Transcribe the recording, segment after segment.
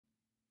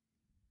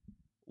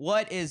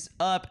What is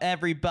up,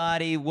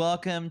 everybody?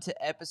 Welcome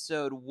to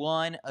episode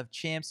 1 of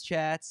Champs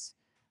Chats.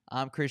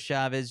 I'm Chris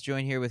Chavez,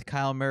 joined here with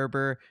Kyle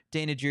Merber,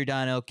 Dana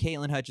Giordano,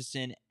 Katelyn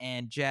Hutchison,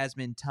 and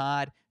Jasmine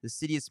Todd. The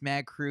CITIUS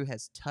MAG crew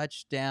has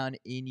touched down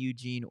in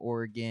Eugene,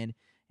 Oregon,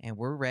 and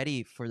we're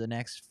ready for the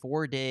next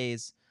 4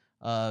 days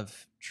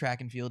of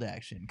track and field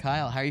action.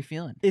 Kyle, how are you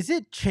feeling? Is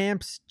it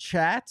Champs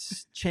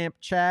Chats? Champ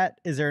Chat?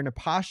 Is there an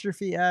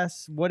apostrophe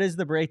S? What is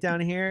the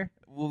breakdown here?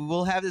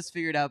 We'll have this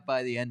figured out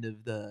by the end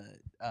of the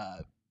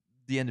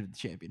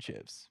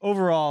championships.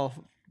 Overall,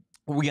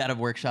 we got to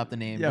workshop the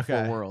name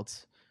before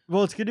Worlds.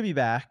 Well, it's good to be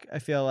back. I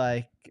feel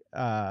like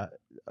a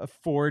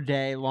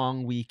 4-day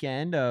long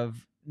weekend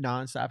of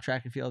nonstop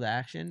track and field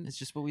action. It's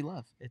just what we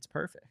love. It's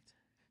perfect.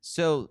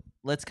 So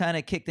let's kind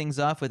of kick things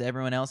off with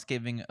everyone else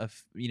giving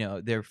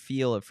their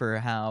feel for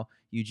how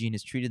Eugene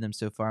has treated them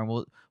so far,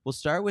 and we'll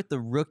start with the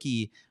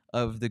rookie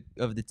of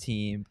the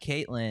team,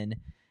 Katelyn.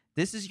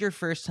 This is your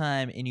first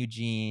time in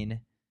Eugene.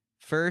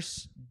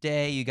 First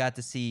day you got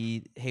to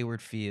see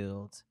Hayward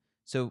Field.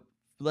 So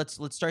let's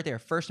start there.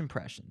 First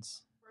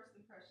impressions.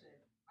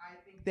 I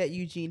think that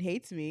Eugene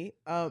hates me,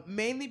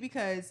 mainly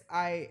because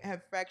I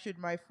have fractured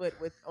my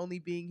foot with only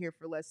being here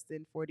for less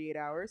than 48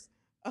 hours.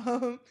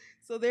 So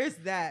there's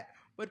that.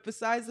 But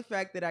besides the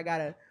fact that I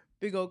got a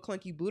big old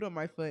clunky boot on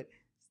my foot,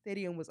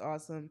 stadium was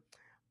awesome.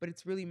 But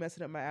it's really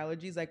messing up my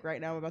allergies. Like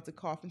right now I'm about to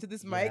cough into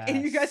this mic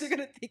and you guys are going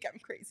to think I'm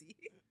crazy.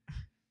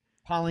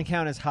 Pollen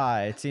count is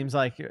high. It seems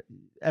like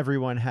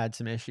everyone had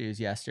some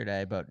issues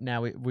yesterday, but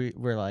now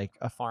we're like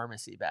a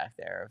pharmacy back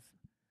there.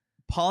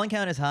 Pollen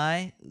count is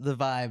high. The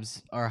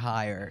vibes are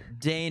higher.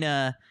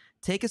 Dana,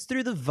 take us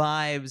through the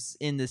vibes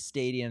in the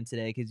stadium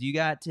today, because you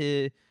got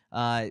to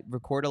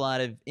record a lot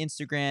of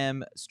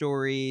Instagram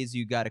stories.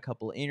 You got a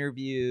couple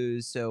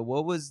interviews. So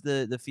what was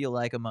the feel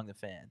like among the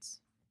fans?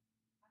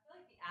 I feel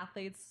like the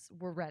athletes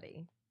were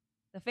ready.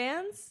 The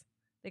fans,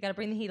 they got to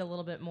bring the heat a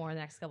little bit more in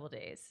the next couple of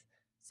days.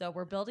 So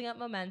we're building up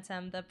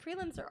momentum. The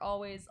prelims are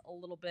always a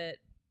little bit,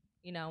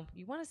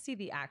 you want to see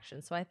the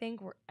action. So I think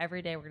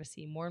every day we're going to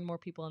see more and more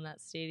people in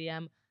that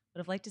stadium. Would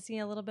have liked to see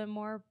a little bit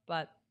more,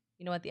 but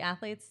you know what? The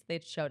athletes, they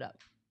showed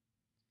up.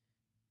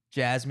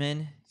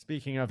 Jasmine,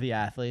 speaking of the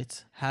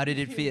athletes, how did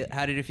it feel?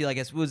 I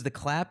guess, was the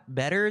clap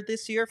better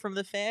this year from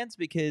the fans?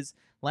 Because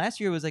last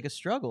year was like a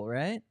struggle,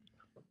 right?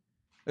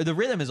 Or the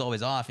rhythm is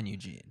always off in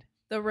Eugene.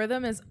 The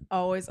rhythm is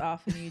always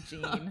off in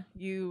Eugene.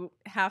 You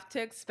have to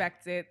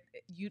expect it.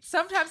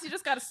 Sometimes you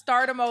just got to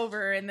start them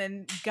over and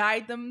then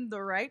guide them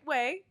the right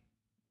way.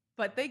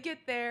 But they get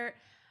there.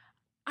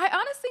 I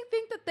honestly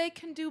think that they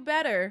can do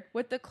better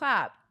with the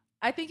clap.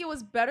 I think it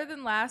was better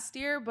than last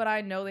year, but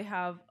I know they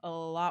have a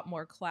lot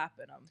more clap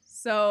in them.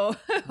 So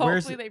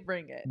hopefully they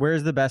bring it.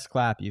 Where's the best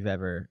clap you've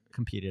ever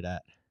competed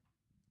at?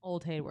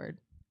 Old Hayward.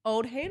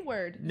 Old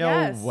Hayward. No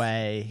yes.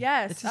 way.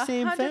 Yes. It's the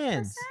same 100%.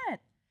 fans.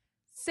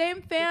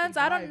 Same fans.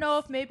 I don't know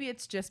if maybe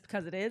it's just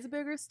because it is a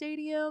bigger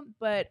stadium,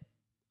 but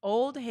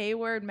Old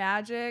Hayward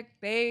Magic,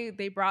 they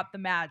brought the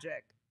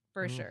magic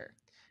for sure.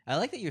 I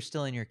like that you're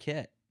still in your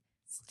kit.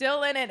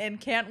 Still in it and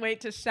can't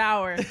wait to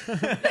shower.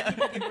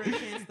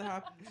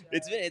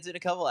 It's been a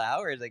couple of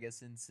hours, I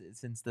guess,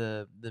 since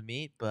the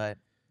meet, but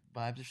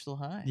vibes are still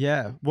high.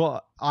 Yeah.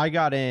 Well, I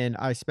got in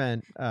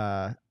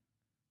at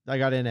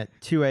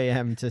 2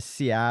 a.m. to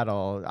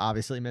Seattle.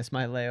 Obviously missed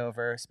my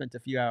layover. Spent a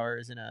few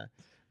hours in a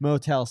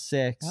Motel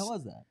 6. How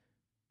was that?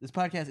 This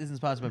podcast isn't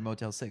sponsored by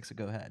Motel 6, so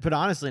go ahead. But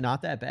honestly,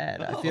 not that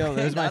bad. I feel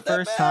it was my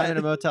first time in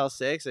a Motel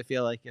 6. I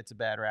feel like it's a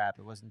bad rap.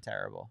 It wasn't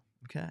terrible.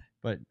 Okay.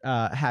 But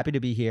happy to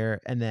be here.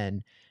 And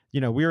then,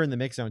 we were in the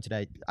mix zone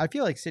today. I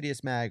feel like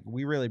CITIUS MAG,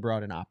 we really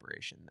brought an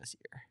operation this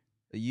year.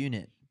 A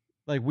unit.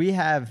 Like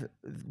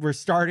we're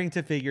starting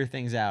to figure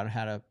things out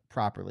how to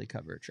properly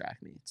cover track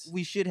meets.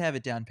 We should have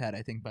it down pat,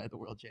 I think, by the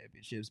World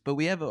Championships. But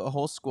we have a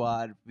whole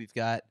squad. We've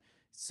got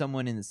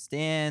someone in the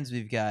stands.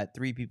 We've got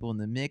 3 people in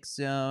the mix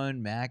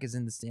zone. Mac is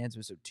in the stands.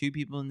 So 2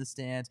 people in the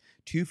stands.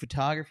 2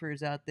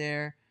 photographers out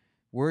there.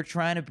 We're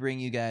trying to bring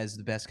you guys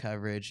the best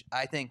coverage.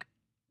 I think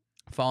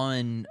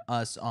following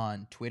us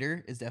on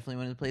Twitter is definitely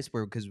one of the places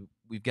because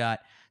we've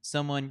got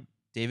someone,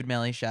 David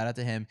Melly, shout out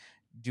to him,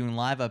 doing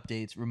live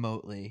updates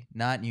remotely,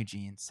 not in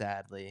Eugene,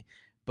 sadly.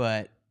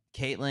 But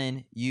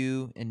Katelyn,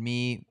 you, and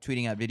me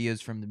tweeting out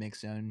videos from the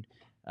mix zone.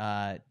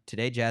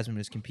 Today, Jasmine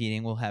was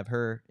competing. We'll have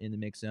her in the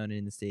mix zone and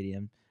in the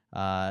stadium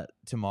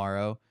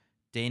tomorrow.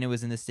 Dana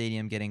was in the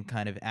stadium getting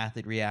kind of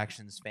athlete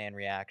reactions, fan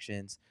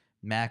reactions.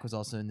 Mac was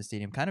also in the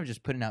stadium kind of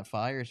just putting out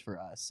fires for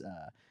us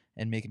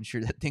and making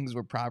sure that things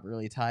were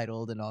properly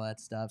titled and all that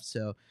stuff.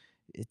 So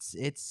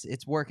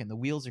it's working. The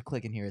wheels are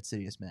clicking here at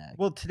CITIUS MAG.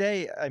 Well,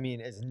 today,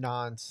 is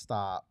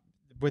nonstop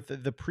with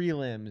the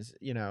prelims,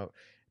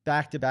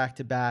 back to back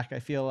to back. I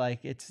feel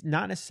like it's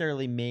not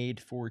necessarily made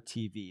for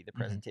TV, the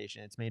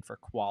presentation. It's made for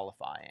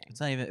qualifying. It's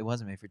not even, it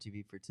wasn't made for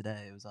TV for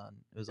today.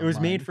 It was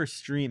made for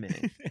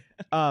streaming.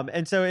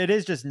 And so it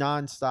is just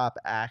nonstop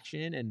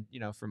action. And,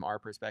 from our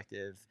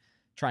perspective,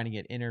 trying to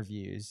get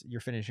interviews. You're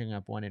finishing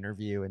up one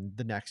interview and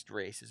the next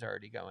race is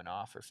already going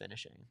off or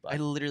finishing. I But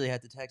literally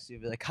had to text you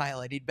and be like, Kyle,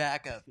 I need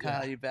backup. Kyle,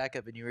 Yeah. I need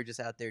backup. And you were just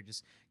out there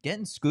just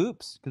getting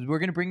scoops because we're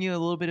going to bring you a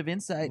little bit of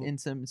insight and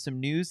some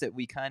news that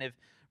we kind of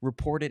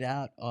reported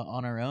out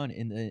on our own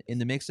in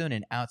the mix zone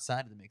and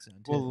outside of the mix zone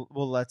too.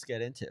 well, let's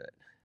get into it.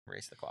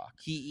 Race the clock.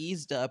 He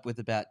eased up with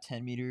about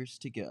 10 meters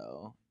to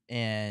go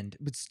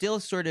but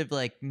still sort of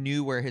like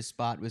knew where his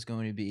spot was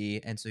going to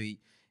be. And so he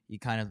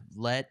kind of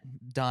let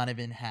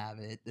Donavan have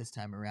it this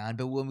time around.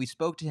 But when we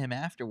spoke to him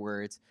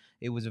afterwards,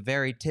 it was a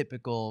very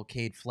typical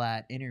Cade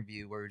Flatt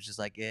interview where it was just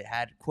like it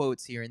had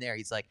quotes here and there.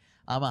 He's like,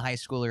 I'm a high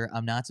schooler.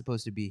 I'm not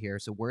supposed to be here.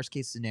 So worst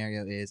case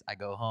scenario is I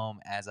go home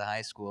as a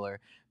high schooler.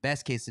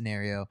 Best case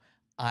scenario,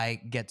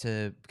 I get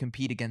to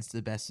compete against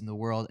the best in the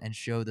world and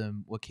show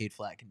them what Cade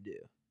Flatt can do.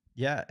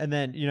 Yeah, and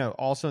then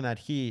also in that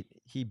heat,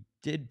 he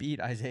did beat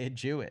Isaiah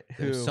Jewett,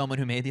 Who's someone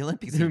who made the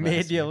Olympic team. who made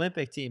last the year.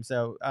 Olympic team.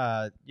 So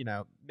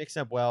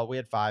mixing up well. We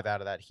had 5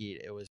 out of that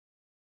heat. It was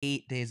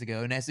 8 days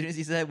ago. And as soon as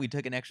he said, we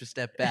took an extra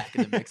step back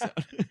in the mix zone.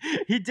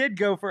 He did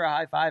go for a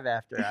high 5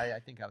 after. I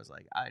think I was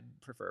like, I'd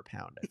prefer a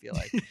pound. I feel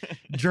like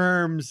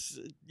germs,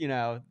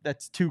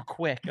 that's too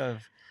quick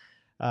of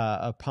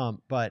a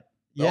pump. But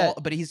yeah,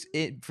 But he's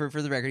for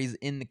the record, he's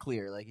in the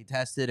clear. Like he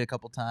tested a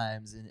couple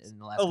times in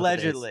the last couple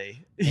days,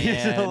 allegedly,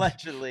 And-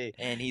 allegedly.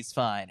 and he's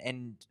fine.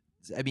 And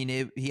I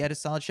mean, he had a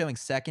solid showing.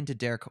 Second to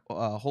Derek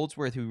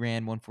Holdsworth, who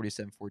ran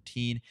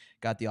 1:47.14,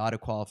 got the auto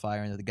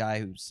qualifier, and the guy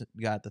who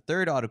got the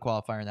third auto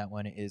qualifier in that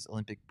one is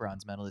Olympic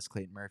bronze medalist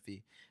Clayton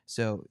Murphy.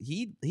 So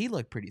he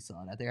looked pretty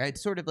solid out there.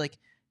 It's sort of like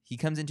he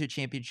comes into a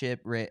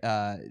championship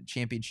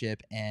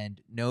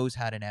and knows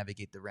how to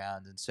navigate the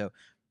rounds, and so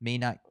may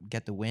not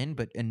get the win,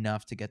 but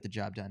enough to get the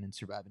job done and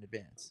survive in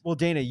advance. Well,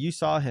 Dana, you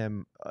saw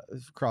him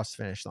cross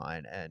the finish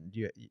line, and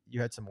you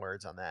had some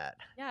words on that.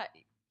 Yeah,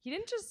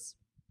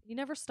 he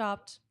never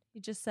stopped. He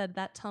just said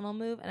that tunnel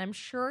move, and I'm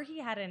sure he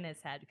had it in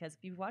his head because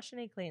if you've watched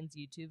any of Clayton's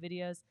YouTube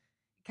videos,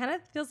 it kind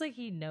of feels like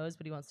he knows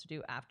what he wants to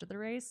do after the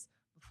race,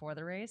 before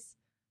the race.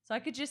 So I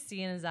could just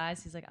see in his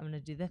eyes, he's like, I'm going to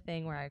do the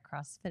thing where I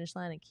cross the finish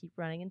line and keep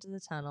running into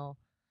the tunnel,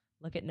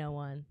 look at no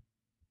one,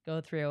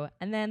 go through.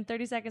 And then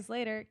 30 seconds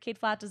later, Cade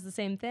Flatt does the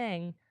same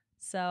thing.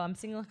 So I'm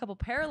seeing a couple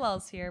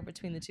parallels here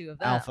between the two of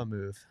them. Alpha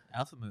move.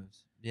 Alpha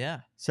moves.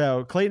 Yeah.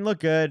 So Clayton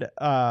looked good.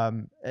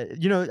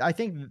 I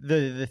think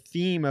the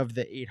theme of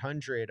the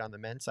 800 on the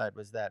men's side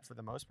was that for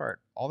the most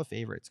part, all the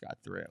favorites got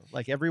through.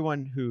 Like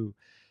everyone who,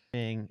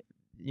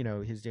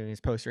 he's doing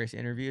his post-race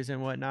interviews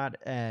and whatnot.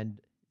 And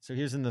so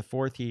he was in the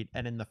 4th heat,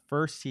 and in the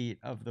 1st heat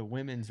of the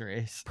women's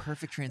race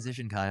Perfect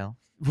transition, Kyle.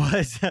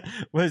 was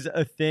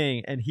a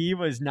thing, and he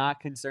was not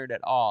concerned at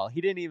all.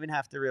 He didn't even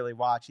have to really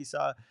watch. He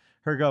saw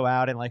her go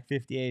out in like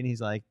 58, and he's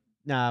like,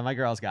 nah, my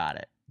girl's got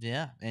it.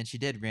 Yeah, and she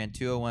did. Ran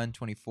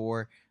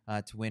 2:01.24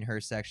 to win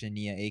her section.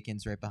 Nia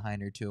Akins right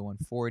behind her,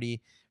 2:01.40.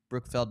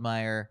 Brooke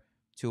Feldmeyer,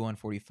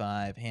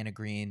 2:01.45. Hannah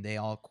Green, they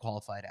all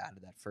qualified out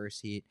of that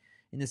first heat.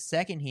 In the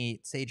second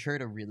heat, Sage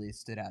Hurta really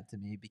stood out to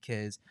me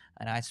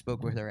and I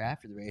spoke with her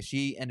after the race.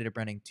 She ended up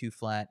running 2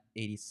 flat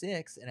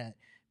 86 and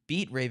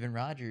beat Raeyvn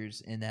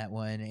Rogers in that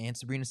one. And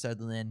Sabrina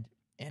Sutherland,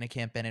 Anna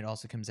Camp Bennett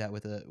also comes out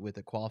with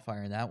a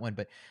qualifier in that one.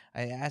 But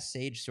I asked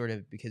Sage sort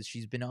of because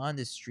she's been on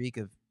this streak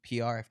of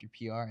PR after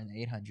PR in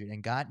the 800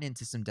 and gotten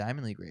into some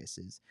Diamond League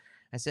races.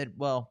 I said,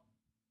 well,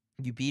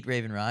 you beat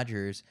Raeyvn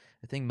Rogers.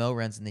 I think Mo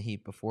runs in the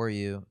heat before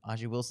you.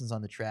 Ajee Wilson's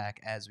on the track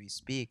as we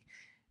speak.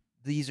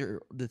 These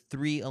are the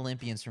 3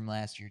 Olympians from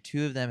last year.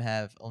 2 of them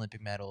have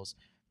Olympic medals.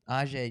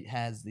 Ajee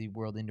has the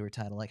world indoor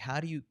title. Like, how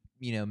do you,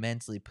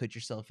 mentally put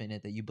yourself in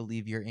it that you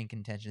believe you're in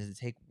contention to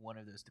take one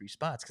of those 3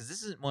 spots? Because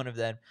this isn't one of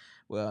them,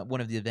 one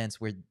of the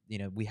events where,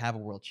 we have a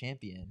world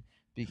champion,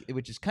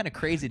 which is kind of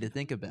crazy to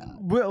think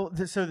about. Well,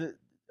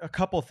 a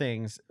couple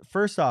things.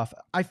 First off,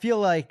 I feel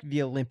like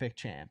the Olympic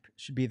champ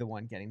should be the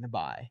one getting the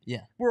bye.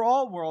 Yeah. We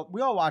all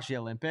watch the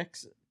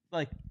Olympics.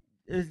 Like,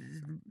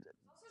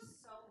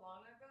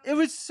 it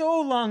was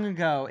so long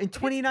ago. In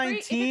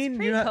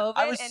 2019,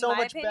 I was so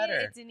much better.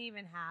 It didn't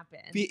even happen.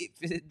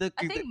 I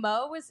I think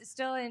Mo was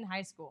still in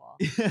high school.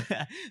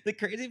 The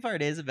crazy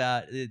part is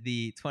about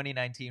the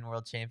 2019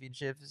 World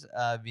Championships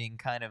being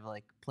kind of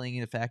like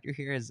playing a factor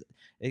here is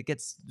it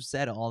gets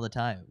said all the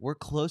time. We're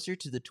closer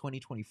to the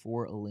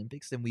 2024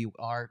 Olympics than we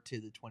are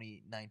to the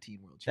 2019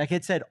 World Championships. That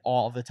gets said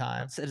all the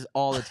time. It says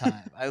all the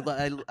time. I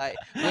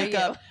wake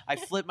up, I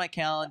flip my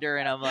calendar,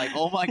 and I'm like,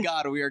 oh my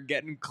God, we are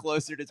getting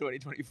closer to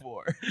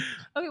 2024.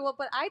 Okay, well,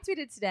 but I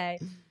tweeted today,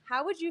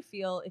 how would you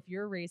feel if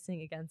you're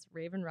racing against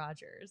Raeyvn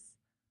Rogers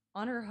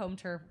on her home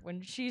turf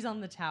when she's on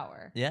the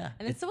tower? Yeah.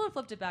 And then someone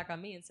flipped it back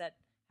on me and said,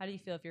 How do you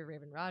feel if you're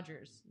Raeyvn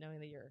Rogers, knowing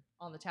that you're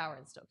on the tower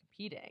and still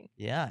competing?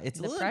 Yeah, it's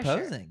a The little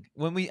pressure. imposing.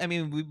 When we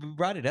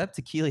brought it up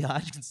to Keely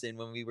Hodgkinson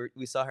when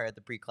we saw her at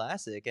the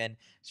pre-classic, and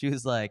she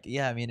was like,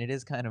 "Yeah, I mean, it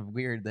is kind of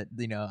weird that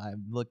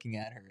I'm looking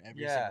at her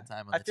every single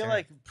time on I the feel turf."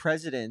 like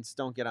presidents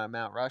don't get on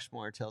Mount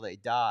Rushmore until they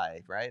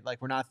die, right?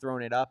 Like we're not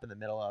throwing it up in the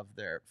middle of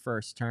their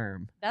first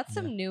term. That's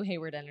some new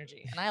Hayward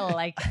energy, and I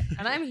like it,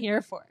 and I'm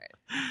here for it.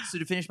 So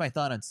to finish my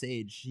thought on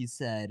Sage, he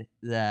said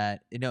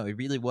that it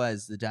really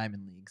was the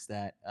Diamond Leagues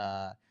that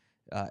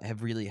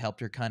have really helped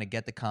her kind of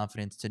get the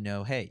confidence to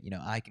know, hey,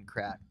 I can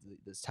crack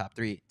this top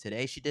 3.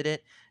 Today she did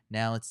it.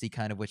 Now let's see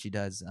kind of what she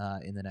does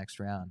in the next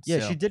round. Yeah,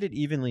 So, she did it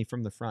evenly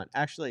from the front.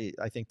 Actually,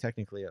 I think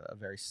technically a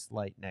very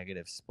slight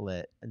negative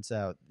split. And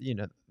so,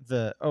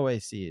 the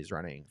OAC is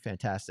running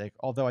fantastic.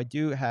 Although I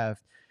do have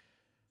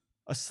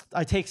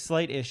I take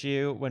slight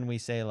issue when we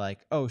say like,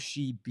 oh,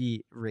 she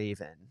beat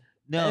Raeyvn.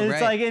 No, And right.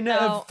 it's like in the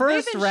No,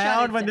 first Raeyvn shut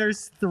round it when down.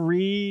 there's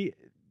 3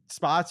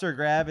 spots or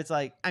grab, it's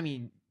like, I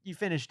mean, you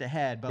finished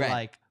ahead, but Right.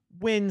 like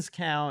wins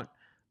count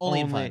only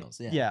in finals.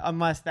 Yeah.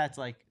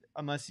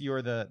 unless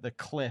you're the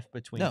cliff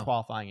between No.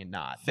 qualifying and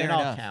not. Fair then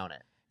I'll enough. count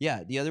it.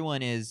 Yeah, the other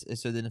one is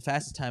so then the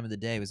fastest time of the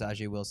day was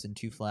Ajee Wilson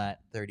 2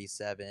 flat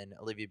 37,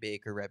 Olivia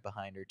Baker right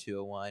behind her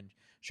 2:01.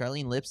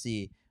 Charlene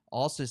Lipsey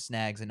also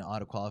snags an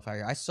auto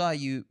qualifier. I saw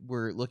you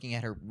were looking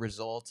at her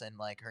results and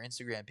like her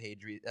Instagram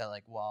page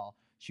like while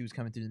she was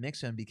coming through the mix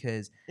zone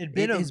because It's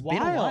been a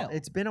while.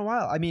 It's been a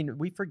while. I mean,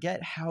 we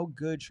forget how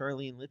good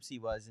Charlene Lipsey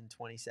was in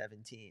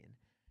 2017.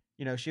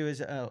 She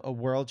was a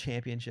world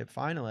championship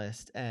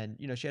finalist, and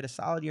she had a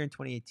solid year in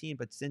 2018,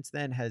 but since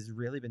then has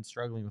really been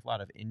struggling with a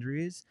lot of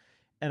injuries.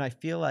 And I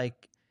feel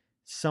like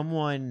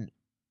someone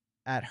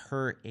at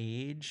her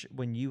age,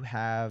 when you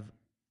have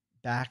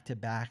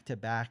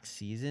back-to-back-to-back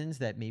seasons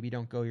that maybe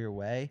don't go your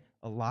way,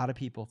 a lot of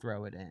people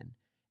throw it in.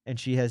 And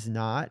she has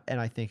not,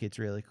 and I think it's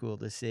really cool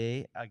to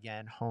see.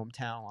 Again,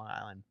 hometown Long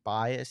Island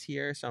bias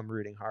here, so I'm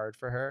rooting hard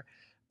for her.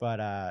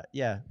 But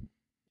yeah.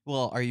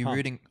 Well, are you Huh.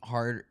 rooting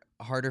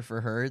harder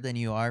for her than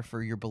you are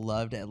for your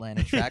beloved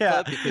Atlanta Track Yeah.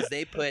 Club? Because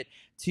they put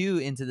 2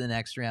 into the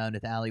next round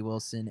with Allie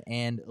Wilson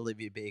and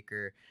Olivia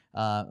Baker.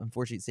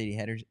 Unfortunately,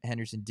 Sadie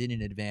Henderson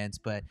didn't advance,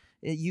 but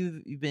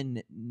you've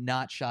been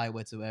not shy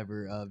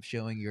whatsoever of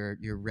showing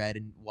your red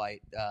and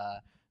white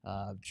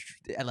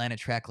Atlanta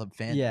Track Club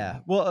fan.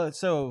 Yeah. Well,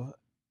 so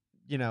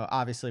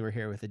obviously we're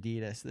here with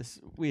Adidas this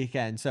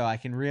weekend, so I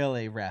can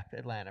really rep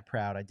Atlanta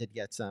proud. I did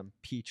get some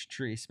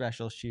Peachtree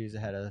special shoes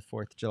ahead of the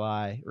 4th of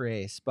July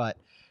race, but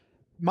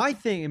my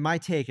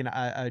take, and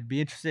I'd be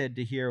interested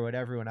to hear what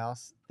everyone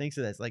else thinks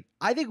of this. Like,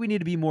 I think we need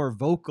to be more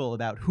vocal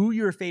about who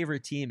your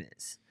favorite team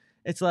is.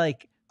 It's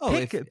like,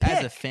 pick.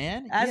 As a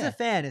fan, As a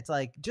fan, it's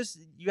like just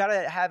you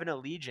gotta have an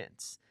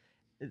allegiance,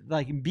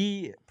 like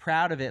be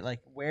proud of it. Like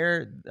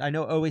where I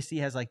know OAC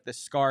has like the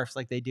scarves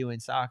like they do in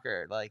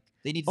soccer. Like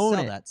they need to own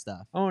sell it. that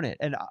stuff. Own it.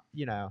 And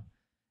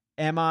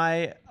am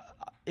I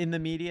in the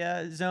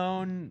media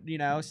zone?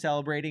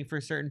 Celebrating for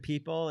certain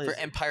people For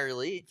Empire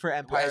Elite. for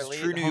Empire as Elite,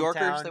 true New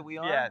Yorkers hometown, that we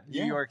are. Yeah,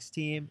 New York's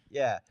team.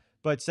 Yeah.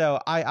 But so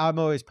I'm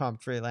always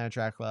pumped for the Atlanta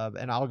Track Club,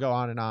 and I'll go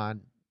on and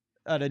on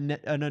at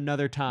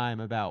another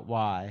time about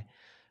why.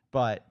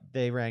 But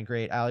they ran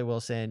great. Allie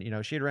Wilson,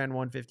 she had ran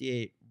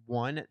 158.1.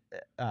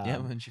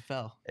 When she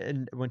fell.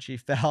 And when she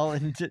fell,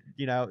 and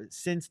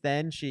since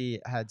then she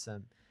had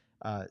some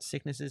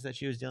sicknesses that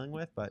she was dealing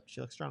with, but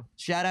she looks strong.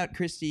 Shout out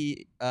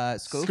Christy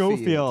Schofield,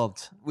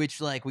 Schofield.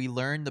 which we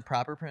learned the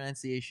proper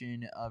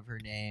pronunciation of her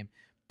name.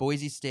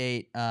 Boise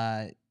State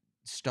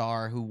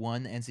star who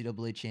won the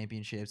NCAA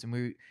championships, and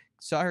we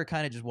saw her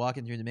kind of just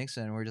walking through the mix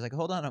zone, and we're just like,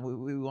 hold on,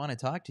 we want to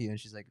talk to you. And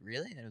she's like,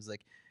 really? And it was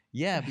like,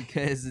 yeah,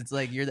 because it's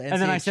like you're the NCAA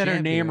And then I said her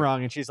name champion.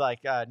 wrong, and she's like,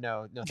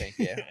 no, thank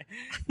you.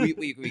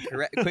 we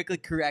quickly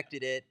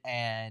corrected it,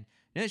 and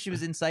she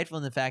was insightful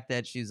in the fact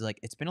that she was like,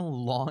 it's been a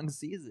long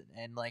season,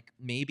 and like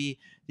maybe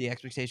the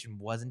expectation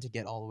wasn't to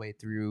get all the way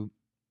through,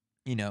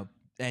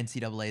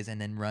 NCAAs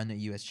and then run the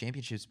U.S.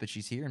 championships, but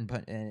she's here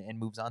and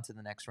moves on to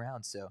the next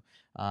round. So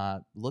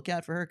look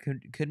out for her.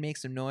 Could make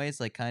some noise.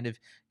 Like kind of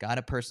got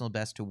a personal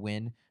best to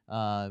win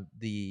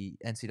the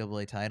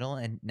NCAA title,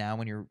 and now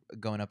when you're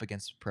going up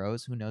against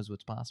pros, who knows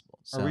what's possible.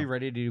 So, Are we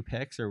ready to do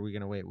picks, or are we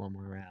gonna wait one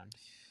more round?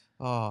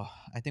 Oh,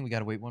 I think we got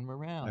to wait one more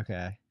round.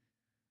 Okay.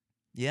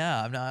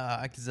 Yeah, I'm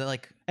not because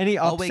Any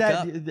I'll wake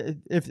upset?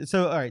 If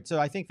so, all right. So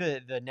I think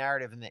the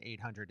narrative in the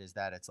 800 is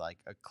that it's like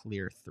a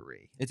clear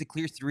 3. it's a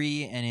clear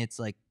 3, and it's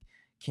like,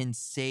 can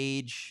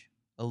Sage,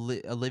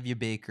 Olivia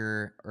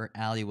Baker, or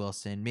Allie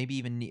Wilson, maybe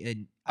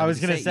even I was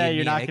gonna say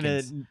you're Nia not gonna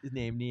Akins.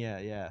 name Nia.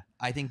 Yeah.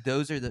 I think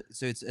those are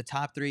so it's a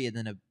top 3 and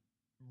then a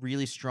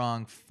really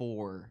strong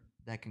 4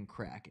 that can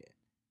crack it.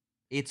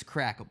 It's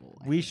crackable.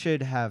 I We think.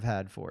 should have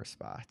had 4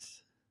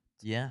 spots.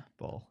 Yeah.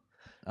 Bull.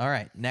 All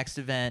right. Next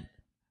event,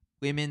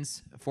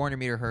 women's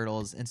 400-meter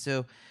hurdles. And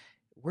so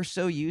we're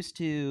so used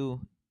to,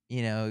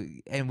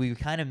 and we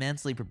kind of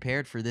mentally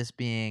prepared for this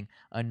being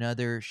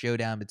another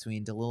showdown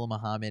between Dalilah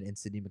Muhammad and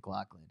Sydney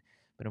McLaughlin.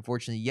 But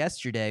unfortunately,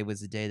 yesterday was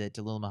the day that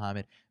Dalilah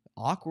Muhammad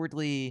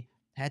awkwardly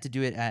had to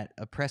do it at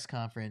a press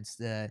conference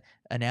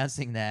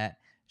announcing that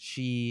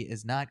she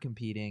is not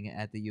competing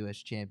at the U.S.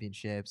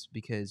 Championships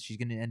because she's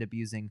going to end up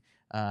using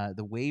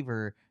the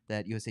waiver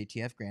that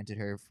USATF granted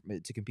her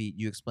to compete.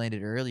 You explained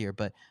it earlier,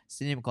 but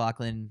Sydney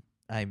McLaughlin,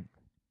 I'm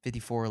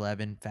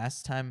 54.11,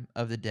 fastest time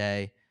of the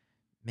day,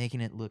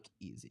 making it look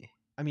easy.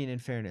 I mean, in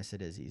fairness,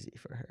 it is easy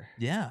for her.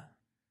 Yeah.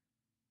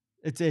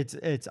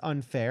 It's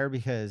unfair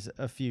because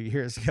a few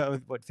years ago,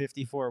 what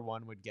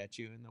 54.1 would get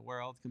you in the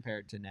world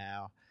compared to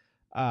now.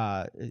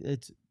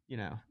 It's, you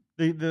know,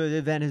 the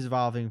event is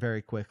evolving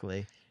very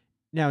quickly.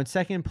 Now in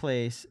second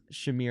place,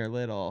 Shamir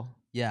Little.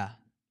 Yeah.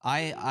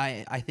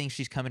 I think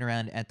she's coming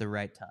around at the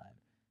right time.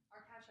 Our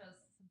catch has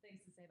some things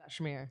to say about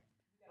Shamir.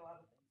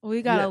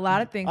 We got Yeah, a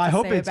lot of things I to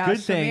hope say it's about good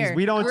Shamir. things.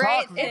 We don't Great,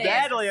 talk it is.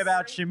 badly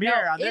about Shamir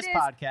No, on this it is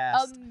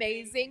podcast.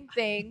 Amazing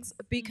things,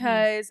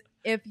 because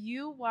if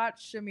you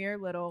watch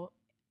Shamir Little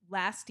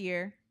last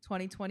year,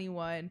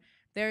 2021,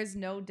 there's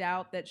no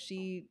doubt that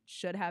she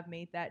should have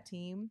made that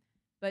team,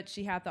 but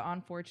she had the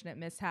unfortunate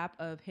mishap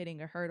of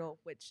hitting a hurdle,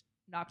 which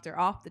knocked her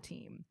off the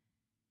team.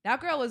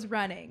 That girl was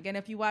running, and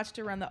if you watched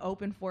her run the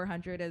Open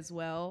 400 as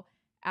well,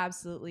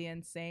 absolutely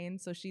insane.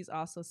 So she's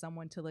also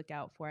someone to look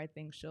out for. I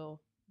think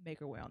she'll make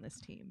her way on this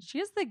team. She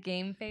has the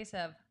game face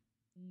of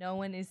no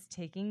one is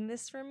taking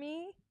this from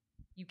me.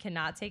 You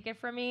cannot take it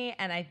from me.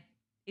 And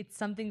it's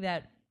something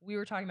that we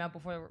were talking about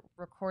before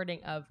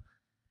recording of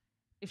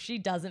if she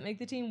doesn't make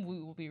the team,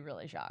 we will be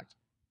really shocked.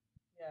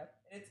 Yeah,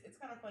 it's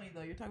kind of funny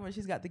though. You're talking about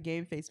she's got the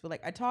game face, but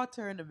like I talked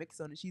to her in the mix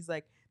zone, and she's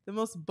like the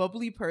most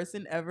bubbly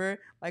person ever.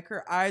 Like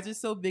her eyes are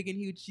so big and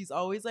huge. She's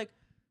always like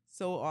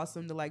so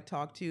awesome to like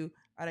talk to.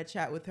 I had a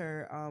chat with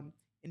her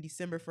in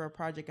December for a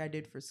project I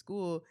did for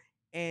school,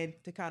 and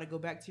to kind of go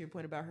back to your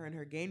point about her and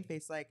her game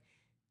face, like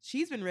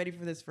she's been ready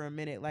for this for a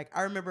minute. Like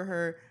I remember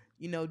her,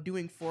 you know,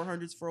 doing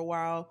 400s for a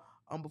while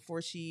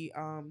before she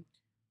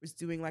was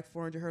doing like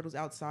 400 hurdles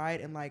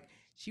outside, and like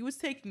she was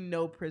taking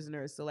no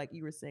prisoners. So like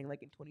you were saying,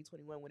 like in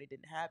 2021 when it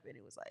didn't happen,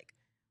 it was like,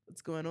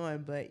 what's going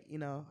on? But you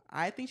know,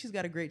 I think she's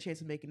got a great chance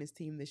of making this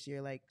team this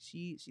year. Like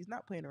she's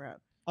not playing around.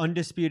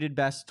 Undisputed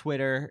best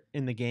Twitter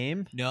in the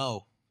game.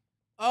 No.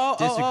 Oh,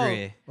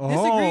 Disagree.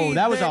 Disagree.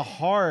 That was a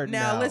hard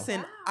Now no.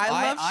 listen, I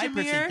love I Shamir.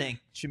 personally think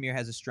Shamir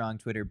has a strong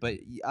Twitter, but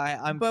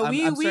I'm But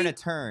starting to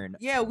turn.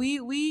 Yeah,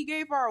 we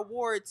gave our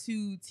award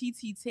to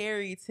TT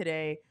Terry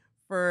today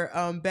for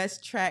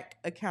best track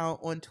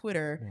account on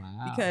Twitter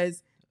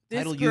because this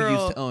Title girl, you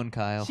used to own,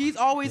 Kyle. she's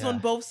always Yeah. on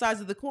both sides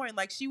of the coin.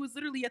 Like she was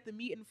literally at the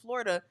meet in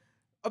Florida,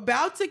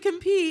 about to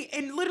compete,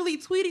 and literally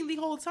tweeting the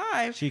whole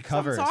time. She So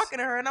covers. I'm talking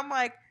to her, and I'm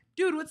like,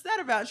 "Dude, what's that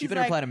about?" She She's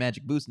better like, apply to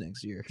Magic Boost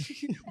next year.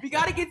 "We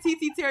got to get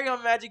TT Terry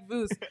on Magic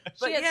Boost."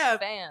 But She has yeah,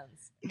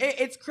 fans.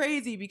 it's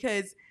crazy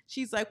because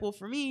she's like, well,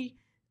 for me,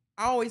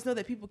 I always know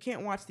that people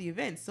can't watch the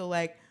event, so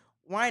like,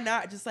 why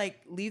not just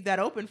like leave that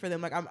open for them?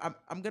 Like,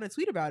 I'm gonna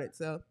tweet about it.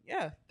 So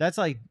yeah, That's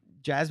like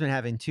Jasmine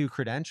having 2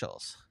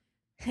 credentials.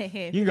 You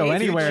You can go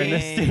anywhere in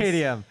this chains.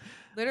 stadium.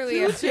 Literally,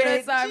 Two as soon as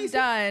chains. I'm Jesus.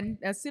 done,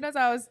 as soon as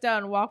I was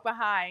done, walk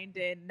behind,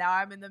 and now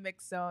I'm in the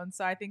mix zone.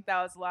 So I think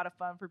that was a lot of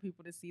fun for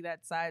people to see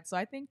that side. So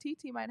I think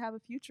TT might have a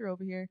future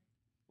over here.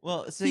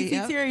 Well, so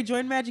TT Terry,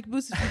 join Magic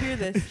Boost if you hear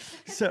this.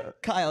 So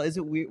Kyle, is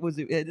it weird? Was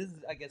it? This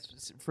is, I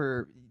guess,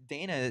 for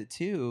Dana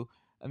too.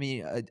 I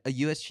mean, a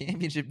U.S.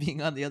 championship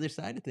being on the other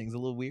side of things a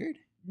little weird.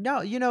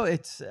 no, you know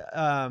it's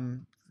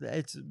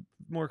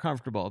more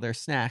comfortable. There's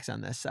snacks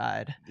on this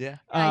side. Yeah.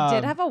 And I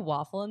did have a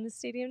waffle in the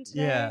stadium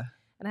today. Yeah.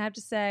 And I have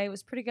to say, it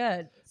was pretty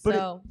good. But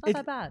So, not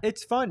that bad.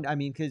 It's fun. I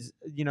mean, because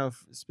you know,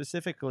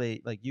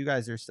 specifically, like you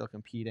guys are still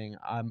competing.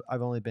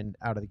 I've only been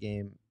out of the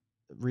game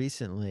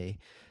recently.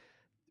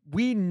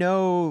 We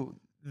know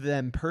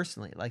them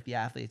personally, like the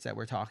athletes that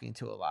we're talking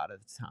to a lot of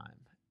the time,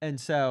 and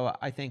so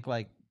I think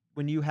like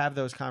when you have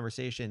those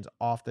conversations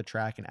off the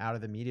track and out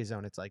of the media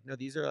zone, it's like, no,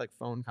 these are like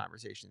phone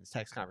conversations,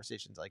 text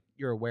conversations. Like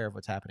you're aware of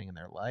what's happening in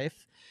their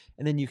life,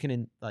 and then you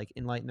can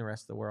enlighten the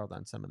rest of the world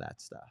on some of that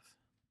stuff.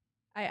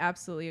 I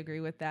absolutely agree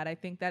with that. I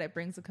think that it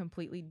brings a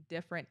completely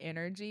different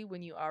energy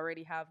when you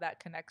already have that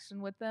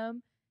connection with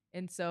them.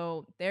 And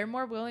so they're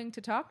more willing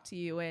to talk to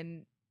you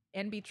and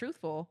be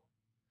truthful.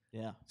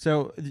 Yeah.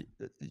 So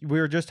we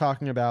were just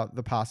talking about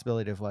the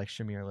possibility of like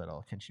Shamir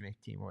Little, can she make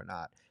the team or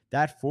not?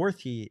 That fourth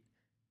heat,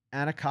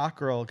 Anna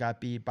Cockrell got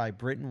beat by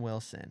Britton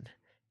Wilson.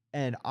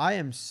 And I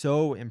am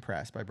so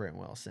impressed by Britton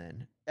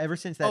Wilson. Ever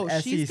since that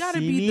SEC she's got to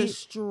be the meet,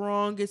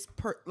 strongest,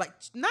 like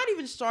not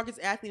even strongest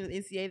athlete in the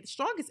NCAA, the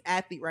strongest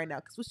athlete right now.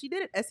 Because what she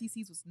did at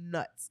SECs was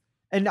nuts.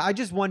 and I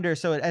just wonder,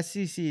 so at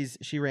SECs,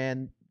 she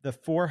ran the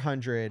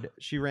 400.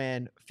 She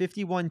ran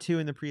 51.2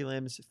 in the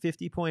prelims,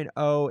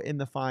 50.0 in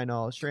the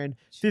final. She ran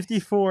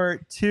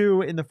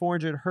 54.2 in the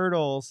 400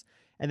 hurdles.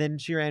 And then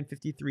she ran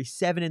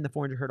 53.7 in the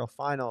 400 hurdle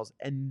finals.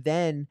 And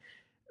then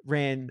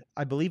ran,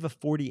 I believe, a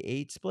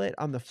 48 split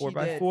on the She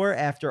 4x4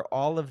 after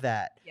all of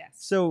that. Yes.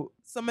 So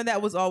Some of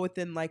that was all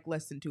within like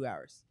less than 2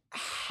 hours.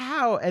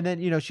 how? And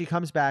then, you know, she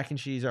comes back and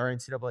she's our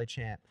NCAA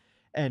champ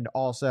and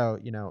also,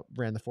 you know,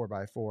 ran the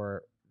 4x4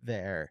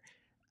 there.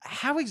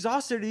 how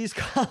exhausted are these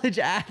college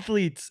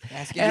athletes?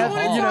 Ask And, Anna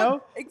Hall.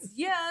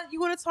 you know, You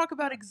want to talk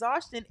about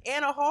exhaustion?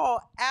 Anna Hall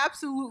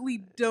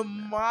absolutely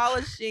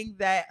demolishing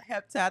that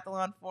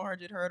heptathlon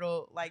 400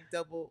 hurdle like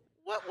double.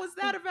 What was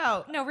that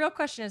about? No, real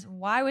question is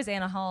why was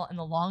Anna Hall in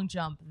the long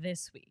jump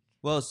this week?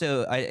 Well,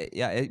 so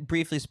I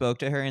briefly spoke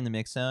to her in the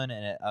mix zone,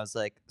 and I was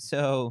like,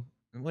 so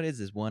what is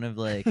this? One of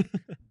like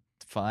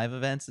 5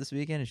 events this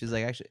weekend? And she's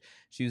like, actually,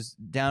 she was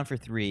down for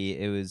 3.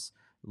 It was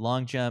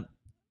long jump,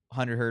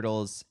 100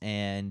 hurdles,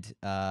 and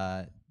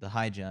the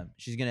high jump.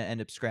 She's gonna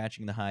end up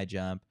scratching the high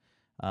jump.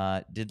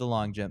 Did the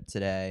long jump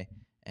today,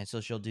 and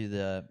so she'll do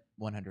the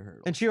 100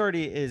 hurdles. and she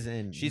already is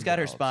in. She's got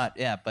her worlds. spot,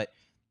 yeah, but.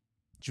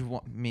 I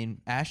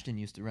mean, Ashton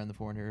used to run the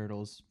 400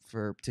 hurdles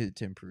to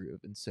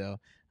improve, and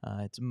so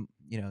it's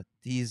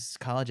these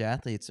college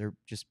athletes are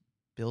just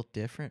built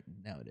different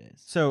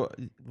nowadays. So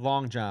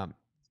long jump,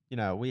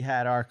 we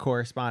had our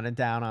correspondent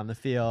down on the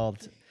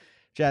field.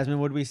 Jasmine,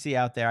 what did we see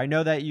out there? I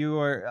know that you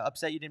were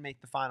upset you didn't make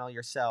the final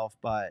yourself,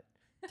 but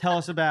tell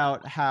us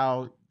about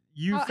how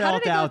you How felt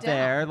did it go out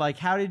there. down? Like,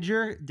 how did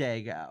your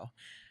day go?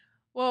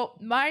 Well,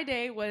 my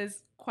day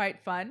was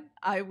quite fun,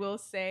 I will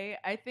say.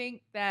 I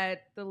think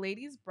that the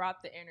ladies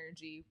brought the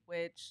energy,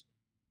 which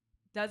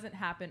doesn't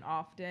happen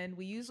often.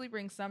 We usually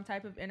bring some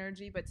type of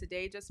energy, but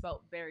today just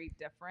felt very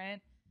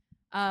different.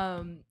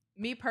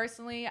 Me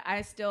personally,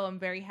 I still am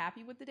very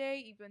happy with the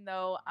day, even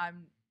though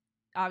I'm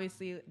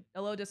obviously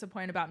a little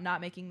disappointed about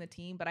not making the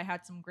team, but I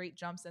had some great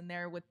jumps in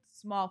there with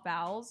small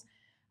fouls.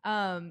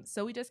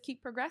 So we just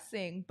keep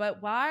progressing.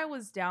 But while I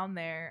was down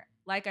there,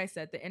 like I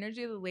said, the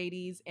energy of the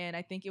ladies, and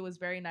I think it was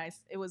very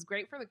nice. It was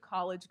great for the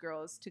college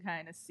girls to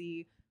kind of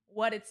see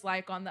what it's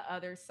like on the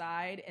other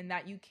side and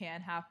that you can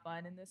have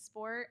fun in this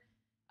sport.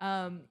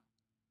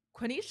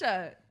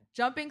 Quenisha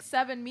jumping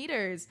 7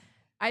 meters,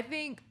 I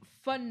think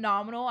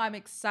phenomenal. I'm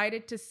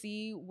excited to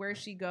see where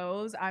she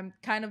goes. I'm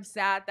kind of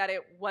sad that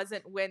it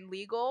wasn't win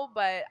legal,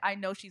 but I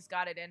know she's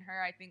got it in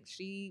her. I think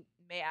she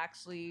may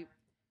actually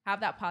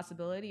have that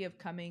possibility of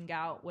coming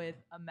out with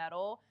a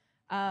medal.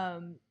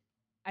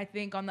 I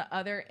think on the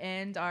other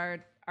end, our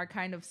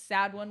kind of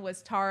sad one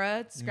was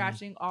Tara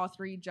scratching all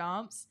 3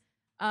 jumps.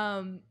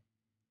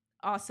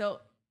 Also,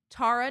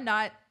 Tara,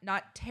 not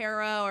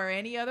Tara or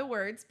any other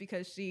words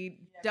because she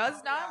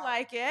does not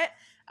like it.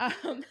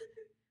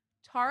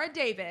 Tara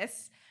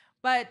Davis,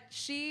 but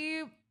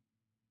she,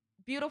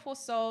 beautiful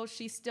soul.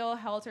 She still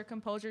held her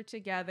composure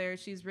together.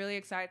 She's really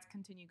excited to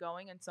continue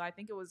going, and so I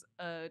think it was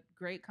a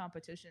great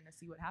competition to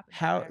see what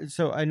happens.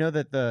 So I know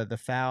that the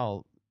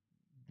foul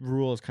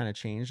rules kind of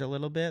changed a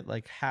little bit.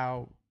 Like,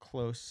 how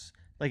close?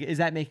 Like, is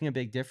that making a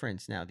big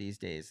difference now these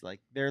days?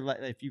 Like,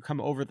 if you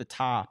come over the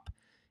top,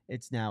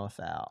 it's now a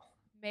foul.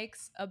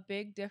 Makes a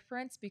big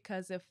difference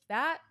because if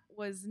that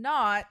was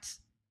not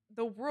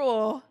the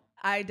rule,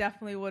 I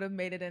definitely would have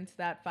made it into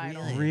that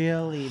final.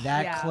 Really?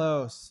 That Yeah.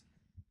 close?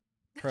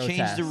 Change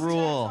Protest. the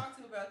rule. Talk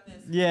to about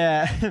this.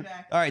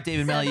 Yeah. All right,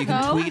 David Melly, you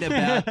can Go. tweet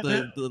about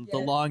the Yes.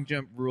 long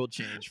jump rule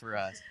change for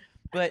us.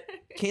 But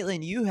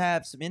Katelyn, you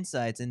have some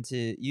insights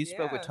into. You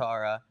spoke with Yeah.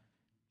 Tara.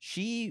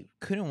 She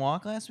couldn't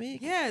walk last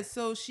week. Yeah,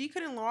 so she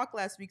couldn't walk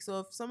last week. So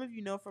if some of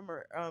you know from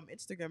her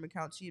Instagram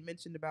account, she had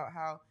mentioned about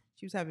how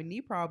she was having knee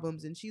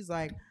problems, and she's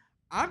like,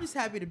 "I'm just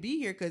happy to be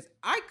here because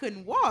I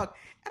couldn't walk."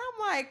 And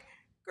I'm like,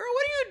 "Girl,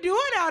 what are you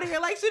doing out here?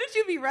 Like, shouldn't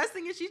you be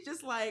resting?" And she's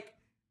just like,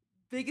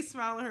 biggest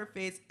smile on her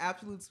face,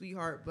 absolute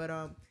sweetheart. But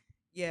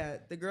yeah,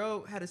 the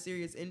girl had a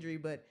serious injury,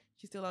 but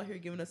she's still out here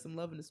giving us some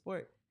love in the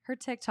sport. Her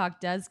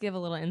TikTok does give a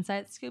little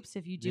insight scoops.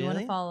 If you do want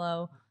Really? to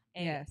follow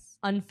a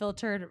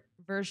unfiltered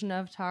version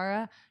of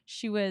Tara,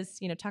 she was,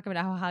 talking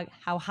about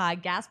how high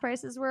gas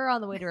prices were on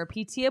the way to her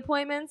PT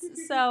appointments.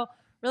 So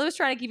really was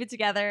trying to keep it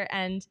together.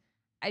 And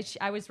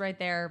I was right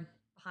there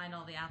behind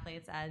all the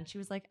athletes, and she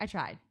was like, "I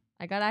tried.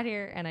 I got out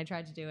here and I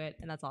tried to do it,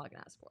 and that's all I can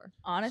ask for."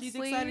 Honestly, She's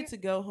excited to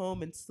go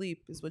home and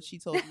sleep, is what she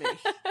told me.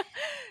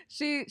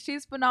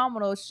 she's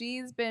phenomenal.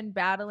 She's been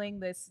battling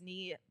this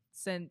knee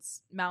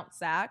since Mount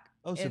Sac.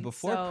 Oh, so And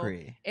before so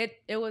pre.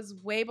 It was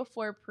way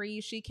before pre.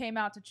 She came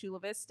out to Chula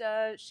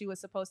Vista. She was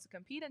supposed to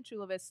compete in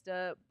Chula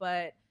Vista,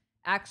 but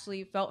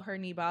actually felt her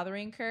knee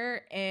bothering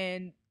her.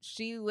 And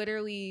she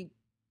literally,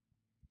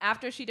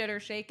 after she did her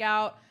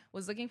shakeout,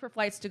 was looking for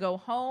flights to go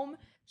home.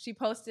 She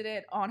posted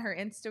it on her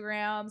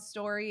Instagram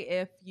story.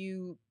 If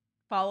you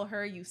follow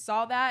her, you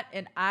saw that.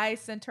 And I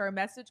sent her a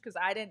message because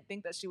I didn't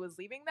think that she was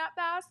leaving that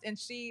fast. And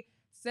she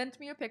sent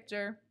me a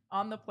picture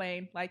on the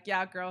plane, like,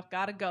 "Yeah, girl,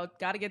 gotta go,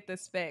 gotta get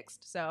this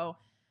fixed." So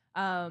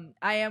I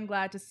am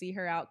glad to see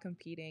her out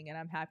competing, and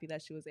I'm happy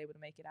that she was able to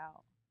make it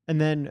out. And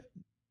then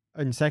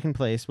in second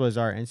place was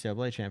our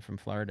NCAA champ from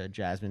Florida,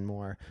 Jasmine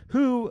Moore,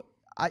 who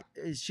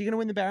is she going to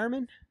win the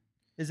Barrowman?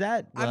 Is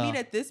that? I mean,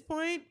 at this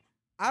point,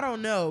 I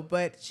don't know,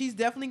 but she's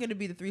definitely going to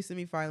be the 3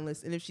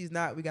 semifinalists. And if she's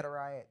not, we got a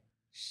riot.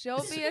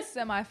 She'll be a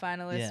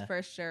semifinalist Yeah.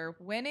 for sure.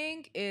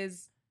 Winning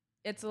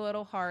it's a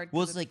little hard.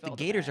 Well, 'cause it's like the filled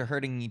Gators are event.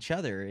 hurting each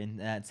other in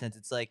that sense.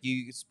 It's like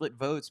you split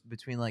votes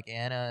between like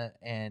Anna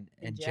and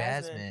And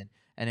Jasmine. Jasmine.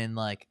 And then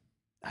like,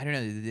 I don't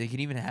know, they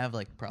could even have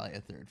like probably a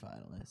third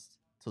finalist.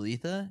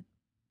 Talitha?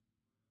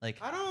 Like,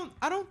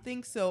 I don't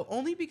think so.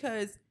 Only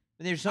because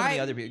there's so many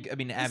other people. I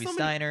mean, Abby so many-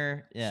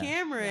 Steiner. Yeah.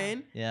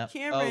 Cameron. Yeah.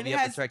 Cameron yep,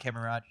 has. that's right.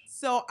 Cameron Rodgers.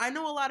 So I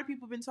know a lot of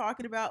people have been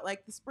talking about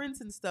like the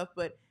sprints and stuff,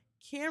 but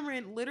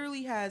Cameron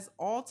literally has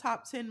all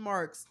top 10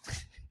 marks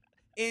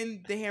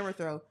in the hammer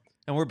throw.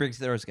 And we're big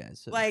throwers guys.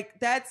 So.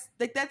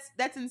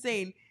 That's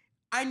insane.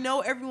 I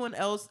know everyone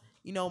else,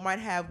 you know, might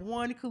have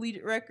one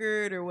collegiate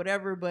record or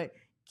whatever, but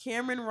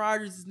Cameron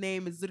Rodgers'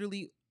 name is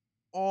literally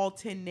all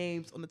 10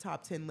 names on the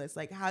top 10 list.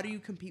 Like, how do you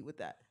compete with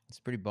that? It's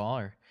pretty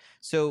baller.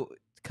 So,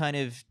 kind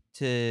of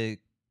to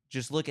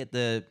just look at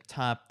the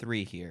top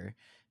 3 here,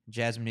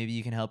 Jasmine, maybe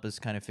you can help us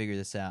kind of figure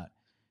this out.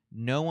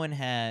 No one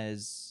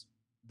has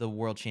the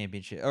world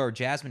championship, or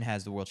Jasmine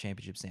has the world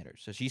championship standard,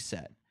 so she's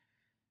set.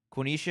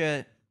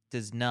 Quenisha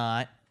does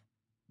not,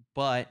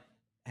 but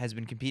has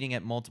been competing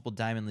at multiple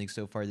Diamond Leagues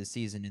so far this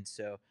season, and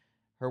so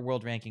her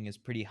world ranking is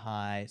pretty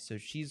high, so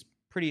she's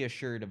pretty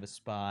assured of a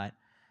spot.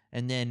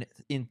 And then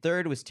in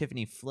third was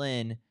Tiffany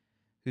Flynn,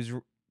 who's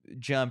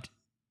jumped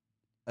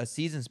a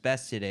season's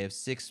best today of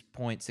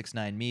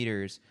 6.69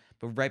 meters,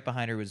 but right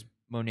behind her was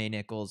Monet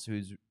Nichols,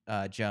 who's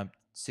jumped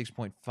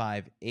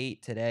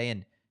 6.58 today,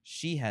 and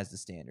she has the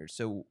standard.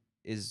 So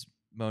is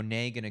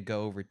Monet going to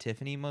go over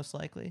Tiffany most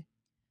likely?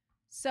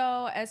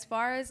 So as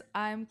far as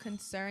I'm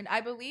concerned,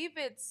 I believe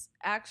it's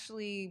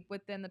actually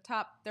within the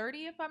top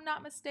 30, if I'm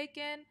not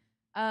mistaken,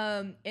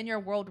 in your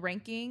world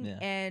ranking. Yeah.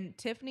 And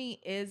Tiffany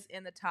is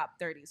in the top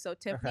 30. So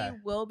Tiffany Okay.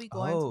 will be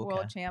going to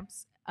world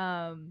champs,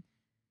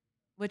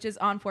 which is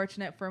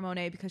unfortunate for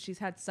Monet because she's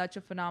had such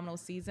a phenomenal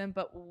season.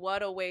 But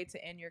what a way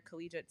to end your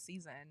collegiate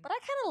season. But I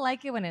kind of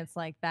like it when it's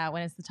like that,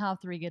 when it's the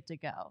top 3 get to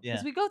go. Yeah.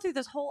 Because we go through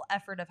this whole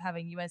effort of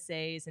having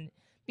USAs and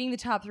being the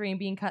top 3 and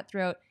being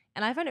cutthroat.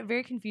 And I find it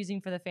very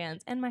confusing for the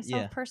fans and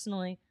myself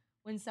personally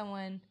when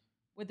someone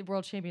with the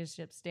world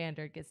championship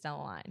standard gets down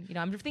the line. You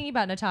know, I'm thinking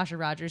about Natasha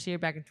Rogers here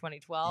back in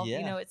 2012. Yeah.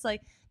 You know, it's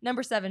like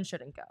number 7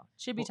 shouldn't go.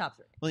 Should be top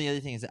 3. Well, the other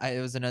thing is,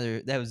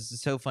 that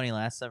was so funny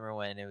last summer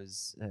when it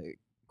was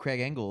Craig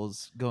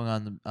Engels going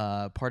on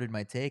the Pardon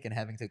My Take and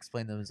having to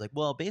explain them. It was like,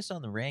 well, based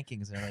on the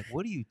rankings, and they're like,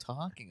 what are you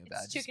talking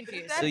about? It's too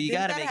confusing. So you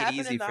Didn't got to that make it happen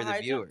easy in the for the high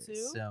jump viewers. too?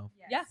 So,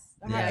 Yes.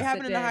 It Yeah.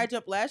 happened in the did. high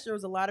jump last year. There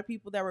was a lot of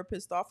people that were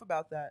pissed off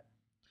about that.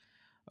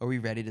 are we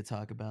ready to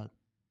talk about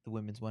the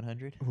women's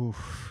 100?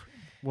 Oof.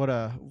 What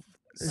a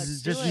this Let's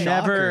is do just it.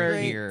 never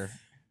Great. here.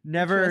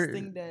 never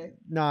Interesting day.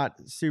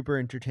 not super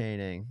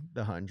entertaining,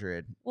 the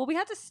 100. Well, we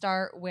had to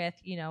start with,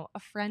 you know, a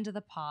friend of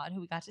the pod who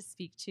we got to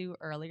speak to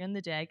earlier in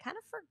the day. Kind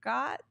of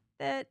forgot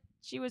that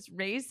she was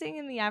racing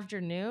in the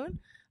afternoon.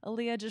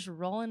 Aaliyah just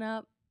rolling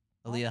up.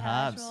 all Aaliyah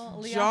Hobbs.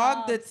 casual. Aaliyah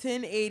Jogged the Hobbs.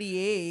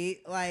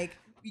 1088. Like,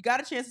 we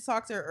got a chance to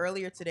talk to her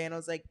earlier today, and I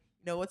was like,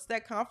 you know, what's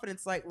that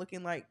confidence like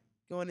looking like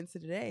going into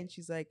today? And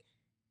she's like,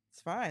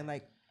 it's fine.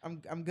 Like,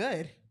 I'm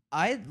good.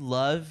 I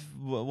love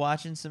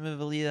watching some of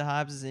Aaliyah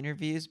Hobbs'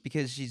 interviews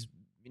because she's,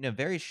 you know,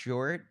 very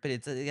short,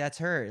 but that's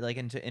her. Like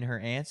in her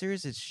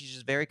answers, she's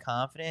just very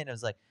confident. I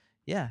was like,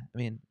 yeah, I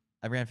mean,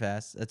 I ran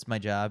fast. That's my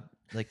job.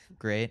 Like,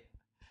 great.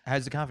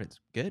 How's the confidence?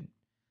 Good.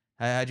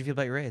 How'd you feel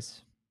about your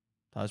race?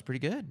 I was pretty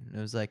good. And it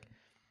was like,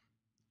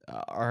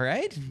 all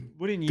right.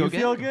 Wouldn't Go you get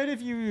feel it. good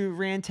if you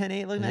ran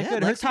 10.8 looking that Yeah,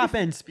 good? Her legs would top be-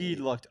 end speed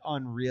looked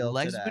unreal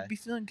Legs today. would be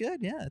feeling good.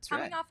 Yeah, that's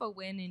Coming right. off a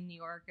win in New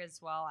York as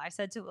well. I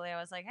said to Aaliyah,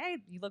 I was like, hey,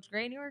 you looked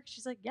great in New York.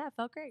 She's like, yeah, it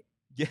felt great.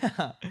 Yeah.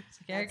 It's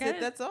very That's it.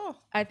 good. That's all.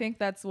 I think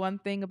that's one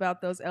thing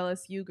about those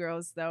LSU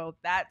girls, though.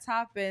 That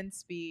top end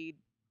speed,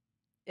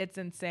 it's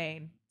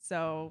insane.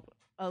 So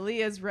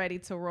Aaliyah's ready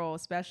to roll,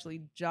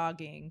 especially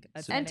jogging.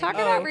 a So- And 10.8.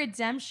 talking Oh. about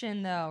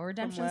redemption, though.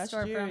 Redemption last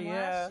story year, from yeah.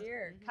 last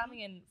year. Coming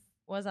in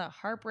was a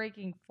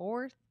heartbreaking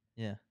 4th.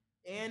 Yeah.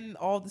 And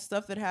all the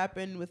stuff that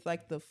happened with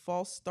like the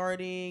false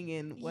starting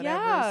and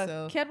whatever. Yeah,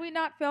 So can we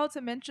not fail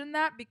to mention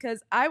that?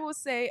 Because I will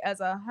say,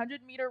 as a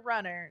 100-meter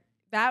runner,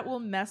 that will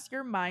mess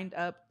your mind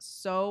up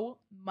so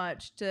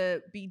much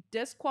to be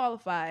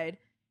disqualified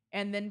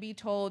and then be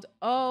told,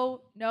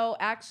 oh, no,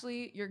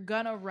 actually, you're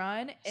going to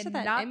run Just and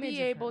that not image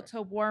be of able her.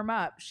 to warm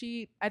up.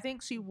 I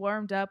think she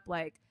warmed up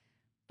like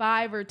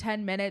 5 or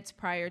 10 minutes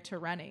prior to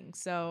running.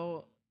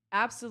 So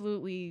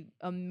absolutely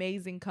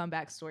amazing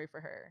comeback story for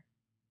her.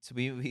 So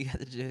we got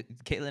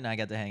Katelyn and I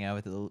got to hang out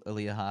with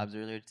Aaliyah Hobbs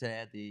earlier today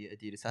at the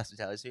Adidas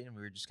Hospitality Suite, and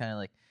we were just kind of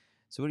like,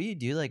 so what do you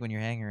do like when you're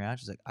hanging around?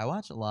 She's like, I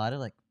watch a lot of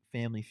like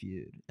Family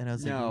Feud, and I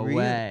was like, No really?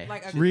 way.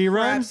 like a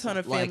Reruns? crap ton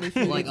of Like- family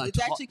food. like a It's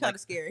ton- actually kind like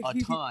of scary. A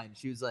ton.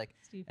 She was like,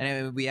 Steve.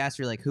 and we asked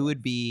her like, who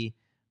would be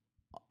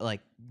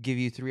like give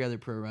you 3 other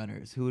pro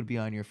runners? Who would be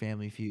on your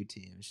Family Feud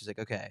team? And she's like,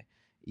 okay,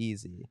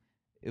 easy.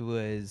 It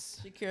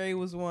was Sha'Carri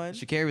was one.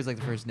 Sha'Carri was like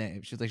the first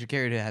name. She was like,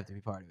 Sha'Carri didn't have to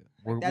be part of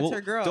it. That's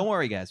her girl. Don't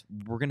worry, guys.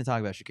 We're gonna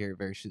talk about Sha'Carri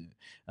very soon.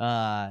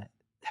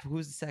 Who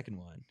was the second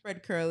one?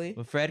 Fred Kerley.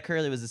 Well, Fred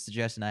Kerley was the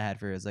suggestion I had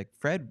for her. I was like,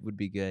 Fred would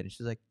be good. And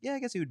she was like, yeah, I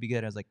guess he would be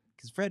good. I was like,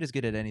 because Fred is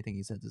good at anything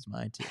he sets his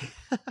mind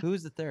to. Who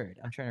was the third?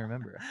 I'm trying to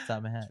remember off the top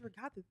of my I head.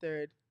 forgot the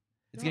third.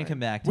 It's going to Darn. come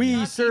back to We me.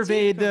 Not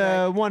surveyed come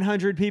back. the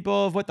 100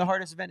 people of what the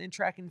hardest event in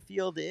track and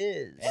field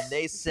is. And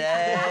they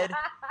said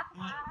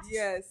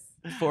Yes.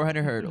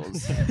 400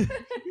 hurdles.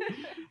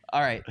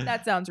 All right.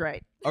 That sounds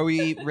right. Are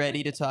we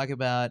ready to talk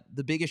about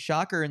the biggest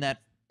shocker in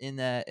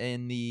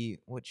the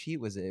what heat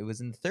was it? It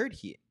was in the third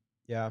heat.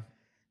 Yeah.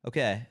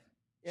 Okay.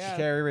 Yeah.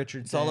 Sha'Carri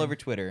Richardson. It's all over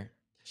Twitter.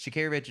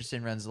 Sha'Carri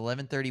Richardson runs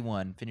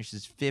 11:31,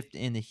 finishes 5th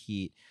in the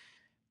heat.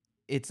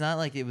 It's not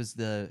like it was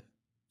the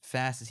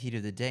fastest heat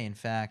of the day. In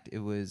fact,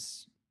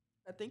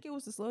 I think it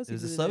was the slowest. it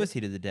was the slowest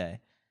heat of the day.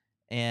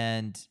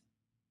 And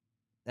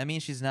that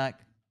means she's not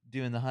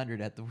doing the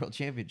 100 at the World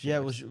Championship. Yeah,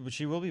 well,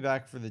 she will be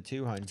back for the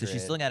 200. so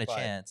she's still got a but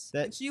chance.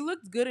 That, She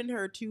looked good in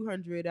her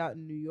 200 out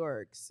in New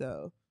York.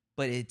 So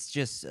But it's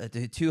just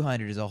the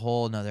 200 is a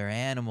whole nother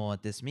animal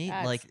at this meet.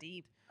 That's like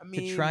deep. I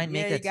mean, try and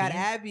make you that got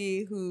team?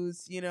 Abby,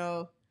 who's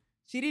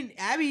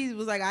Abby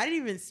was like, I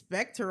didn't even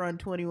expect to run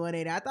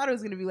 21.8. I thought it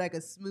was gonna be like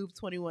a smooth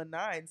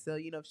 21.9. So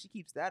if she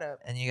keeps that up,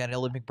 and you got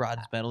Olympic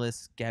bronze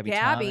medalist Gabby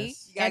Gabby.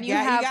 Thomas. you got, And you you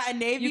have- got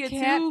Anavia you too,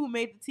 can't- who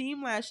made the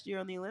team last year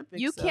on the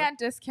Olympics. You so. can't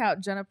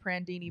discount Jenna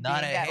Prandini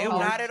Not being at at Hayward.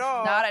 home. Not at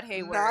all. Not at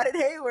Hayward. Not at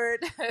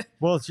Hayward.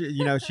 well,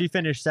 she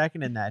finished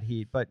second in that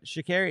heat, but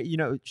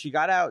Sha'Carri, she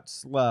got out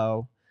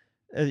slow.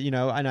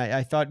 And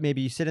I thought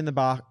maybe you sit in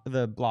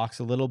the blocks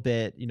a little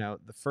bit.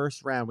 The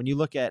first round, when you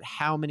look at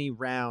how many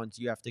rounds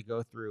you have to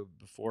go through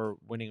before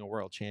winning a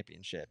world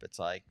championship, it's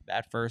like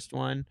that first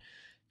one,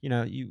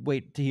 you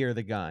wait to hear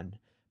the gun.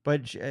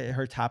 But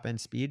her top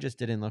end speed just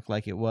didn't look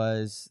like it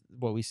was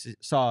what we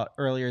saw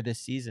earlier this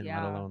season, let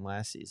Yeah. alone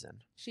last season.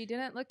 She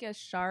didn't look as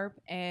sharp,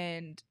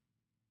 and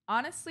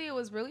honestly, it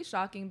was really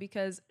shocking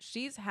because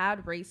she's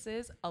had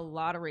races, a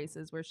lot of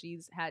races, where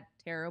she's had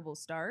terrible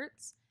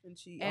starts. And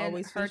she And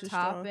always her finishes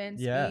top strong. end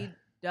Yeah. speed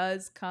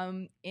does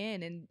come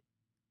in, and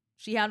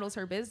she handles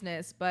her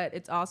business. But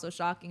it's also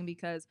shocking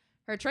because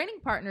her training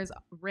partners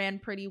ran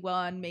pretty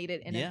well and made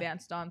it and Yeah.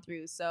 advanced on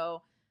through.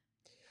 So,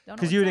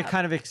 Because you would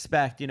kind of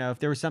expect, if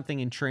there was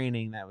something in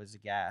training that was a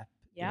gap,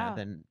 Yeah.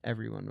 then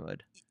everyone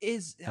would.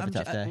 I'm,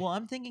 tough day. well,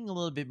 I'm thinking a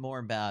little bit more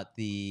about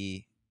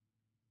the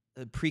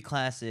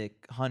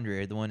pre-classic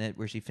 100, the one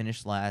where she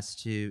finished last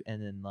two,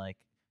 and then like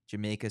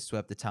Jamaica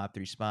swept the top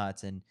 3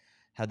 spots, and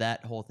how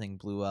that whole thing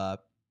blew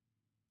up,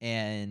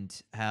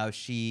 and how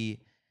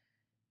she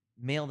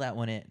mailed that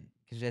one in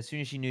because as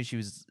soon as she knew she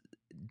was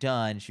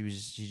done, she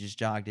just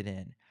jogged it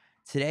in.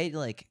 Today,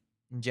 like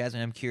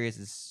Jasmine, I'm curious,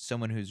 as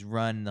someone who's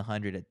run the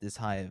 100 at this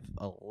high of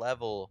a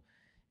level,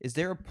 is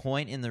there a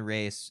point in the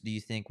race, do you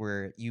think,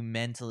 where you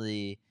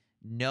mentally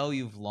know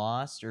you've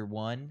lost or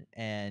won,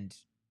 and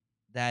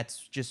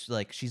that's just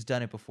like she's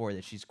done it before,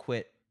 that she's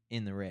quit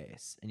in the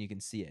race and you can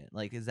see it?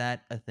 Like, is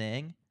that a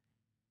thing?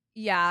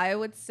 Yeah, I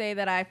would say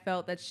that I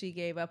felt that she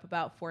gave up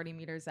about 40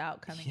 meters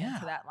out coming Yeah.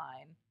 into that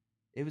line.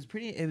 It was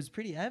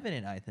pretty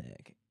evident, I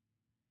think.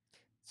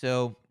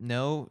 So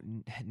no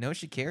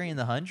Sha'Carri in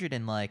the 100,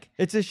 and like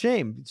It's a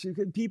shame.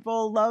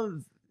 People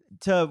love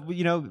to,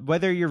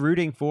 whether you're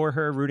rooting for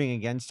her, rooting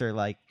against her,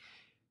 like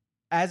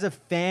as a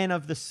fan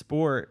of the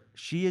sport,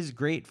 she is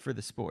great for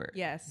the sport.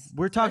 Yes.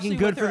 We're talking Especially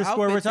good with for her the sport.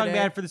 We're outfit talking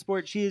today. bad for the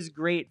sport. She is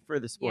great for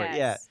the sport. Yes.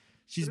 Yeah.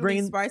 She's Literally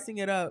bringing spicing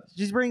it up.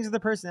 She brings the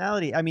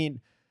personality. I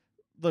mean,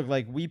 look,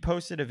 like we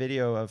posted a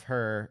video of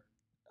her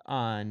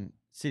on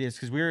CITIUS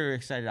because we were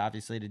excited,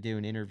 obviously, to do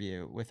an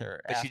interview with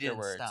her But she didn't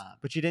afterwards. stop.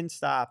 But she didn't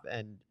stop,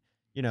 and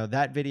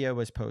that video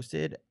was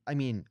posted. I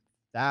mean,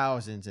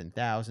 thousands and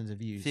thousands of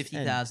views.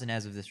 50,000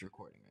 as of this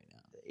recording right now.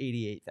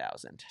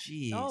 88,000.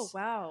 Jeez. Oh,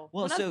 wow.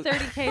 Well, We're so not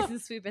 30K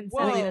since we've been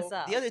Whoa. setting this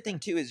up. the other thing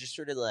too is just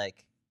sort of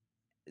like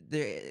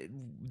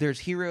there's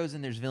heroes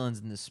and there's villains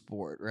in the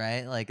sport,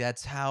 right? Like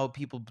that's how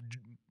people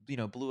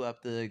blew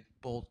up the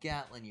Bolt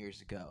Gatlin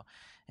years ago,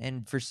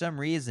 and for some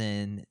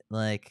reason,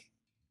 like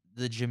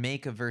the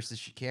Jamaica versus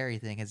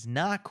Sha'Carri thing has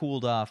not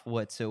cooled off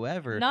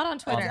whatsoever. Not on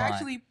Twitter. It's Online.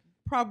 actually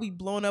probably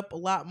blown up a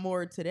lot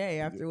more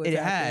today after what's It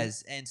happened.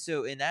 has, and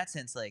so in that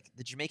sense, like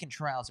the Jamaican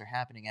trials are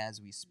happening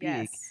as we speak,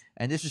 Yes.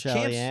 and this is Shelly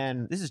champs.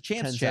 Ann, This is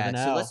champs 10-7-0. chat.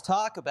 So let's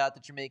talk about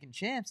the Jamaican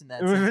champs in that.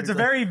 sense. It's a Like,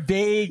 very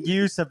vague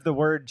use of the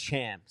word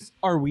champs.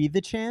 Are we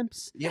the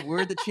champs? yeah,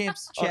 we're the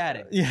champs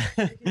chatting. Yeah.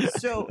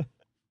 So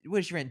what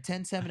did she ran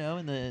 10-7-0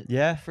 in the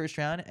Yeah. first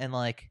round, and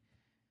like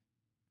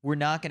we're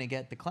not gonna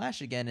get the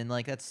clash again, and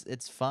like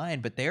it's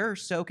fine, but they're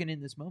soaking in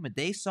this moment.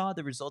 They saw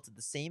the results at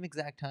the same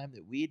exact time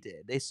that we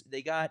did.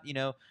 They got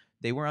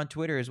they were on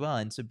Twitter as well,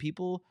 and so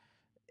people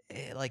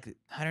like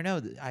I don't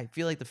know. I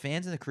feel like the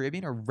fans in the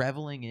Caribbean are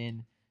reveling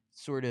in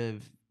sort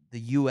of the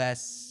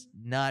U.S.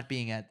 not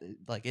being at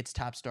like its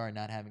top star and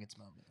not having its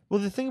moment. Well,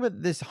 the thing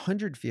about this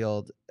 100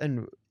 field,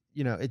 and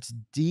it's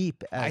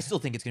deep. I still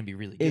think it's gonna be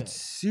really good. It's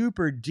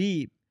super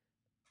deep.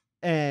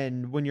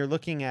 And when you're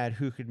looking at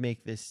who could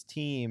make this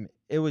team,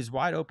 it was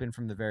wide open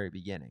from the very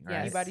beginning, right?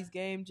 Yes. Anybody's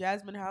game.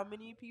 Jasmine, how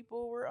many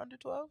people were under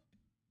 12?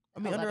 I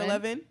mean, under 11.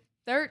 11?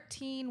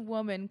 13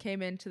 women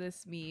came into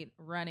this meet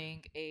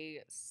running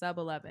a sub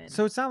 11.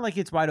 So it's not like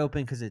it's wide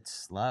open because it's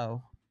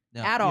slow.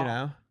 No. at all. You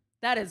know?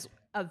 That is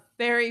a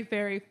very,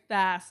 very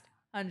fast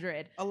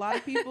 100. A lot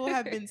of people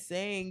have been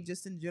saying,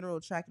 just in general,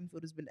 track and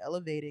field has been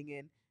elevating,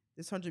 and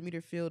this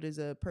 100-meter field is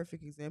a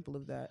perfect example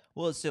of that.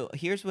 Well, so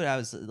here's what I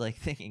was like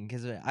thinking,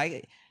 because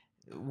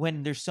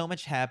when there's so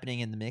much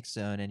happening in the mix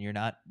zone and you're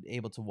not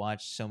able to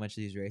watch so much of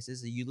these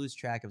races, you lose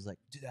track of like,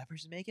 did that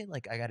person make it?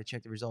 Like, I got to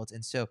check the results.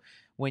 And so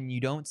when you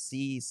don't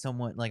see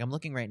someone, like I'm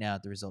looking right now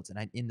at the results,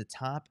 and in the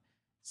top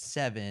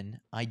 7,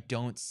 I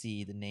don't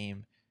see the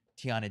name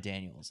Tiana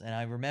Daniels. And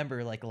I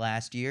remember like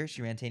last year,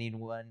 she ran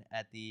 1081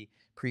 at the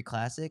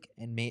pre-classic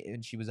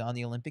and she was on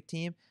the Olympic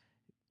team.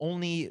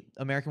 Only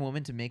American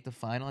woman to make the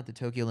final at the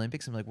Tokyo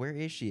Olympics. I'm like, where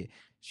is she?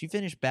 She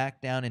finished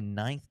back down in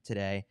 9th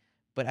today.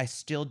 But I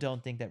still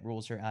don't think that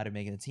rules her out of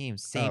making the team.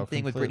 Same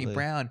thing with Brittany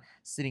Brown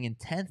sitting in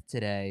 10th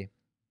today.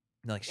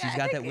 Like she's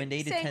got that wind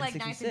 8 to 10. Saying like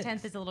 9th and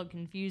 10th is a little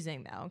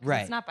confusing though.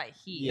 Right. It's not by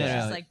heat. Yeah. It's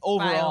just like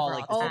overall, by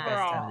like the best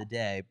overall. time of the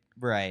day.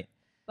 Right.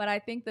 But I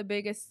think the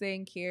biggest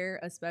thing here,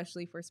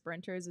 especially for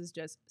sprinters, is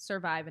just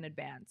survive in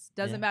advance.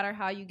 Doesn't Yeah. matter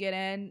how you get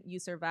in, you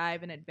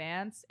survive in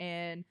advance.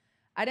 And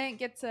I didn't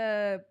get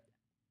to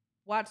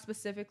watch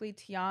specifically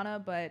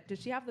Tiana, but did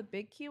she have the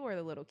big Q or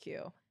the little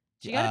Q?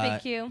 She got a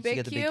big Q. She Big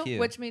got the Q, big Q.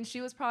 which means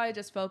she was probably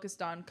just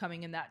focused on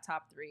coming in that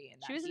top 3. In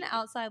that She was in heat. the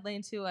outside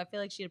lane too. I feel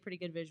like she had a pretty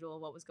good visual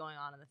of what was going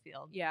on in the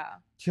field. Yeah.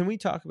 Can we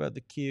talk about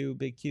the Q,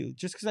 big Q?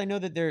 Just because I know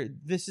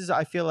that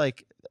I feel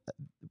like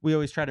we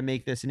always try to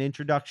make this an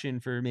introduction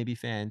for maybe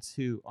fans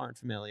who aren't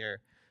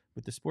familiar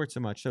with the sport so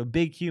much. So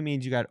big Q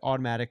means you got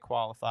automatic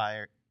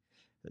qualifier.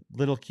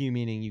 Little Q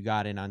meaning you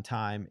got in on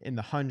time. In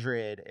the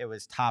 100, it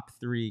was top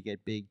 3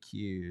 get big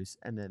Qs,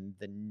 and then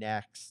the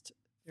next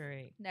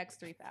Great. Next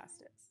 3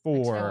 fastest.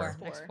 4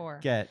 Next four.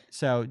 get.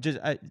 So just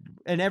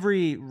in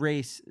every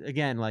race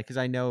again, like because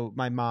I know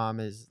my mom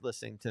is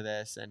listening to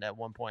this, and at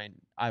one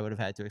point I would have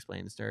had to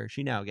explain this to her.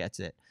 She now gets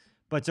it.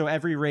 But so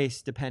every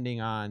race, depending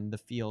on the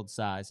field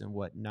size and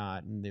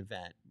whatnot, and the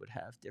event would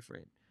have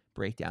different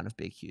breakdown of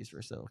big Qs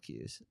versus little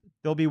Qs.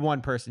 There'll be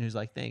one person who's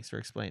like, "Thanks for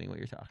explaining what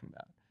you're talking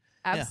about."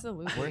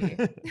 Absolutely.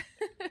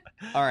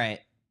 All right.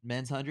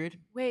 Men's 100.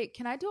 Wait,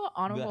 can I do an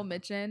honorable Yeah.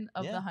 mention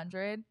of Yeah. the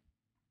 100?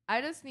 I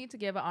just need to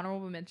give an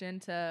honorable mention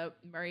to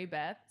Murray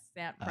Beth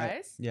Sant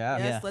Price Yeah.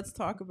 Yes, Yeah. let's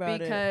talk about it.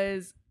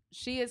 because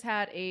she has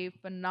had a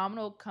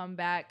phenomenal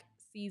comeback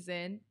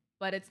season,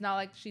 but it's not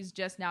like she's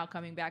just now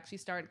coming back. She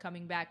started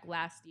coming back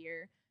last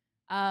year.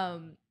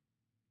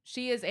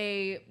 She is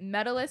a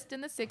medalist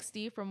in the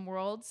 60 from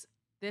Worlds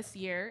this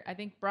year. I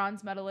think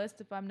bronze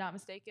medalist, if I'm not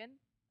mistaken.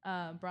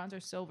 Bronze or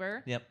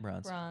silver. Yep,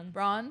 bronze.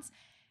 Bronze.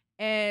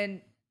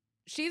 And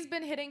she's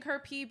been hitting her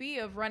PB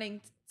of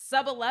running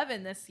sub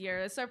 11 this year.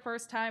 It's her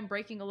first time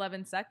breaking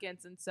 11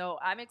 seconds. And so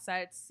I'm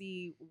excited to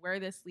see where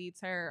this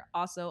leads her.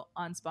 Also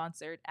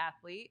unsponsored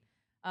athlete.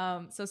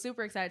 So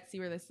super excited to see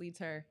where this leads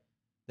her.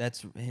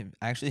 That's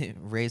actually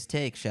Ray's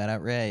take. Shout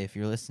out Ray if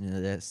you're listening to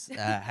this.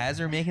 Has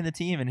her making the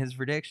team in his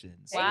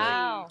predictions.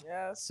 Wow.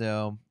 Yes.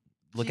 So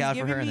look She's out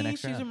for her in the giving me-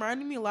 next She's round.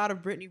 reminding me a lot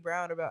of Brittany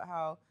Brown about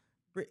how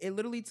it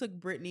literally took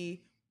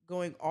Brittany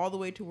going all the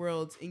way to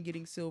Worlds and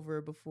getting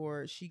silver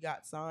before she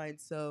got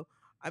signed. So,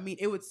 I mean,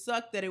 it would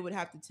suck that it would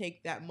have to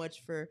take that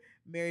much for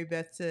Mary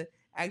Beth to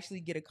actually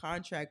get a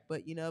contract.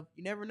 But, you know,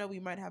 you never know. We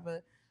might have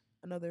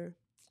another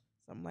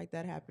something like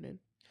that happening.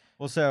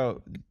 Well,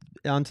 so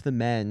on to the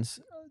men's.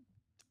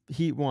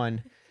 Heat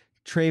 1,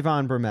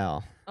 Trayvon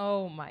Bromell.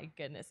 Oh my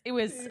goodness. It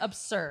was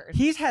absurd.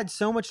 He's had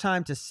so much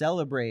time to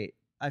celebrate,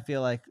 I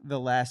feel like, the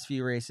last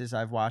few races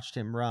I've watched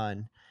him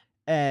run.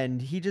 And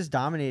he just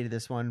dominated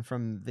this one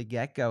from the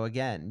get-go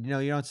again. You know,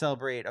 you don't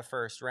celebrate a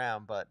first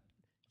round, but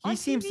he On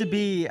seems to TV.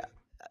 be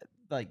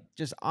like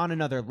just on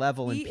another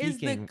level He and is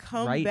the peaking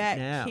comeback right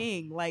now.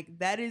 king. Like,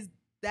 that is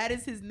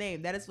his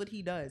name. That is what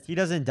he does. He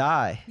doesn't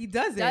die. He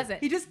doesn't. Doesn't.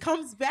 He just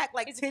comes back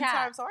like He's a 10 cat.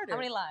 times harder. How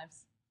many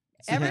lives?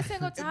 Every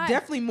single time.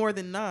 Definitely more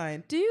than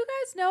 9. Do you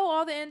guys know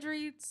all the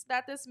injuries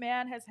that this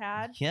man has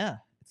had? Yeah.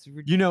 It's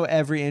You know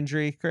every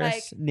injury,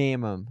 Chris? Like-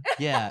 Name them.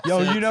 yeah.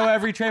 Yo, so you know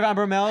every Trayvon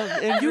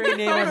Bromell injury?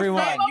 Name phone a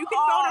everyone. friend. You can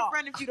phone a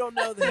friend if you don't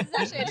know them.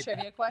 This is actually a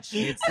trivia question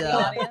It's, for the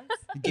audience.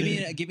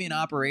 give me an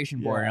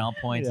operation board Yeah. and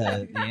I'll point Yeah.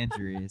 to the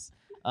injuries.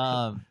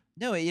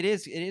 No, it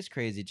is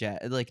crazy,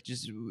 Jack. Like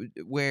just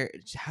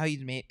how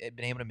you've been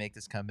able to make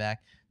this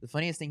comeback. The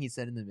funniest thing he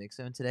said in the mix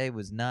zone today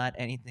was not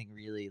anything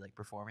really like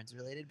performance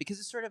related, because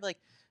it's sort of like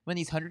when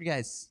these 100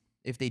 guys,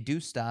 if they do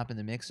stop in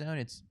the mix zone,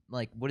 it's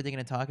like, what are they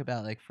going to talk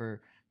about like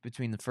for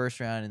between the first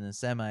round and the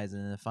semis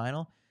and then the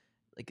final?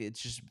 Like it's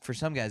just for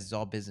some guys it's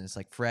all business.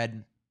 Like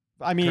Fred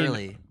I mean,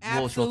 Kerley.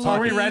 Absolutely. are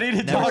we ready to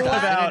Never talk stopped.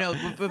 about? No,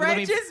 but let Fred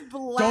me- just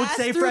blast Don't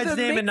say through Fred's the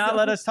name and not mix-up.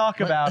 let us talk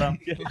about him.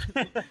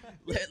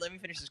 let me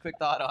finish this quick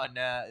thought on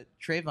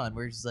Trayvon,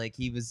 where it's like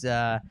he was.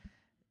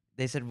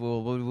 They said,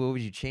 "Well, what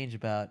would you change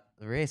about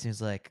the race?" And he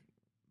was like,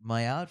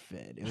 "My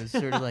outfit." It was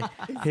sort of like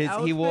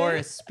he wore a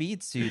outfit?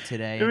 speed suit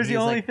today. It and was he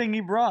the only like, thing he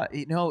brought.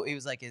 No, it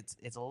was like it's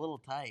a little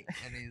tight,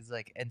 and he's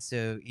like, and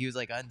so he was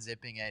like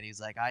unzipping it. He's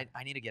like, I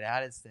need to get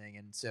out of this thing,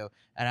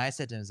 and I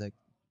said to him, I was like,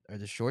 "Are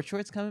the short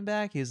shorts coming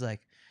back?" He was like,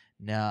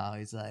 "No."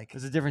 He's like, It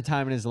was a different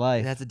time in his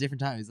life. "That's a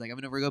different time." He's like, "I'm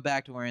gonna go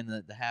back to wearing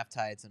the half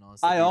tights and all this."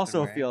 stuff I he's been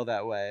also wearing." feel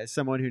that way as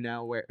someone who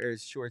now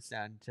wears shorts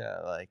down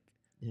to like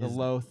the His-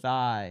 low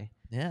thigh,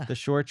 Yeah. the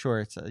short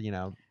shorts. You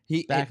know,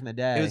 back in the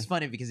day. It was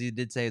funny because he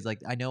did say, "It's like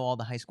I know all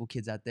the high school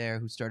kids out there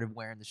who started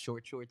wearing the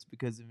short shorts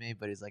because of me,"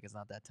 but he's like, "It's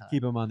not that time.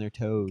 Keep them on their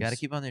toes. Got to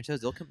keep on their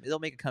toes. They'll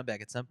make a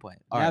comeback at some point."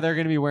 All Now right. they're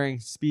going to be wearing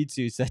speed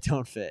suits that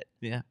don't fit.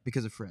 Yeah,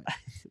 because of Fred.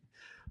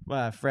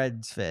 Well,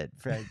 Fred's fit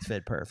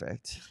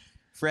perfect.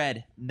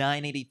 Fred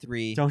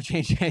 983 Don't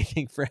change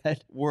anything,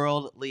 Fred.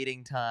 world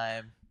leading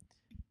time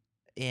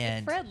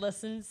and Fred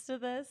listens to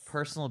this.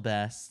 personal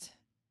best.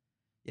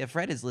 Yeah,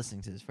 Fred is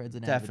listening to this. Fred's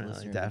an avid Definitely,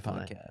 listener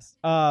definitely. to the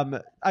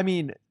podcast. I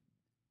mean,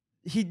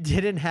 he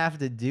didn't have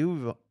to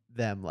do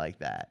them like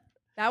that.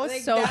 That was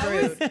Like, so that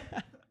rude. was-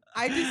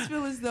 I just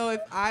feel as though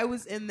if I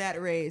was in that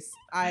race,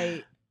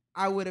 I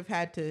would have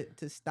had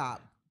to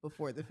stop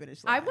before the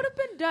finish line. I would have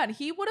been done.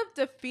 He would have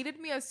defeated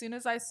me as soon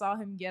as I saw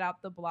him get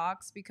out the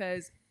blocks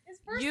because His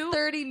first You-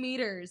 30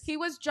 meters. he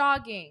was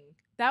jogging.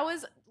 That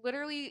was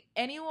literally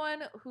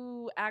anyone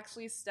who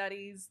actually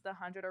studies the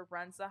 100 or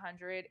runs the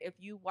 100. If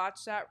you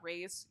watch that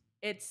race,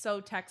 it's so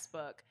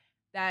textbook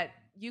that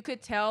you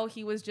could tell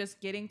he was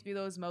just getting through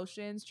those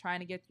motions, trying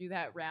to get through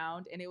that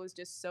round. And it was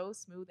just so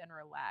smooth and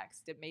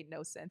relaxed. It made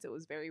no sense. It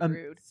was very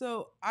rude.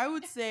 So I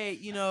would say,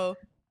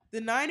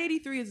 the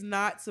 983 is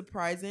not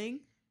surprising,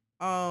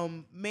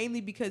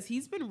 mainly because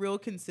he's been real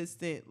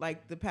consistent.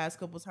 Like the past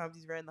couple times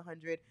he's ran the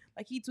 100,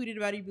 like he tweeted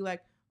about it, he'd be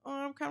like, "Oh,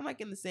 I'm kind of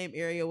like in the same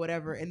area,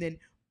 whatever," and then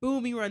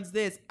boom, he runs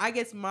this. I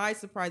guess my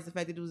surprise is the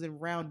fact that it was in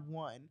round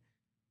 1.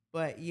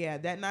 But yeah,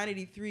 that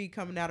 983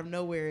 coming out of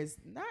nowhere is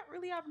not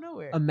really out of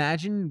nowhere.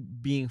 Imagine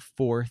being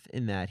fourth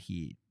in that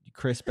heat,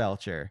 Chris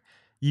Belcher.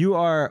 You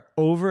are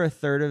over a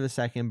third of a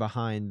second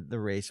behind the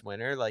race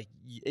winner. Like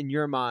in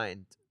your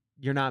mind,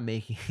 you're not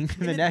making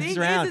the the next thing is,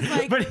 round, it's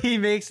like- but he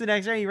makes the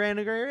next round. He ran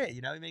a great race.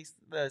 He makes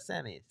the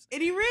semis.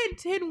 And he ran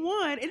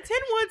 10-1, and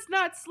 10-1's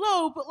not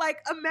slow, but like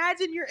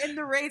imagine you're in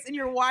the race and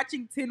you're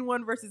watching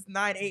 10-1 versus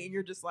 9-8, and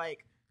you're just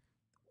like,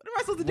 what am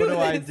I supposed to do What do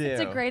with I this? do?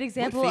 It's a great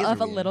example phase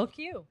of are a we in? little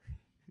cue.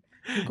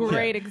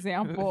 Great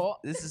example.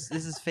 This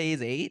is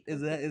phase 8.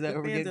 Is that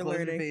where we're Fans getting are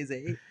closer to learning. phase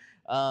 8?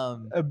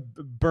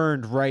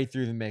 Burned right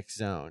through the mixed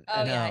zone.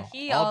 Oh, yeah. No,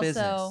 He all also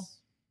business.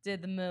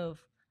 did the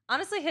move.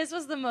 Honestly, his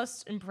was the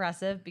most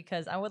impressive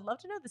because I would love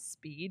to know the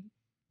speed.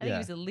 I think Yeah. he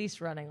was at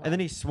least running. And then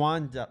he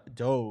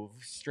dove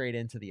straight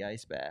into the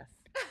ice bath.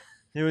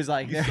 It was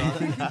like You saw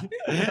that?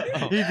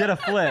 he did a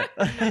flip.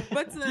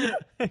 But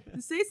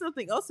to say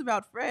something else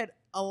about Fred,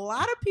 a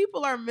lot of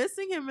people are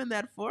missing him in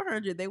that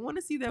 400. They want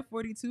to see that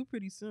 42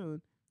 pretty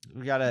soon.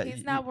 we gotta.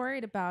 He's not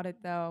worried about it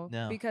though,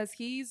 No. because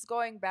he's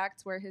going back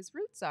to where his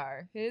roots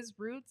are. His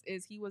roots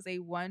is he was a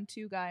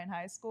 1-2 guy in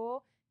high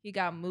school. He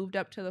got moved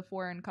up to the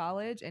 4 in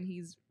college, and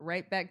he's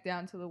right back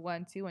down to the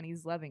 1-2, and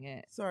he's loving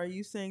it. So are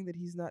you saying that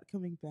he's not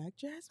coming back,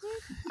 Jasmine?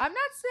 I'm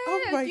not Oh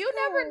saying my you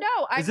never God.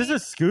 know. I Is this mean, a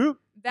scoop?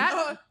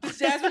 that Does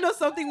Jasmine know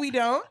something we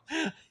don't?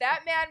 that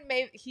man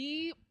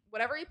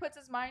whatever he puts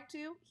his mind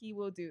to, he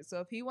will do. So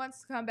if he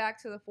wants to come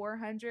back to the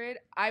 400,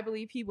 I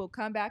believe he will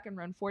come back and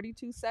run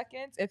 42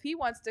 seconds. If he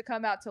wants to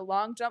come out to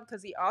long jump,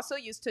 because he also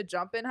used to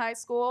jump in high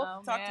school,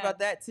 Talked about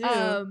that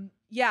too.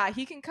 yeah,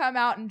 he can come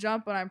out and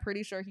jump, but I'm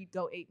pretty sure he'd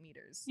go 8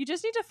 meters. You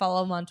just need to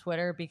follow him on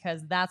Twitter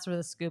because that's where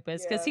the scoop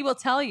is. Because Yeah. he will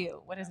tell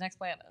you what his next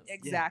plan is.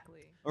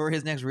 Exactly. Or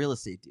his next real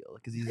estate deal,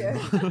 because he's Yeah.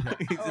 involved,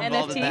 he's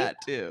involved in NFT? that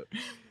too.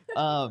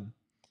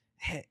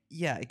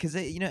 Yeah, because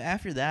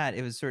after that,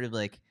 it was sort of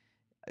like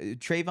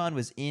Trayvon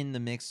was in the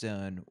mix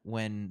zone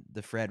when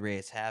the Fred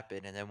race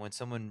happened, and then when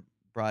someone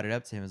brought it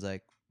up to him, it was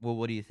like, "Well,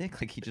 what do you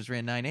think?" Like he just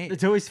ran 9.8.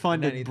 It's always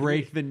fun to 93.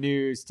 break the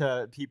news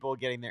to people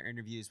getting their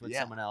interviews when Yeah.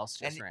 someone else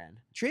just And- ran.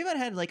 Trayvon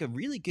had like a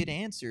really good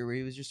answer where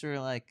he was just sort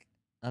of like,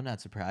 "I'm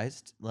not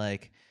surprised.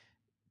 Like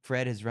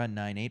Fred has run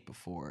 9.8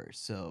 before,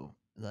 so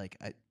like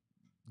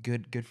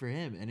good for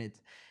him." And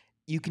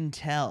you can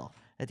tell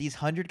that these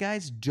 100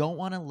 guys don't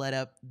want to let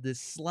up the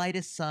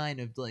slightest sign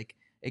of like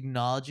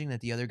acknowledging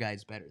that the other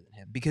guy's better than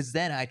him. Because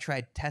then I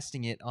tried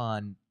testing it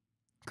on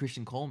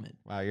Christian Coleman.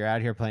 Wow, you're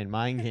out here playing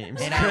mind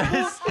games. And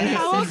Chris. and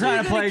How You're else are trying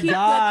you to gonna play keep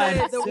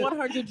God. the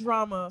 100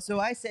 drama? So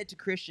I said to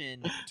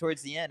Christian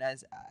towards the end, I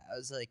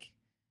was like,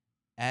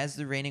 as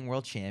the reigning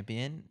world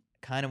champion,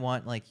 kind of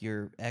want like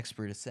your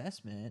expert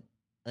assessment.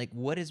 Like,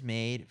 what has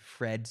made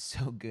Fred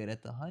so good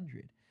at the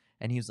 100?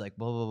 And he was like,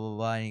 blah blah blah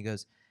blah. And he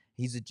goes,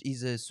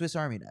 he's a Swiss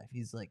Army knife.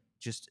 He's like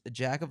just a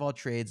jack of all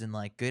trades and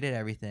like good at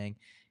everything.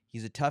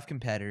 He's a tough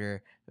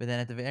competitor, but then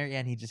at the very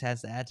end, he just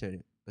has to add to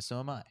it. But so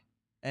am I.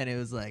 And it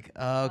was like,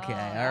 okay,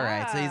 all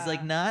right. So he's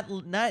like not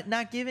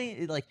giving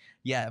it like,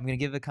 yeah, I'm gonna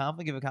give a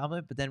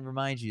compliment, but then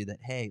remind you that,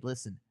 hey,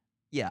 listen,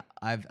 yeah,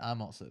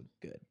 I'm also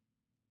good.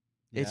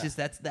 It's Yeah.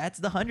 just that's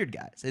the 100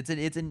 guys.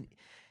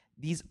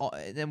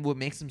 And what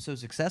makes them so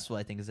successful,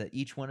 I think, is that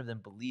each one of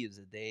them believes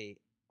that they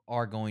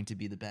are going to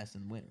be the best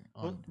and winner.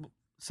 Well,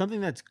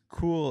 something that's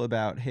cool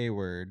about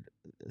Hayward,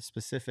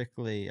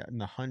 specifically in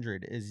the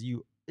 100, is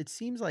it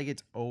seems like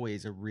it's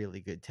always a really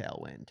good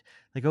tailwind,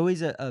 like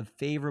always a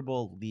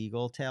favorable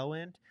legal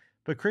tailwind.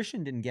 But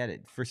Christian didn't get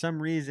it for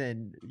some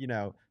reason.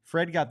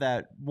 Fred got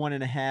that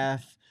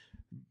 1.5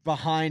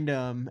 behind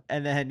him,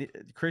 and then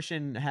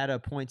Christian had a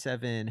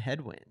 0.7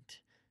 headwind.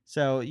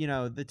 So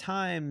the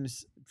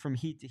times from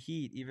heat to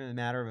heat, even in a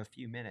matter of a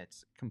few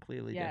minutes,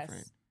 completely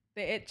different.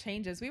 It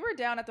changes. We were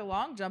down at the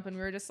long jump and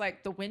we were just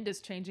like, the wind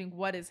is changing.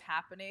 What is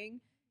happening?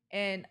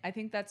 And I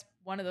think that's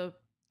one of the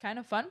kind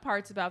of fun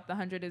parts about the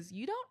 100 is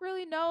you don't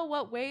really know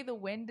what way the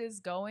wind is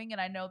going.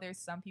 And I know there's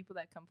some people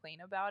that complain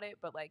about it,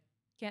 but like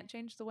can't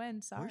change the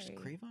wind. Sorry. Where's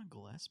Raeyvn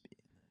Gillespie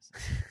in this?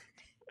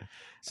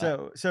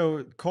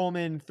 So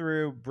Coleman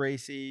threw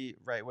Bracy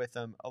right with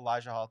him.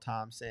 Elijah Hall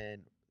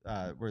Thompson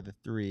were the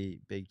three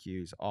big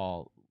Qs,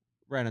 all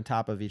right on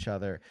top of each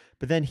other.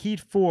 But then Heat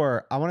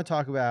 4, I want to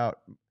talk about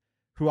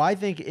who I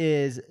think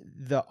is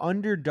the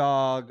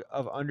underdog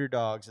of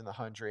underdogs in the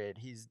 100.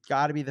 He's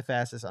got to be the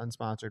fastest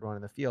unsponsored one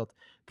in the field.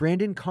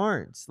 Brandon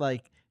Carnes.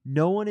 Like,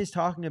 no one is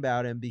talking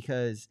about him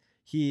because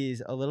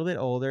he's a little bit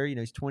older. You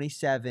know, he's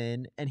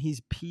 27, and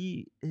his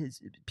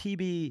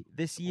PB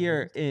this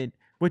year in,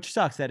 which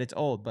sucks that it's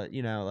old, but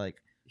you know, like,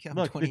 Yeah, I'm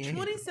look, 28.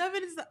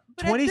 27 is not,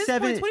 but 27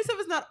 at this point,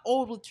 27 is not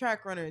old with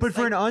track runners. but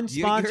for an Like,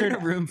 You're unsponsored in a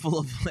room full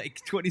of like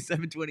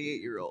 27,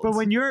 28-year-olds. But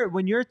when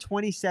you're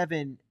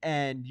 27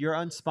 and you're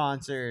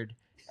unsponsored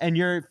and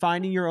you're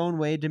finding your own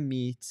way to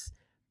meet,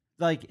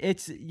 like,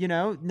 it's, you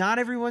know, not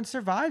everyone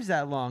survives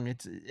that long.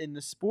 It's in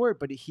the sport,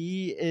 but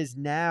he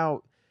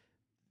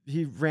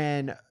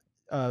ran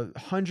a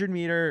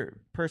 100-meter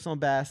personal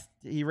best.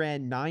 He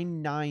ran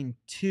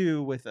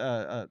 9.92 with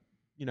a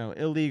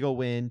illegal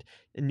wind.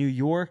 In New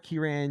York, he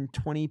ran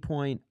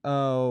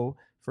 20.0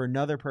 for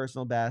another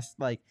personal best.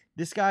 Like,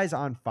 this guy's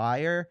on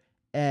fire.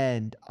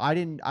 And I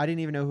didn't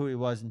even know who he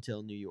was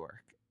until New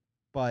York,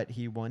 but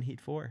he won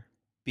Heat 4.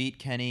 Beat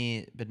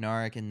Kenny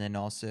Bednarik and then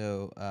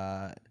also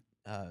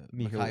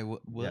Mekhi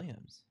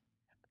Williams.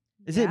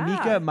 Is it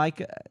Micah?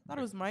 I thought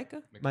it was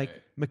Micah.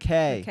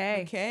 McKay.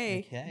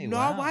 McKay. No,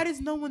 wow. why does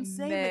no one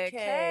say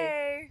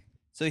McKay?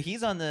 So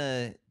he's on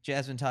the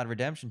Jasmine Todd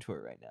redemption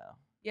tour right now.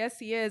 Yes,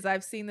 he is.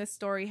 I've seen this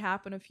story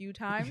happen a few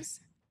times.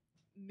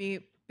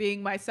 Me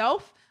being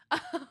myself,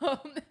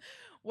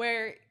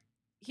 where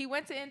he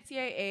went to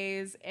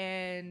NCAAs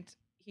and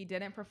he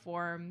didn't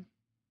perform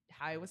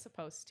how he was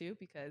supposed to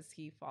because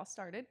he false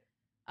started.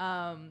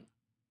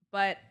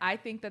 But I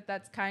think that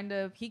that's kind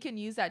of, he can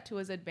use that to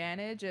his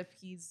advantage if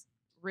he's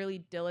really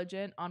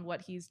diligent on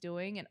what he's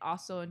doing and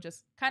also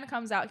just kind of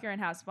comes out here and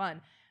has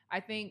fun. I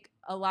think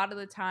a lot of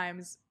the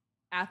times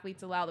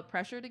athletes allow the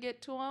pressure to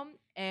get to them,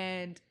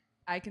 and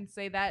I can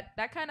say that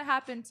that kind of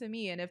happened to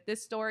me. And if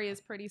this story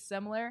is pretty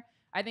similar,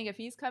 I think if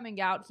he's coming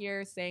out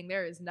here saying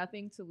there is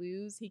nothing to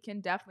lose, he can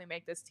definitely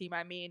make this team.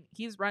 I mean,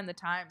 he's run the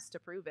times to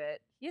prove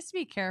it. He has to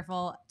be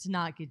careful to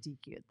not get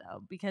DQ'd,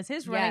 though, because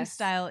his running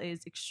style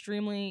is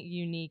extremely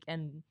unique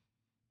and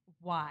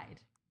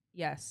wide.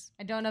 Yes.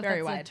 I don't know if Very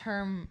that's wide. a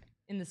term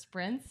in the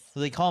sprints. So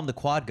they call him the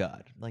Quad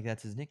God. Like,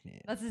 that's his nickname.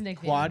 That's his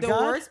nickname. Quad The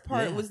God? worst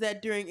part Yeah. was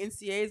that during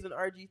NCAAs when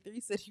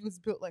RG3 said he was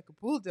built like a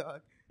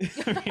bulldog.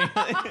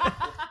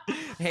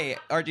 Hey,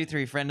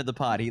 RG3, friend of the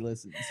pod, he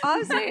listens. All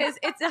I'm saying is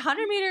it's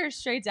 100 meters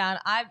straight down.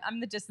 I'm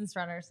the distance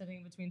runner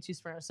sitting between two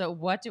sprinters, so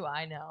what do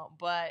I know?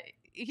 But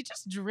he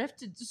just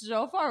drifted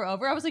so far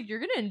over. I was like, you're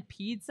going to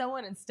impede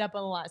someone and step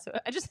on the line. So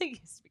I just think he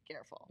has to be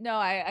careful. No,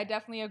 I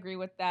definitely agree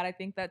with that. I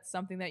think that's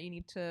something that you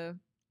need to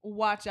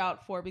watch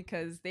out for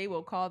because they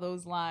will call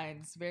those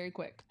lines very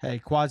quick. Hey,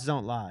 quads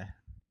don't lie.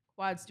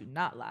 Quads do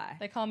not lie.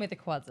 They call me the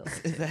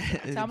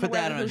Quadzilla. Tell me Put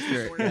where that the on a hoosies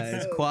shirt, were.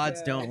 guys. So Quads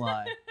good. don't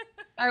lie.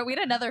 All right, we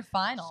had another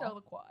final. Show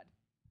the quad.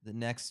 The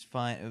next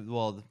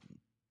the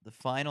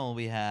final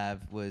we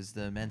have was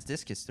the men's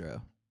discus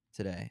throw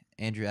today.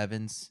 Andrew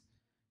Evans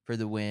for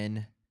the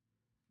win.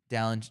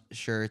 Dallin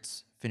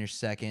Shirts finished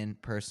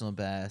second, personal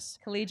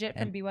best. Collegiate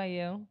from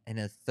BYU. And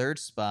a third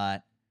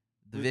spot,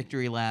 the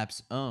victory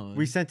lap's own.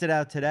 We sent it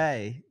out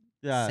today.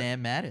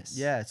 Sam Mattis.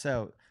 Yeah.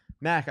 So,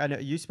 Mac, I know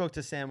you spoke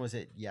to Sam. Was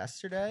it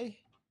yesterday?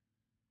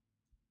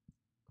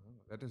 Oh,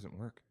 that doesn't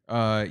work.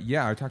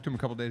 Yeah, I talked to him a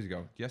couple days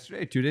ago.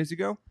 Yesterday, 2 days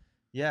ago.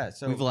 Yeah.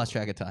 So We've lost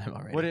track of time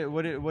already.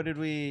 What did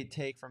we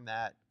take from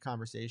that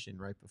conversation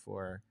right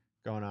before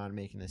going on and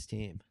making this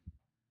team?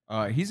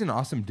 He's an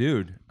awesome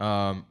dude.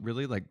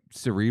 Really like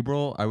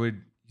cerebral.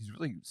 He's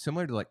really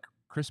similar to like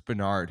Chris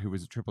Bernard, who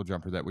was a triple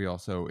jumper that we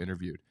also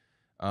interviewed.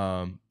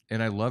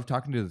 And I love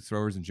talking to the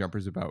throwers and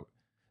jumpers about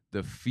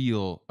the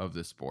feel of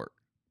the sport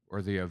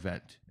or the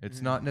event.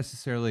 It's not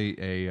necessarily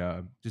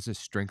just a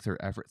strength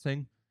or effort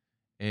thing.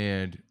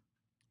 And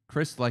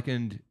Chris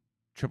likened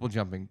triple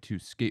jumping to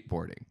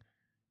skateboarding,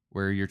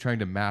 where you're trying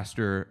to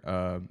master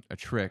a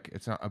trick.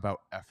 It's not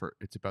about effort.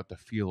 It's about the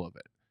feel of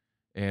it.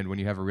 And when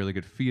you have a really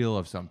good feel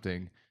of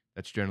something,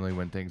 that's generally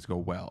when things go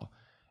well.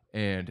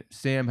 And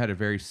Sam had a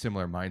very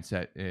similar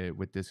mindset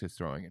with discus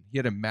throwing. And he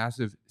had a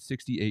massive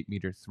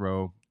 68-meter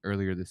throw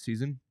earlier this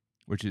season,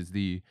 which is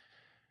the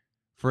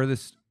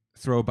furthest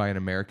throw by an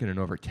American in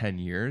over 10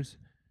 years.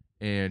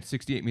 And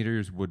 68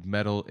 meters would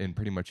medal in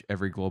pretty much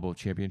every global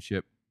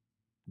championship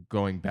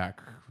going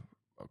back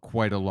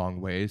quite a long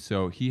way.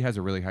 So he has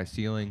a really high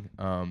ceiling.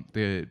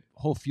 The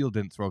whole field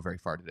didn't throw very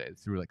far today. They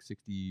threw like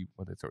 62,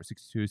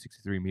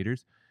 63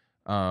 meters.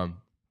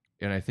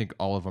 And I think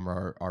all of them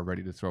are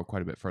ready to throw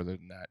quite a bit further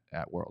than that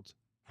at Worlds.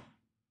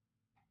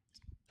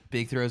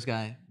 Big throws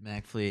guy,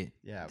 Mac Fleet.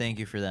 Yeah. Thank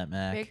you for that,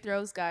 Mac. Big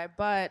throws guy.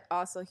 But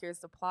also, here's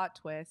the plot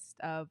twist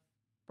of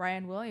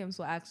Brian Williams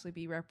will actually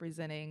be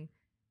representing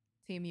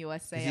Team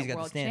USA 'Cause he's at got the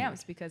World standard.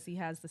 Champs because he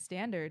has the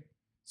standard.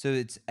 So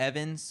it's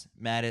Evans,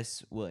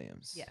 Mattis,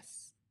 Williams.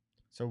 Yes.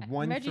 So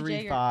Reggie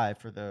 1-3-5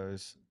 for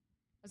those.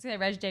 I was gonna say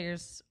Reggie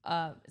Jager's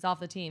is off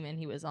the team and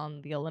he was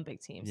on the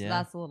Olympic team, so Yeah.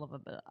 that's a little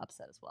bit of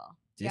upset as well.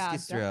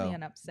 Discus Definitely throw.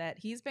 an upset.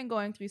 He's been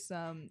going through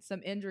some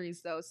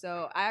injuries though,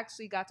 so I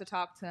actually got to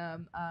talk to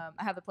him. I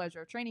have the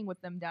pleasure of training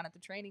with them down at the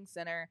training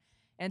center,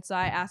 and so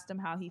I asked him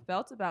how he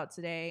felt about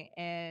today,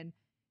 and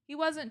he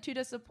wasn't too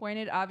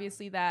disappointed.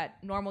 Obviously,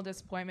 that normal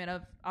disappointment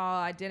of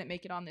I didn't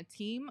make it on the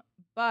team,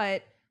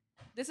 but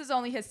this is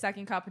only his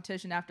second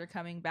competition after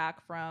coming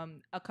back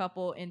from a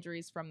couple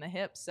injuries from the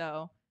hip,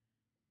 so.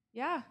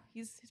 Yeah,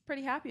 he's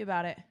pretty happy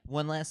about it.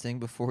 One last thing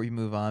before we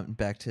move on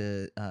back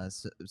to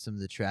some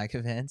of the track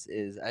events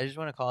is I just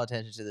want to call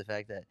attention to the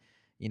fact that,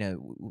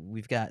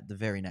 we've got the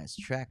very nice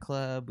track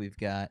club. We've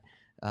got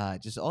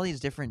just all these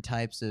different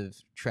types of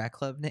track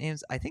club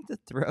names. I think the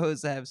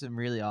throws have some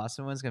really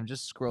awesome ones. I'm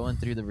just scrolling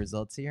through the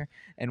results here,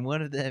 and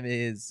one of them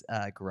is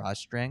Garage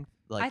Strength.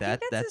 I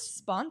think that's a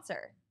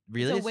sponsor.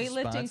 really It's a it's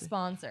weightlifting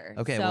sponsor.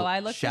 Okay, so well, I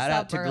looked shout this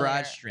out up to earlier.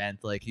 Garage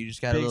Strength. Like you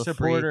just got a Big little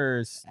free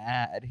supporters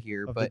ad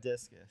here, of but the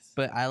discus.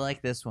 but I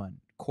like this one.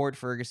 Cord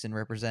Ferguson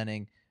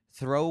representing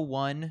Throw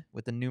One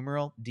with the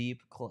numeral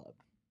Deep Club.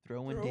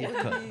 Throw One Throw Deep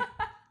One Club. Deep.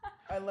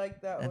 I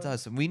like that That's one.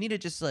 awesome. We need to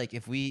just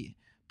if we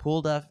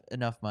pulled up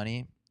enough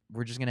money,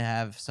 we're just gonna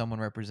have someone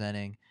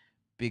representing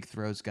Big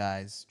Throws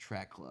Guys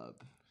Track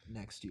Club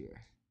next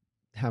year.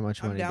 How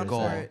much I'm money down does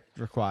for that it.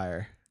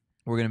 require?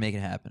 We're gonna make it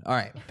happen. All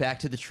right, back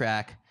to the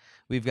track.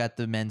 We've got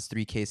the men's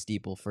 3K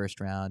steeple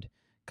first round.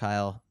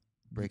 Kyle,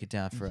 break it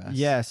down for us.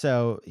 Yeah,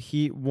 so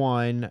Heat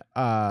 1,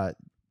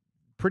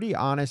 pretty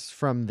honest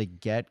from the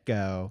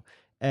get-go.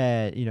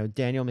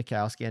 Daniel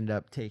Mikowski ended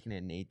up taking it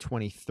in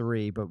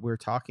 8:23, but we're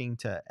talking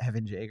to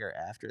Evan Jager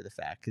after the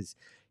fact because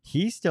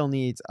he still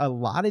needs a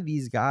lot of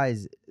these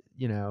guys,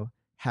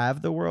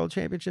 have the world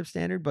championship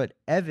standard, but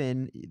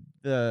Evan,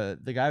 the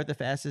guy with the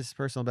fastest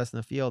personal best in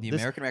the field, The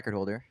this American record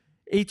holder.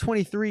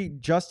 8:23,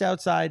 just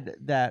outside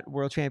that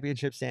world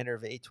championship standard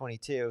of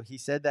 8:22. He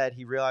said that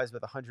he realized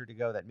with 100 to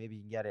go that maybe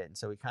he can get it. And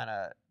so he kind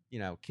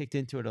of, kicked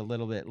into it a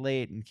little bit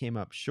late and came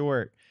up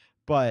short.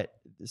 But,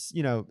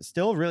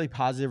 still a really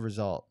positive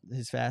result.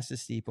 His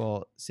fastest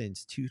steeple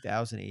since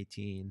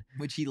 2018.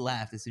 Which he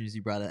laughed as soon as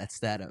you brought that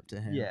stat up to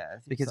him. Yeah.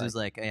 Because it was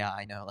like, yeah,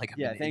 I know. Like, I've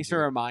yeah, been thanks for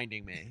injured.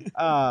 reminding me.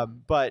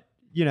 But,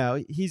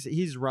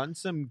 he's run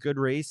some good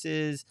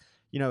races.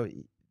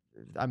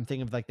 I'm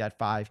thinking of like that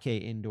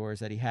 5K indoors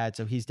that he had.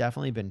 So he's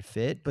definitely been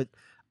fit. But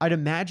I'd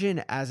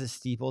imagine as a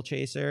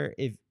steeplechaser,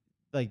 if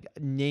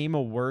name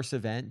a worse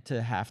event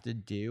to have to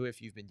do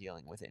if you've been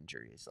dealing with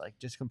injuries, like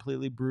just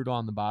completely brutal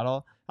on the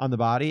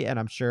body. And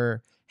I'm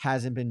sure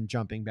hasn't been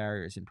jumping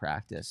barriers in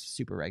practice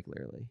super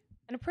regularly.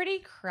 And a pretty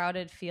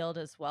crowded field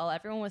as well.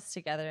 Everyone was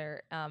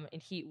together in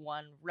Heat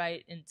 1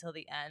 right until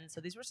the end.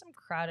 So these were some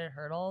crowded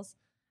hurdles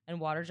and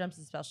water jumps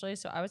especially.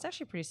 So I was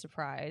actually pretty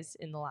surprised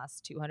in the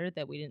last 200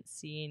 that we didn't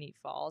see any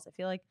falls. I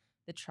feel like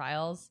the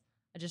trials,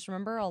 I just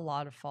remember a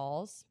lot of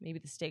falls. Maybe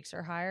the stakes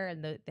are higher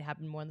and they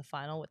happen more in the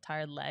final with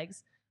tired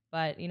legs.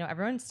 But,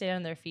 everyone stayed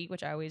on their feet,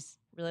 which I always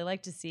really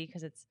like to see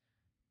because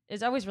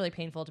it's always really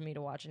painful to me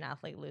to watch an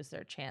athlete lose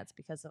their chance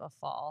because of a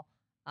fall,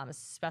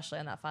 especially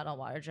on that final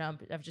water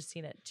jump. I've just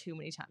seen it too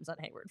many times on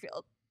Hayward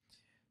Field.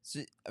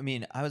 So, I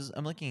mean,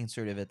 I'm looking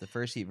sort of at the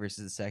first heat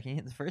versus the second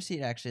heat. The first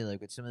heat actually,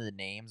 with some of the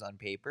names on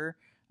paper,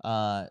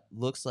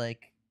 looks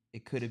like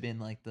it could have been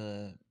like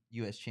the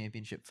U.S.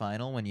 Championship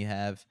final when you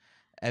have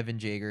Evan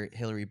Jager,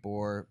 Hillary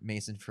Bohr,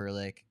 Mason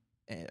Furlick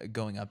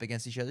going up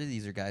against each other.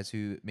 These are guys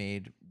who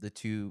made the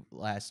two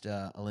last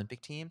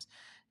Olympic teams.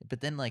 But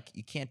then,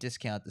 you can't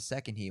discount the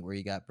second heat where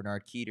you got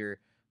Bernard Keeter,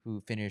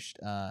 who finished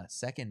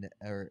second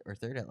or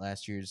third at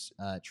last year's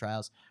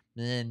trials.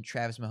 And then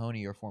Travis Mahoney,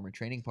 your former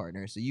training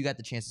partner. So you got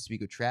the chance to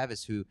speak with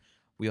Travis, who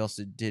we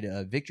also did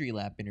a victory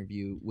lap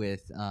interview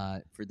with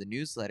for the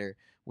newsletter,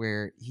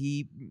 where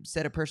he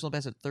set a personal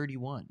best of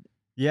 31.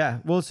 Yeah.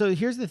 Well, so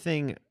here's the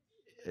thing,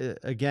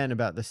 again,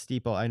 about the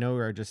steeple. I know we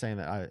were just saying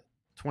that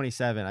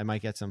 27, I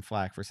might get some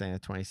flack for saying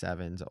that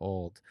 27's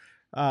old.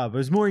 But it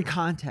was more in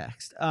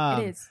context.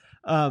 It is.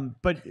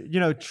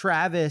 But,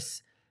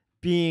 Travis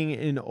being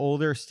an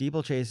older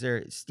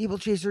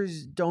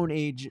steeplechasers don't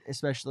age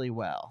especially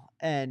well.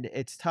 And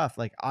it's tough.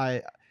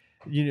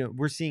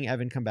 We're seeing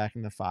Evan come back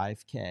in the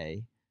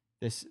 5K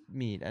this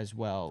meet as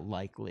well,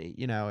 likely,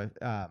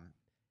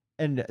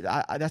 and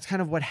that's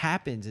kind of what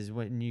happens is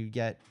when you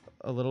get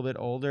a little bit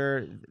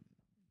older,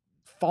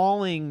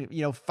 falling,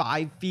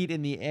 5 feet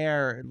in the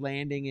air,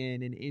 landing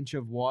in an inch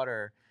of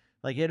water,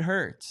 it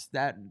hurts.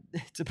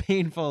 It's a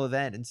painful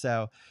event. And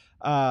so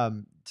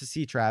to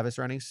see Travis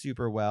running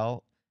super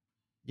well,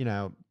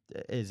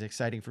 is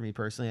exciting for me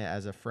personally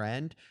as a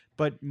friend,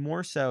 but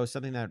more so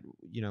something that,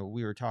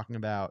 we were talking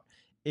about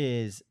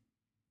is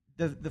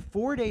the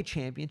 4-day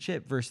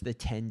championship versus the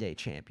 10-day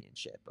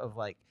championship of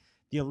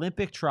the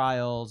Olympic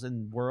trials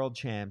and world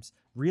champs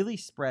really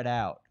spread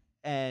out.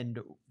 And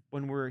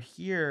when we're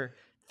here,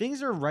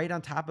 things are right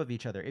on top of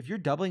each other. If you're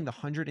doubling the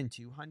 100 and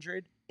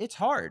 200, it's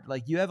hard.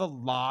 Like you have a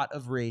lot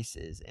of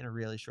races in a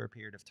really short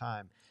period of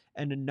time.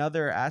 And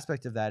another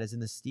aspect of that is in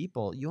the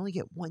steeple, you only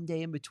get 1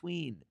 day in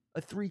between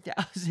a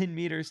 3,000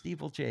 meter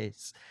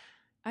steeplechase.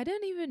 I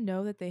didn't even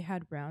know that they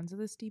had rounds of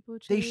the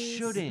steeplechase. They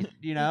shouldn't,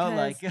 you know,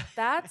 like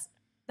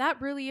that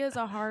really is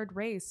a hard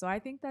race. So I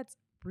think that's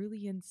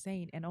really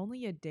insane, and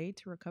only a day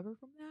to recover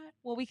from that.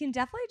 Well, we can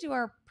definitely do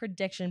our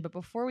prediction, but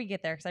before we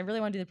get there, because I really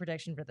want to do the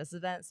prediction for this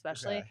event,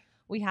 especially, Okay.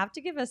 we have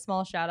to give a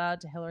small shout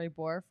out to Hillary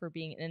Bohr for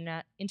being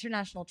an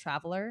international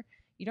traveler.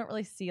 You don't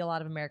really see a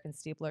lot of American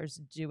steeplers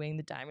doing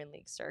the Diamond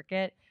League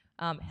circuit.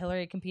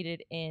 Hillary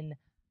competed in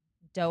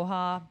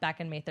Doha back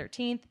in May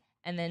 13th,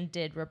 and then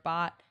did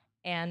Rabat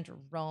and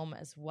Rome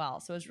as well.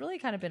 So it's really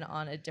kind of been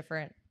on a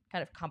different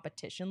kind of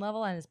competition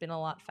level, and it's been a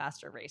lot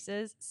faster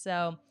races.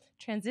 So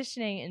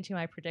transitioning into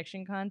my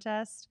prediction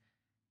contest,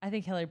 I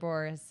think Hillary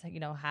Bohr has,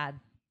 had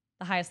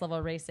the highest level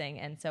of racing.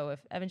 And so if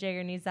Evan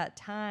Jager needs that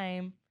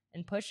time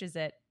and pushes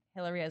it,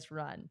 Hillary has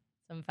run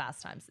some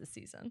fast times this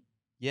season.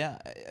 Yeah,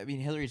 I mean,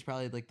 Hillary's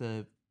probably like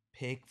the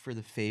pick for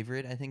the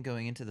favorite, I think,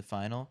 going into the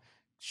final.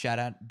 Shout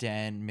out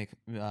Dan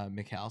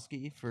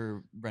Michalski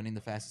for running the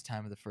fastest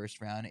time of the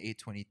first round,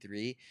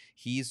 8:23.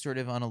 He's sort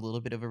of on a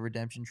little bit of a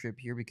redemption trip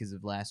here because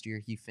of last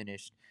year. He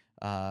finished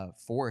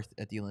 4th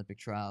at the Olympic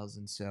trials.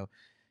 And so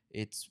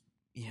it's,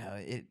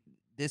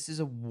 this is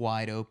a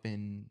wide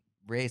open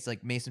race.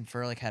 Like Mason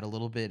Furlick had a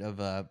little bit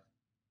of a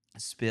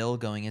spill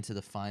going into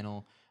the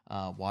final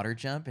water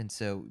jump. And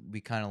so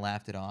we kind of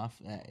laughed it off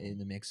in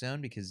the mix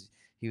zone because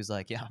he was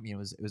like, yeah, it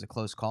was a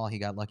close call. He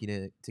got lucky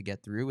to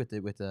get through with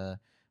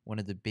one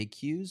of the big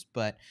cues.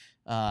 But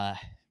do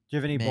you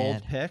have any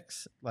bold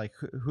picks? Like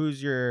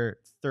who's your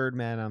third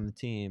man on the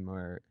team,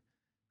 or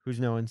who's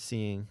no one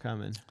seeing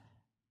coming?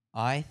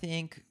 I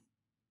think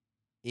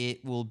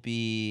it will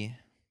be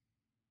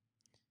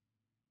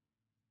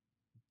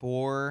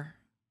Bohr,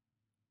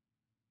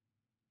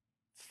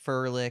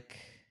 Furlick,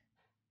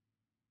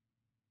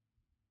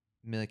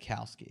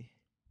 Milikowski.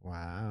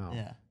 Wow.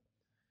 Yeah.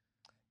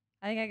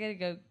 I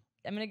think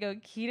I'm gonna go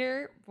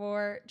Keeter,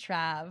 Bohr,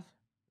 Trav.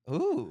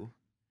 Ooh.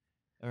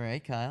 All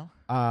right, Kyle.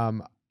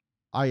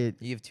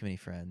 You have too many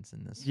friends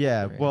in this.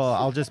 Yeah, race. well,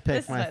 I'll just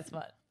pick This is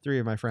fun. 3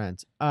 of my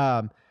friends.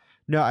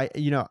 No,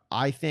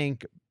 I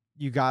think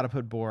you got to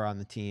put Bohr on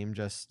the team.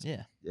 Just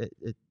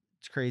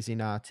it's crazy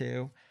not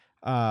to.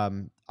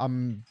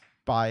 I'm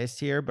biased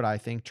here, but I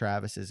think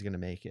Travis is going to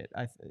make it.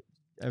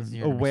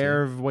 I'm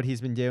aware of what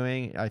he's been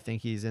doing. I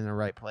think he's in the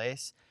right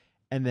place.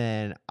 And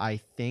then I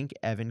think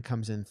Evan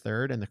comes in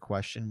third, and the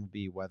question will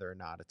be whether or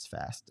not it's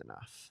fast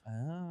enough.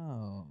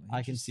 Oh,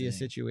 I can see a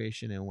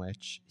situation in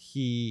which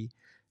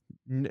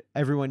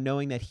everyone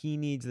knowing that he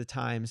needs the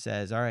time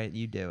says, all right,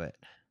 you do it.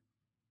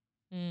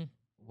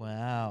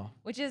 Wow.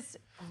 Which is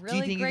really Do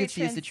you think great you could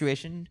see a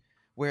situation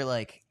where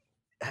like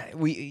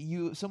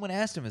someone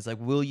asked him, is like,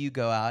 will you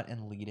go out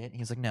and lead it? And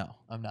he's like, no,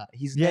 I'm not.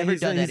 He's never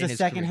done that in his career. He's a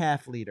second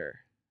half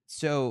leader.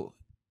 So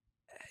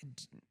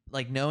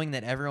like knowing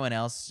that everyone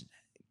else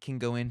can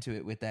go into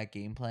it with that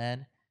game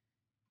plan,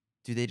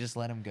 do they just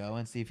let him go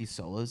and see if he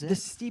solos it? The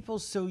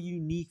steeple's so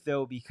unique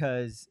though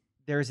because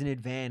there's an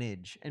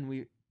advantage, and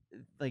we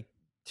like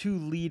two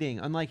leading,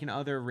 unlike in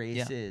other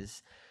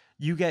races,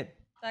 you get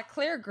that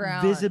clear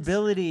ground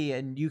visibility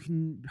and you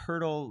can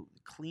hurdle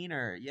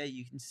cleaner. Yeah,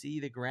 you can see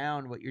the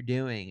ground, what you're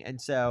doing. And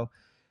so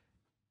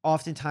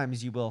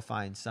oftentimes you will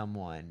find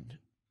someone.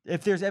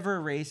 If there's ever a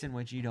race in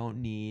which you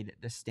don't need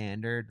the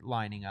standard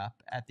lining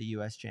up at the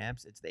US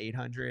champs, it's the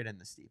 800 and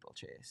the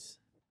steeplechase.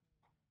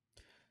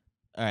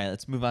 All right,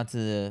 let's move on to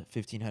the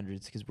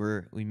 1500s because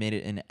we made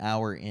it an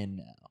hour in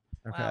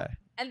now. Okay. Wow.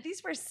 And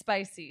these were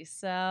spicy.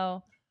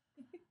 So,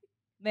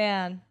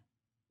 man,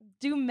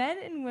 do men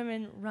and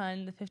women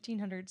run the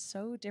 1500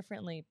 so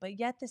differently, but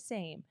yet the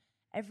same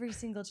every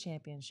single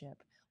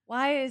championship?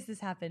 Why does this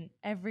happen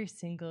every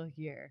single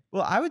year?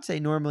 Well, I would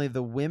say normally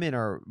the women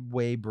are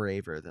way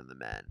braver than the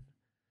men.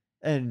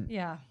 And,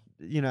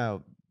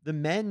 the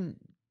men,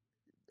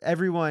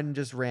 everyone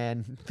just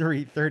ran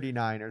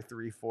 339 or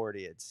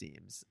 340, it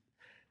seems.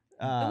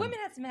 The women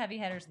had some heavy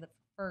hitters in the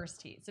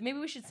first heat. So maybe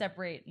we should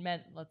separate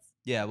men.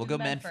 We'll go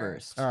men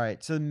first. All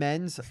right. So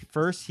men's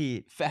first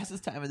heat.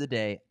 Fastest time of the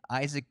day,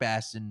 Isaac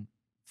Baston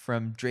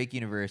from Drake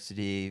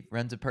University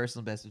runs a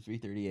personal best of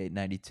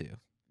 338.92.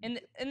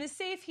 In the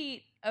safe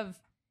heat of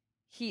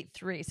heat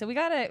 3. So we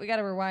gotta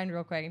rewind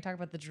real quick and talk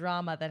about the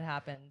drama that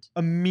happened.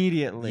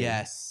 Immediately.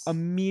 Yes.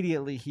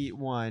 Immediately heat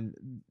 1,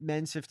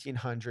 men's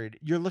 1500.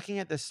 You're looking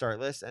at the start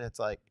list and it's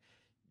like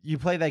you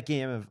play that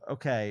game of,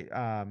 okay,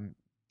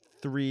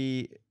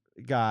 3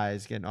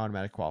 guys get an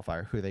automatic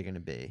qualifier. Who are they going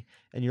to be?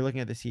 And you're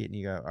looking at this heat and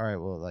you go, all right,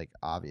 well, like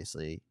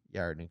obviously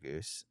Yared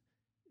Naguse,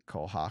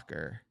 Cole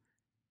HOCKER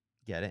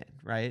get in,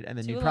 right? And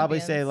then you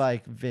probably say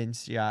like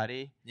Vince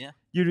Ciotti. Yeah.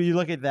 You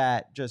look at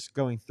that just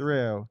going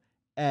through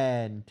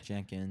and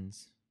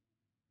Jenkins,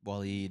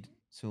 Waleed,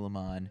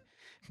 Suleiman.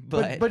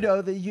 But, but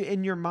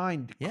in your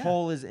mind, Yeah.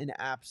 Cole is an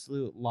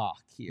absolute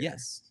lock here.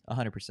 yes,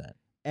 100%.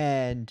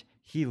 And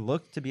he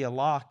looked to be a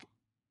lock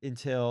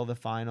until the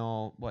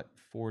final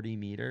 40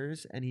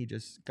 meters, and he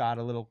just got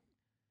a little.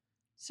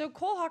 So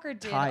Cole HOCKER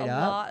did Tied a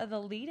up. lot of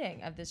the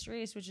leading of this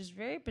race, which is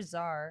very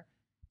bizarre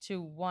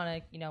to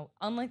want to,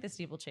 unlike the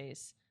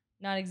steeplechase,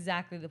 not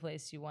exactly the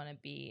place you want to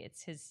be.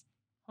 It's his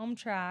home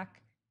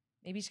track.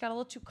 Maybe he's got a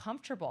little too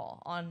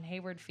comfortable on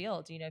Hayward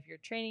Field. If you're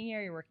training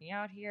here, you're working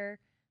out here,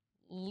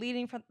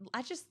 leading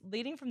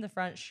from the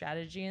front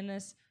strategy in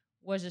this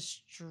was a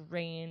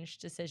strange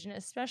decision,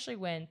 especially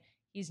when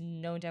he's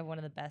known to have one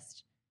of the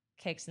best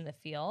kicks in the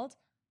field.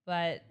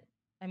 But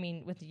I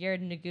mean, with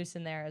Jared Nagus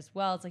in there as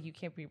well, it's like you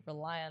can't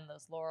rely on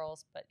those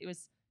laurels. But it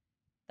was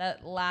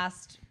that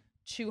last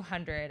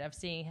 200 of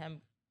seeing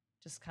him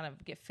just kind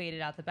of get faded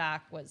out the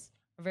back was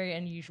a very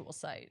unusual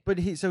sight. But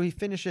he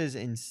finishes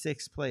in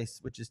 6th place,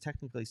 which is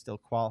technically still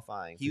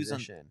qualifying He was on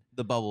position.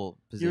 the bubble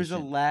position. He was the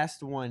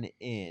last one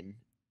in,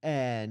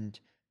 and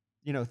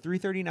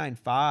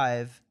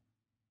 3:39.5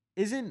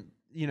 isn't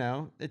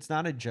it's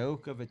not a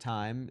joke of a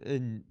time,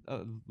 and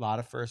a lot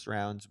of first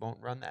rounds won't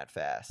run that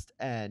fast.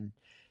 And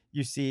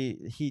you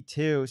see Heat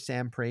 2,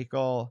 Sam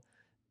Prakel,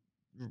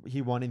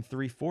 he won in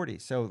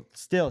 3:40, so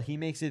still he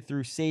makes it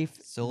through safe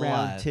Still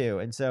round alive. 2.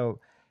 And so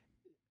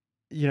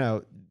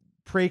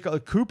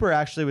Cooper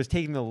actually was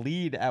taking the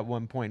lead at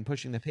one point and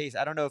pushing the pace.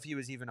 I don't know if he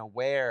was even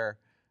aware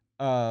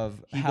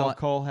of how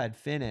Cole had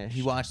finished.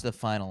 He watched the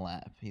final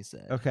lap, he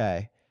said.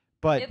 Okay.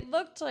 But It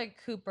looked like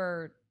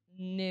Cooper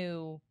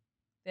knew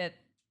that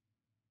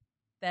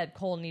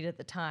Cole needed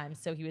the time,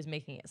 so he was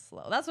making it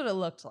slow. That's what it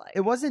looked like.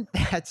 it wasn't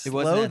that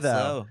slow, It wasn't that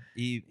though. slow.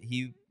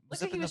 He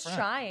was Looked like up he in the was front.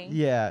 trying.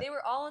 Yeah. They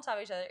were all on top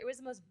of each other. It was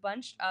the most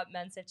bunched up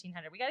men's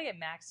 1500. We got to get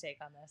Mac's take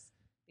on this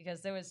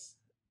because there was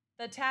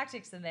the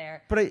tactics in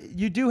there. But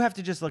you do have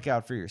to just look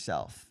out for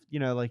yourself.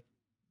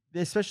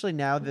 Especially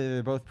now that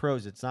they're both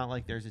pros. It's not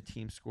like there's a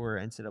team score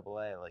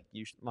NCAA. Like,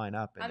 you should line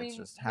up, and it's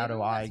just, how maybe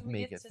do I once we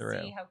make get it to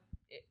through? See how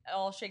it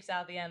all shakes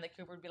out at the end, that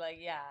Cooper would be like,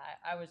 yeah,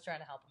 I was trying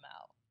to help him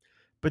out.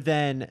 But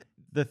then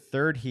the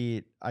third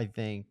heat, I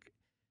think,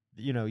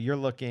 you're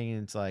looking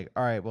and it's like,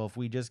 all right, well, if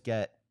we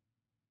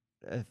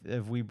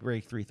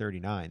break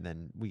 3:39,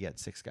 then we get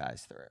 6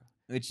 guys through.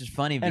 Which is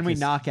funny And we because-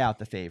 knock out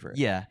the favorite.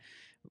 Yeah.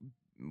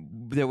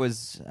 There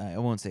was, I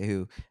won't say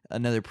who,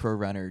 another pro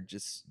runner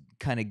just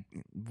kind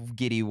of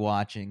giddy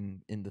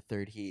watching in the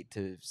third heat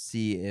to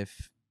see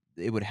if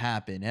it would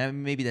happen.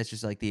 And maybe that's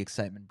just like the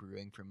excitement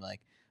brewing from like,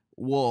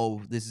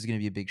 whoa, this is going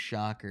to be a big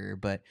shocker.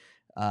 But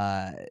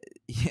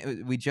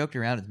we joked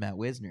around with Matt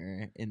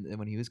Wisner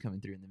when he was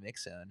coming through in the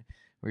mix zone.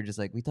 We were just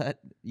like, we thought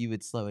you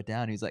would slow it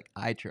down. He was like,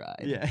 I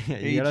tried. Yeah.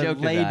 And You gotta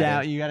joked lay about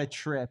down. it. You got to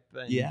trip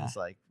and Yeah. just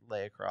like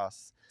lay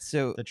across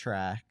So the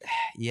track for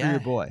yeah. your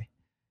boy.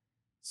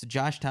 So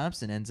Josh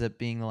Thompson ends up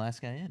being the last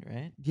guy in,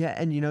 right? Yeah,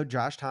 and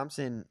Josh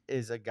Thompson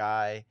is a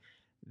guy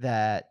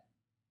that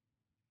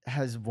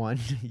has won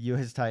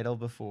U.S. title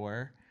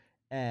before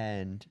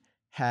and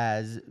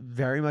has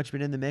very much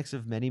been in the mix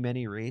of many,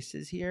 many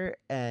races here.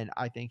 And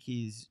I think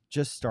he's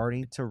just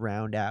starting to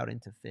round out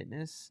into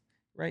fitness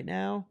right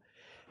now.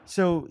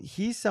 So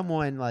he's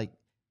someone like,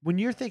 when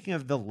you're thinking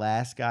of the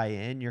last guy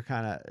in, you're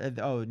kind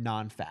of,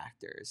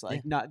 non-factors.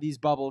 Like, not these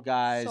bubble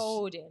guys.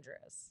 So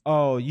dangerous.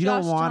 Oh, you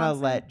Josh don't want to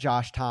Thompson. let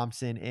Josh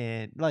Thompson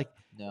in. Like,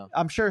 No.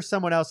 I'm sure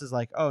someone else is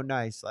like, oh,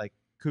 nice. Like,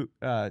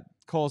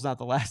 Cole's not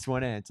the last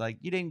one in. It's like,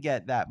 you didn't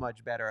get that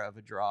much better of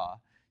a draw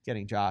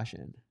getting Josh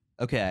in.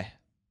 Okay.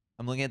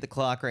 I'm looking at the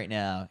clock right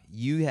now.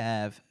 You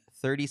have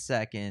 30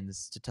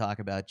 seconds to talk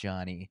about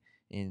Johnny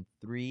in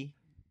 3,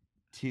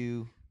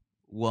 2,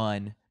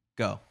 1,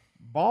 go.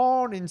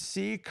 Born in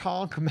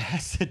Seekonk,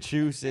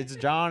 Massachusetts,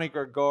 Johnny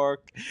Gregorek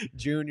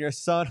Jr.,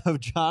 son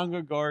of John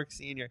Gregorek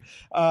Sr.,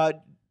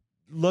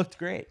 looked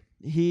great.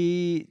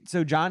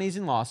 So Johnny's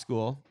in law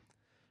school.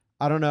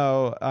 I don't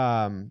know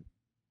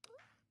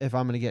if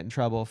I'm going to get in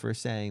trouble for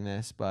saying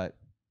this, but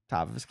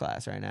top of his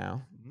class right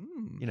now.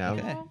 Okay.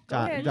 Go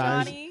John- ahead, Johnny's-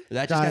 Johnny.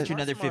 That just got Johnny- you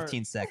another Smart.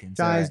 15 seconds.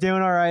 Johnny's All right.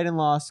 doing all right in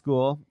law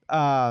school.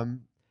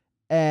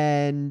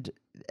 And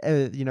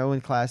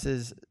when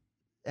classes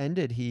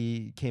ended,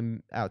 he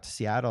came out to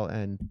Seattle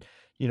and,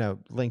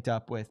 linked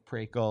up with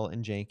Prakel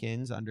and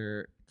Jenkins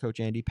under Coach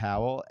Andy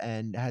Powell,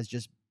 and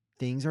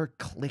things are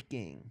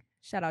clicking.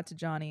 Shout out to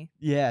Johnny.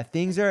 Yeah,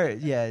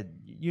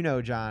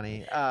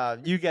 Johnny.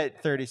 You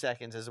get 30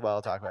 seconds as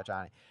well to talk about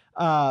Johnny.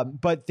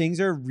 But things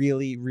are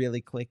really,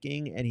 really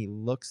clicking, and he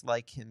looks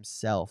like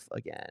himself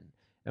again.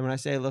 And when I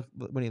say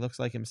when he looks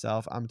like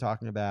himself, I'm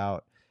talking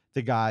about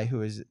the guy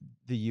who is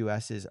the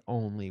U.S.'s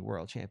only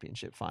world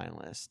championship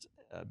finalist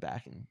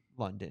back in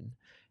London.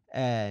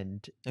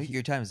 And Oh,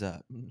 your time's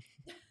up.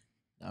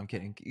 No, I'm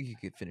kidding. You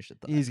could finish the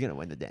thought. he's going to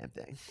win the damn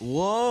thing.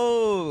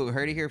 Whoa!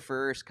 Heard it here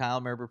first.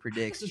 Kyle Merber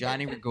predicts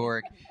Johnny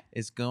Gregorek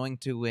is going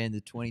to win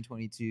the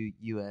 2022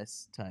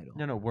 U.S. title.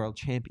 No, world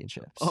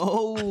championships.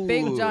 Oh!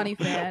 Big Johnny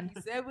fan.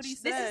 He said what he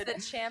This said. is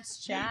the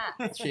champs chat.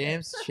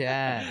 Champs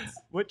chat.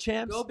 What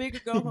champs? Go big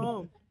or go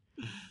home.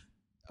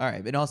 All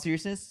right, but in all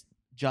seriousness,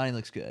 Johnny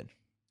looks good.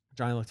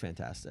 Johnny looked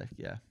fantastic.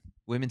 Yeah.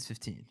 Women's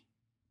 15.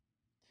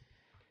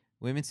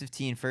 Women's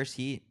 15 first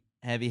heat,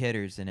 heavy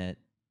hitters in it,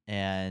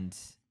 and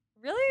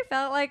Really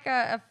felt like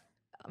a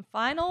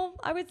final,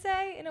 I would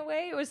say, in a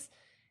way.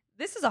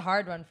 This is a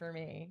hard one for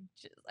me.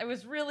 It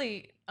was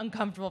really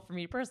uncomfortable for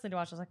me personally to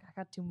watch. I was like, I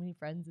got too many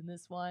friends in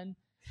this one.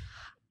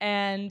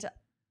 And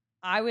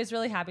I was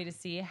really happy to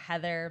see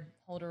Heather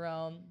hold her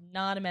own.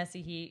 Not a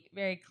messy heat,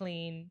 very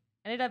clean.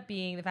 Ended up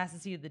being the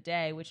fastest heat of the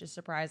day, which is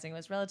surprising. It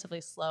was relatively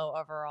slow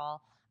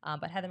overall.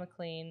 But Heather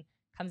McLean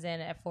comes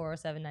in at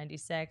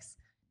 4:07.96,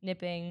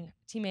 nipping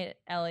teammate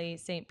Ellie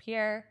St.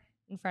 Pierre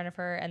in front of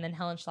her, and then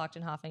Helen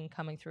Schlachtenhofen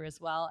coming through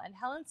as well. And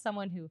Helen's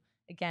someone who,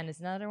 again, is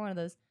another one of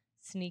those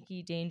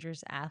sneaky,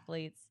 dangerous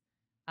athletes.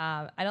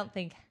 I don't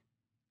think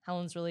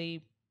Helen's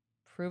really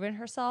proven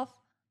herself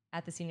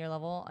at the senior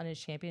level on his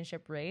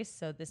championship race,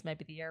 so this might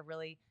be the year.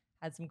 Really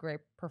had some great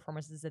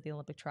performances at the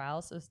Olympic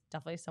trials, so it's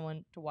definitely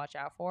someone to watch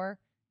out for.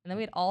 And then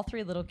we had all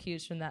three little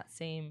cues from that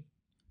same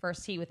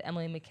first heat with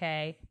Emily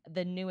McKay,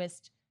 the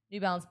newest New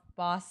Balance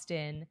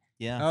Boston.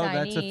 yeah. Oh,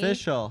 that's signee,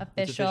 official. That's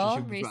official.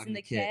 She'll be racing rocking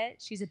the the kit.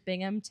 kit. She's a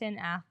Binghamton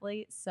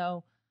athlete,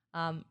 so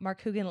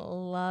Mark Coogan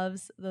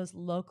loves those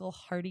local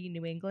hardy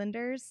New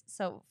Englanders,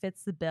 so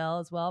fits the bill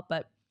as well.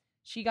 But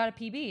she got a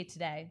PB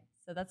today,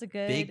 so that's a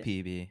good Big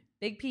PB.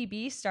 Big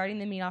PB starting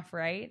the meet off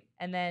right,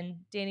 and then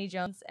Danny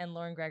Jones and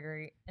Lauren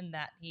Gregory in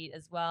that heat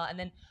as well, and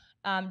then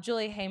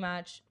Julie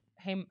Haymock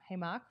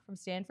from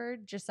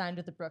Stanford just signed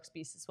with the Brooks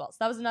Beast as well. So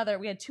that was another.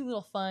 We had two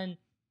little fun.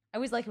 I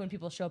always like it when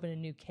people show up in a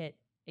new kit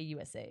at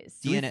USA's.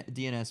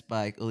 DNS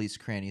by Elise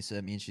Cranny, so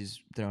that means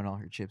she's throwing all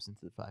her chips into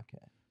the 5K.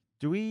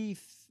 Do we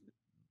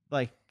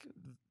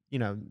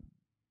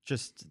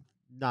just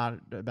not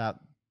about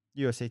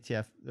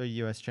USATF or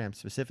US champ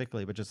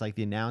specifically, but just like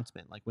the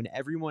announcement, like when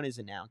everyone is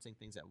announcing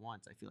things at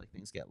once, I feel like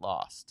things get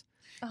lost.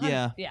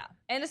 Yeah. Yeah.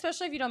 And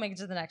especially if you don't make it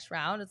to the next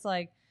round, it's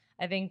like,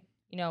 I think,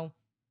 an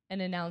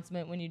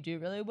announcement when you do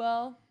really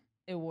well,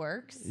 it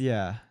works.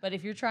 Yeah. But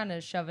if you're trying to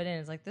shove it in,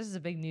 it's like, this is a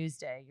big news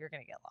day. You're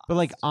going to get lost. But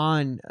like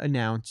On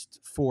announced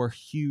 4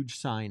 huge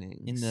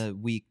signings In the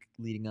week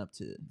leading up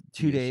to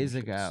 2 US days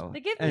championships. ago. They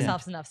give And-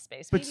 themselves enough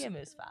space. But Media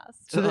moves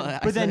fast. So Well,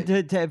 that- I but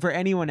then said- for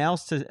anyone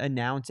else to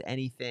announce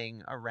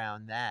anything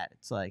around that,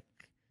 it's like,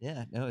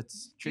 Yeah, no,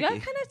 it's You tricky.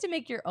 kind of have to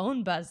make your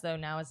own buzz, though,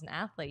 now as an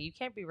athlete. You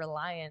can't be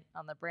reliant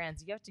on the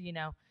brands. You have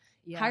to,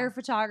 hire a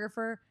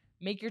photographer,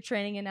 make your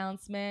training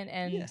announcement,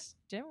 and Yes.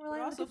 didn't But rely I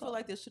on also people. feel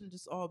like this shouldn't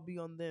just all be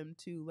on them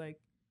too. Like,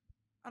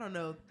 I don't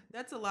know.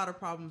 That's a lot of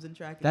problems in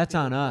track. and That's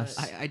field, on us.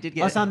 but- I did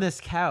get us on this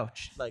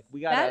couch. Like we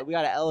gotta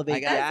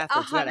elevate the That's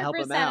athletes. We gotta help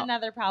them 100% out.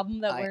 another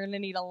problem that I- we're going to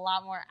need a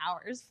lot more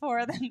hours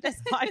for than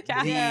this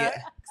podcast. Yeah.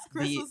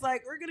 Chris the- was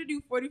like, "We're gonna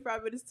do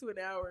 45 minutes to an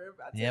hour."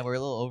 About Yeah, to we're a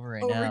little over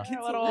right over now. get A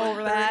to little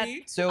over that.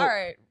 1:30. So, All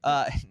right.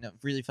 no,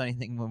 really funny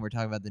thing when we're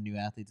talking about the new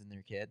athletes and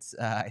their kits.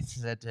 I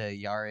said to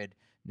Yared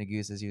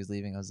Nagus as he was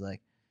leaving, I was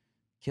like,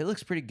 "Kid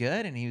looks pretty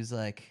good," and he was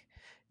like,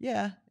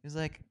 "Yeah." He was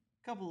like,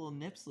 "A couple little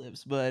nip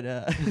slips, but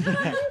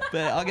but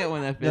I'll get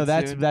one that fits."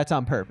 No, soon. that's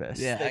on purpose.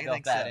 Yeah, They I built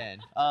think that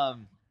so.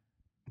 in.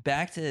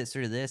 Back to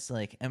sort of this,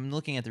 like I'm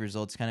looking at the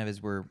results kind of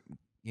as we're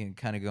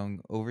kind of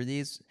going over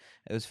these.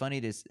 It was funny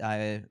to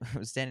I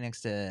was standing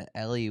next to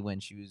Ellie when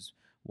she was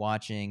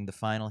watching the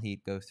final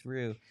heat go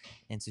through,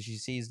 and so she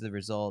sees the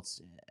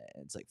results.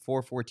 It's like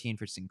 4:14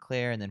 for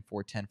Sinclair and then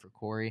 4:10 for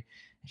Corey,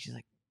 and she's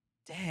like,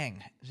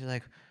 "Dang!" She's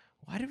like,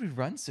 "Why did we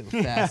run so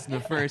fast in the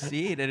first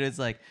heat?" And it was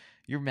like,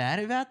 "You're mad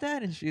about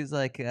that?" And she's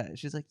like,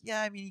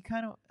 "Yeah, I mean, you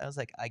kind of." I was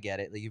like, "I get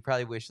it. Like, you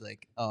probably wish,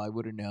 like, oh, I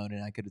would have known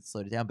and I could have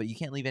slowed it down, but you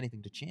can't leave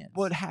anything to chance."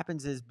 What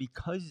happens is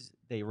because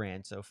they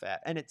ran so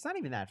fast, and it's not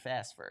even that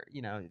fast for if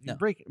you No.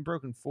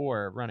 broken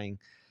 4 running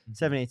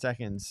 7-8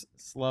 seconds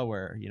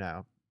slower,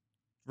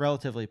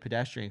 relatively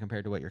pedestrian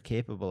compared to what you're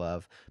capable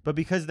of. But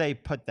because they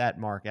put that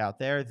mark out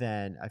there,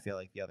 then I feel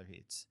like the other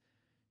heats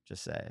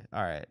just say,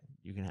 "All right,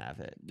 you can have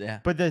it." Yeah.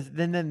 But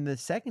then the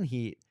second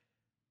heat,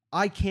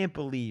 I can't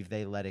believe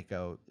they let it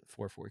go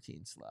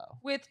 4:14 slow.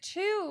 With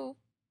 2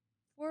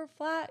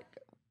 4-flat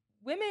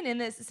women in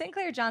this, St.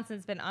 Clair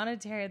Johnson's been on a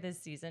tear this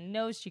season,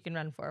 knows she can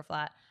run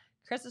 4-flat.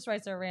 Krista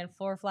Schweitzer ran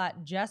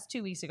 4-flat just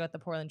 2 weeks ago at the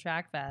Portland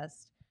Track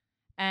Fest.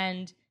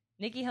 And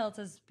Nikki Hiltz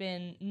has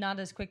been not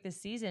as quick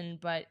this season,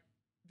 but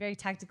very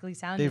tactically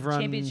sound They've in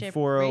run championship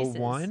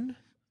 4:01. races.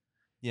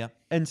 Yeah.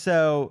 And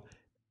so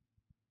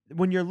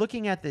when you're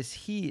looking at this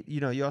heat,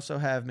 you also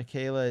have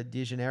Michaela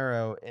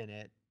DeGeneiro in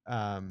it,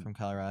 From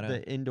Colorado.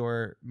 the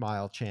indoor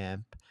mile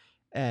champ,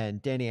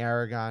 and Danny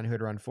Aragon, who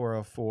had run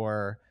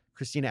 4:04.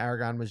 Christina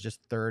Aragon was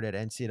just 3rd at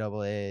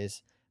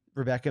NCAAs.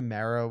 Rebecca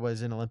Mera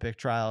was an Olympic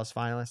trials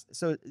finalist.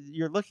 So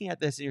you're looking at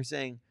this and you're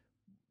saying,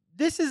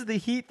 this is the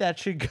heat that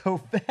should go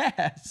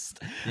fast.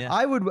 Yeah.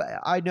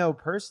 I know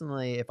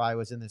personally, if I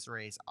was in this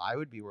race, I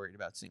would be worried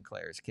about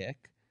Sinclair's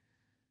kick.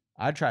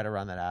 I'd try to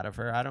run that out of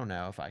her. I don't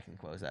know if I can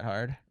close that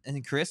hard. And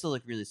then Carissa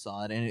looked really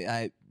solid.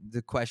 And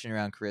the question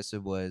around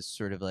Carissa was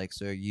sort of like,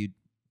 so are you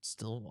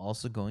still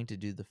also going to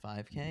do the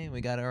 5K? And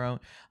we got our own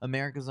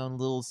America's own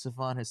little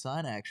Sifan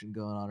Hassan action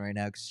going on right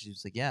now because she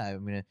was like, yeah,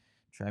 I'm going to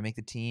try to make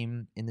the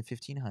team in the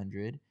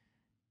 1500,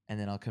 and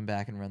then I'll come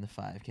back and run the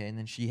 5K. And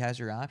then she has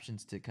her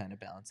options to kind of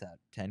balance out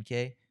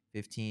 10K,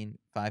 15,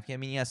 5K. I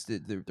mean, yes,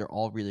 they're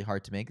all really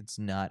hard to make. It's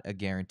not a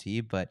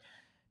guarantee, but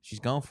she's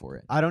going for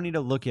it. I don't need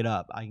to look it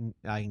up. I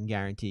can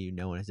guarantee you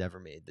no one has ever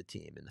made the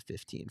team in the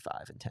 15,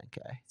 5, and 10K.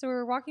 So we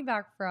were walking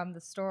back from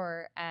the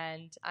store,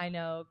 and I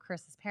know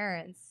Chris's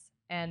parents,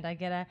 and I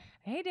get a,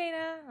 "Hey,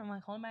 Dana." I'm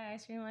like holding my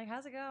ice cream, like,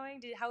 "How's it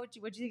going? What'd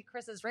you think of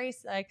Chris's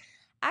race?" Like,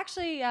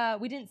 "Actually,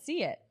 we didn't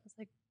see it." I was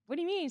like, "What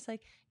do you mean?" It's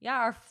like, "Yeah,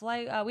 our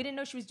flight, we didn't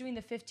know she was doing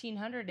the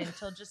 1500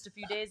 until just a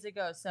few days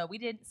ago, so we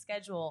didn't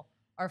schedule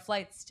our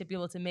flights to be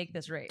able to make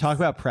this race." Talk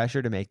about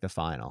pressure to make the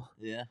final.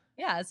 Yeah.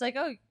 Yeah, it's like,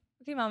 "Oh,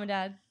 okay, Mom and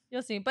Dad,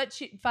 you'll see." But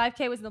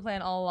 5K was in the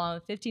plan all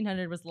along.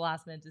 1500 was the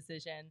last minute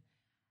decision.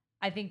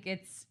 I think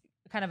it's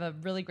kind of a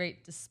really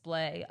great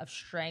display of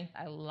strength.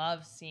 I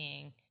love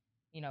seeing,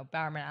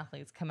 Bowerman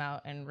athletes come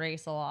out and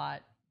race a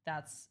lot.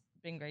 That's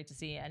been great to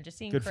see. And just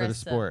seeing Good Chris, for the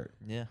sport.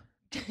 Yeah.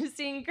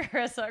 seeing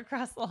Chris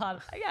across a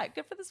lot. Yeah,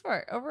 good for the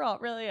sport. Overall,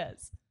 it really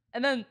is.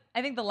 And then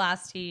I think the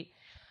last heat,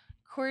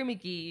 Corey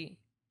McGee,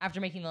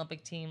 after making the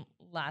Olympic team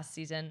last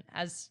season,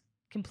 has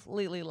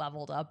completely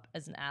leveled up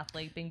as an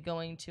athlete, been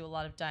going to a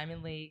lot of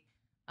Diamond League,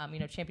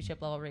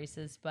 championship level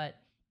races, but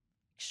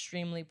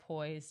extremely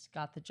poised,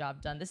 got the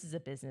job done. This is a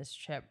business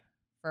trip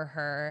for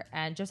her.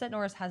 And Josette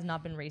Norris has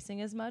not been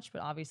racing as much,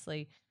 but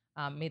obviously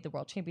made the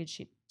world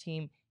championship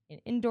team in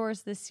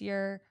indoors this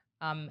year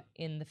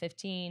in the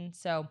 15.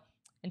 So,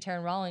 and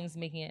Taryn Rawlings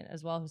making it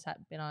as well, who's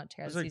been on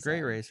Taryn. It was a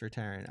great race for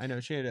Taryn. I know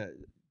she had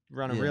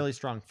run a Yeah. really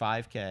strong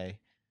 5K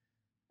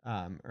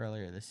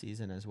earlier this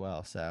season as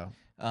well. So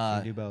she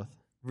can do both.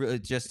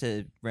 Just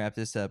to wrap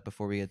this up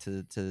before we get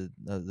to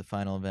the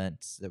final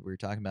events that we were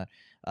talking about,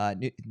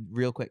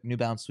 real quick, New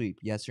Balance sweep,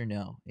 yes or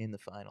no in the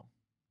final?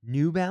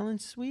 New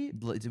Balance sweep?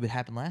 It would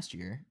happen last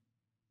year.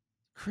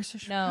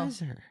 Krista No.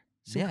 Schreiser.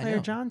 Yeah, I Sinclair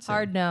know. Johnson.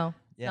 Hard no.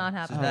 Yeah, Not so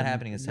happening. it's not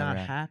happening this It's time not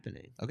around.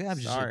 happening. Okay, I'm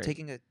just Sorry.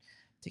 taking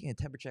a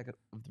temperature check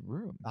of the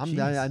room.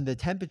 And the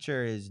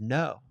temperature is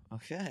no.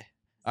 Okay.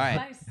 All right.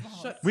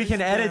 Nice. Shut We can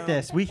this edit down.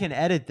 this. We can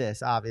edit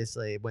this,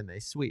 obviously, when they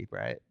sweep,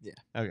 right? Yeah.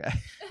 Okay.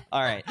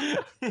 All right.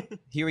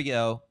 Here we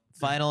go.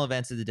 Final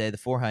events of the day, the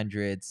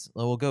 400s.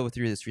 We'll go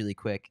through this really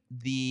quick.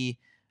 The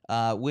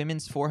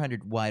women's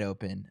 400 wide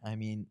open. I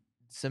mean,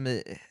 some of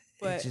it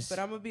But just,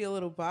 I'm gonna be a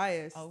little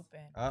biased. Open.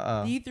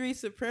 Uh-oh. D3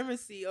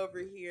 supremacy over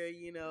here.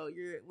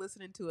 You're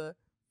listening to a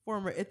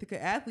former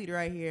Ithaca athlete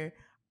right here.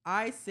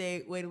 I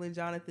say Wadelin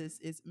Jonathan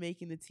is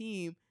making the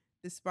team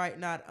despite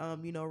not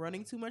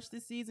running too much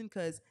this season,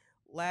 because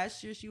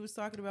last year she was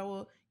talking about,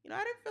 well, I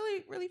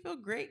didn't really feel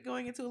great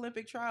going into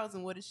Olympic trials,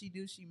 and what did she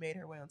do? She made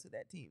her way onto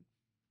that team.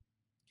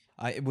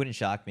 it wouldn't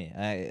shock me.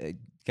 I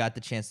got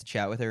the chance to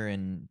chat with her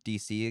in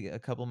DC a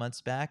couple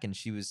months back, and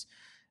she was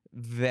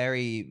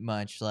very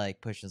much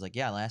like pushing. Like,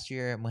 yeah, last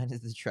year I went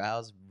into the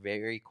trials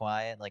very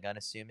quiet, like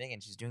unassuming,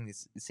 and she's doing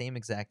this same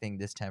exact thing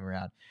this time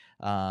around.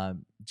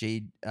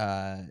 Jade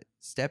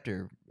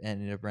Stepter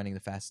ended up running the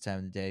fastest time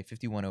of the day,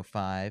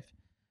 51:05,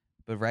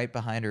 but right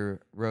behind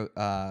her,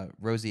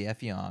 Rosie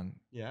Effiong,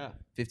 Yeah.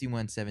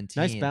 51:17.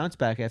 Nice bounce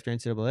back after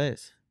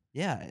NCAAs.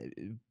 Yeah,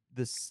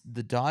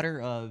 the daughter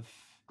of.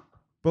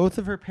 Both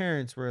of her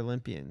parents were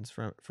Olympians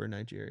for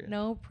Nigeria.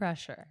 No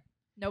pressure.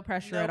 No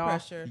pressure No at all.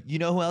 pressure. You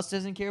know who else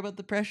doesn't care about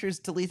the pressure? Is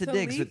Talitha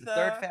Diggs with the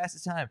third Talitha.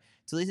 fastest time.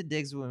 Talitha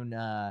Diggs, when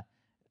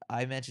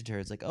I mentioned to her,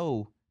 it's like,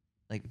 oh,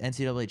 like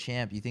NCAA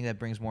champ, you think that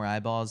brings more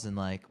eyeballs and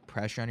like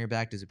pressure on your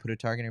back? Does it put a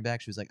target on your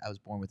back? She was like, I was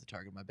born with a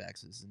target on my back,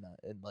 so this is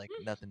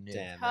nothing new.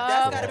 Damn.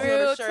 That's gotta be on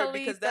the Through shirt,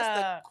 because that's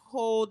the Talitha.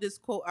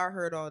 coldest quote I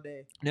heard all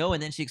day. No,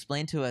 and then she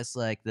explained to us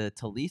like the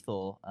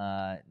Talithal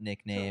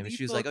nickname, and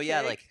she was like, Talithal oh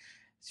yeah, cake. like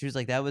she was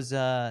like, that was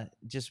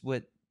just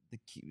what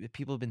the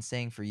people have been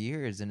saying for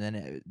years, and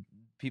then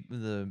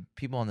the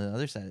people on the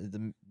other side,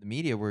 the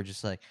media were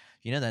just like,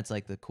 that's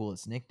like the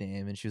coolest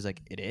nickname, and she was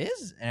like, it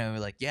is, and I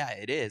was like, yeah,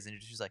 it is,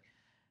 and she was like,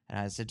 and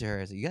I said to her,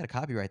 I was like, you got to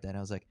copyright that, and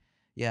I was like,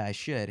 yeah, I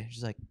should. And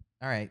she's like,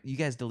 all right, you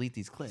guys delete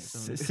these clips.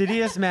 I'm like,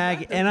 CITIUS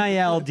MAG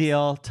NIL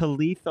deal to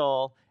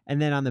Lethal, and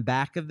then on the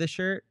back of the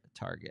shirt,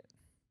 Target.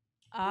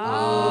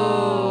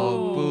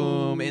 Oh,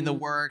 boom, in the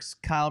works.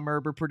 Kyle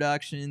Merber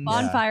Productions.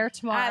 Bonfire I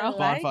tomorrow.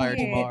 like Bonfire it.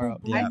 tomorrow.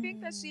 Yeah. I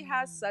think that she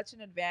has such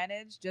an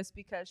advantage just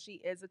because she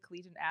is a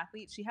collegiate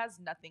athlete. She has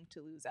nothing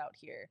to lose out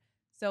here.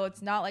 So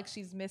it's not like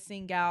she's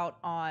missing out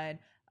on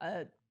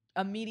a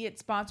immediate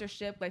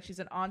sponsorship. Like, she's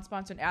an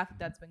on-sponsored athlete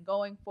that's been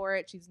going for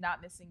it. She's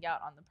not missing out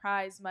on the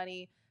prize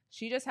money.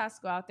 She just has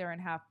to go out there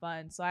and have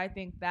fun. So I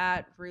think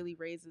that really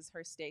raises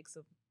her stakes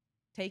of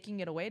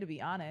taking it away, to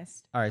be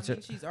honest. All I right, so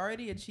mean, she's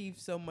already achieved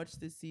so much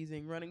this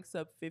season, running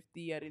sub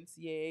 50 at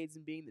NCAAs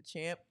and being the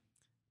champ.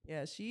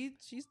 Yeah,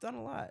 she's done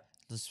a lot.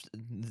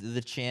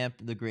 The champ,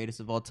 the greatest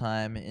of all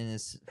time in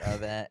this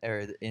event,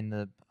 or in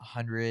the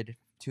 100,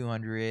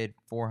 200,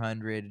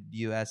 400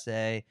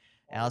 USA.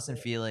 Allyson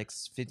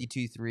Felix,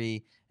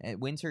 52.3,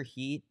 and wins her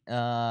heat.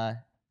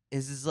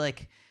 Is this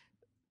like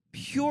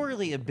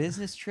purely a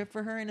business trip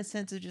for her, in a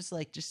sense of just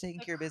taking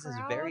care of business?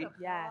 Very,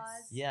 Yes.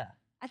 yeah,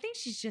 I think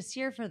she's just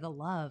here for the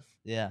love.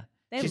 yeah.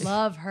 They Just-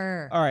 love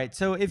her. All right,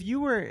 so if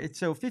you were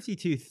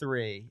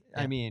 52-3,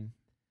 Yeah. I mean,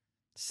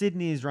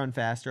 Sydney's run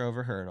faster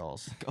over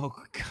hurdles. Oh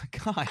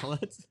God,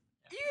 let's.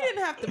 You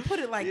didn't have to put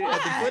it like You didn't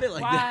have that. to put it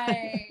like that.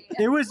 Why?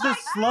 It was the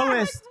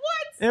slowest.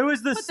 It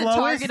was the Put the slowest.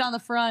 target on the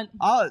front.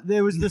 Oh,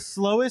 it was the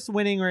slowest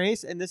winning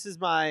race, and this is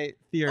my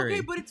theory.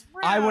 Okay, but it's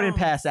I wouldn't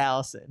rounds. pass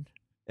Allison.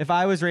 If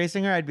I was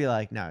racing her, I'd be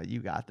like, "No, you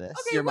got this.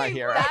 Okay, You're my wait,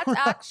 hero." That's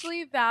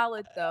actually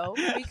valid though,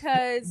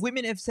 because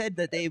Women have said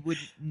that they would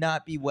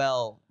not be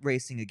well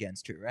racing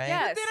against her, right?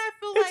 Yes. But then I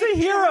feel It's like a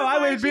hero. in her I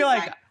would mind, be she's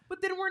like-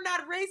 but then we're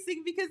not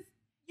racing because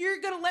you're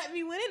gonna let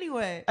me win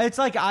anyway. It's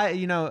like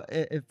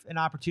if an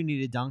opportunity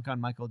to dunk on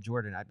Michael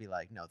Jordan, I'd be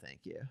like, "No, thank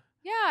you."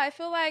 yeah, I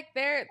feel like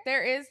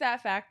there is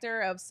that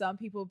factor of some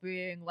people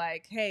being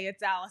like, "Hey,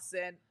 it's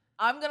Allison.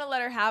 I'm gonna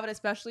let her have it,"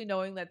 especially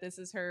knowing that this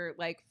is her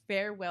like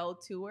farewell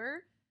tour.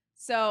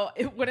 So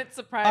it wouldn't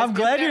surprise me. I'm if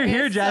glad there you're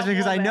here, is Jasmine,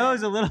 because I someone know that-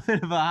 it's a little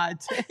bit of a hot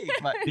take,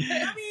 but I mean,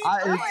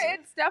 No, right.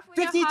 it's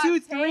definitely a hot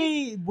take.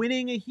 52-3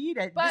 winning a heat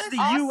at But this is the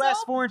also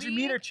U.S. 400 being-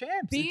 meter champs.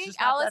 It's Being just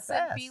not that Allyson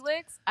fast.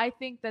 Felix, I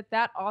think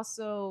that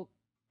also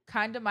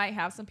kind of might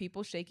have some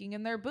people shaking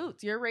in their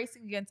boots. You're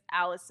racing against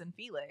Allyson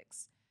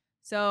Felix.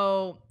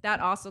 So that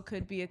also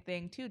could be a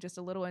thing too, just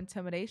a little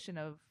intimidation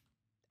of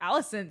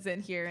Allison's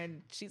in here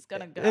and she's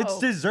gonna go. It's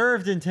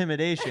deserved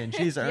intimidation.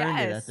 She's earned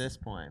it at Yes. this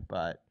point,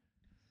 but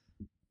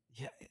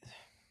Yeah.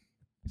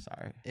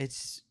 sorry.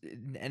 It's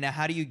and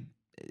how do you?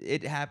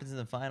 It happens in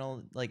the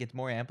final. Like it's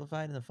more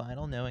amplified in the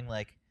final, knowing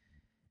like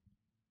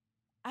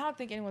I don't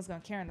think anyone's gonna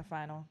care in the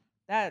final.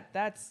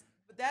 That's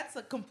But that's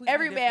a completely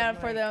every man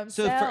different, for like-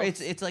 so.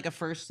 themselves. It's like a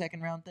first,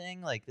 second round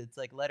thing. Like it's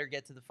like let her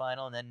get to the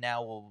final, and then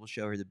now we'll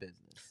show her the business.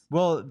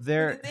 Well, But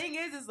there. the thing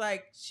is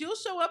like she'll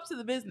show up to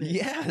the business.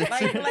 Yeah,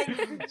 like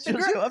She'll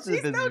the show girl, up to the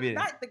she's business no, meeting.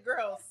 not the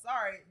girl.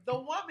 Sorry, the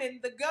woman,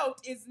 the goat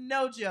is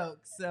no joke.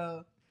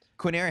 So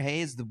Quinera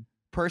Hayes, the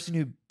person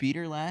who beat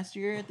her last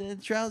year at the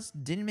trials,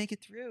 didn't make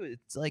it through.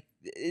 It's like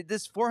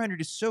this 400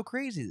 is so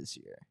crazy this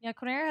year. Yeah,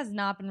 Quinera has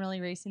not been really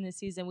racing this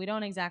season. We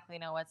don't exactly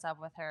know what's up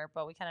with her,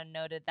 but we kind of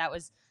noted that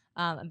was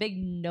a big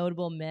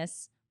notable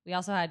miss. We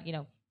also had,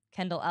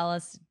 Kendall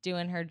Ellis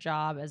doing her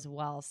job as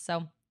well.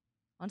 So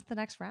on to the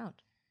next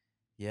round.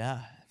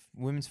 Yeah,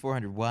 women's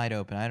 400 wide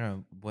open. I don't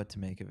know what to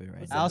make of it right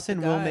What's now. up? Allison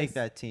the will guys. make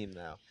that team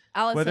though,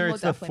 Allison whether will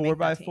it's the definitely make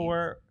that team.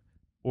 4x4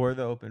 or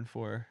the open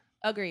 4.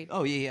 Agreed.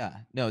 Oh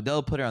yeah. No,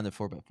 they'll put her on the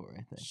 4x4. I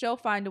think. She'll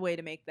find a way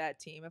to make that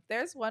team. If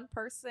there's one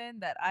person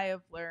that I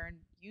have learned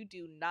you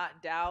do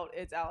not doubt,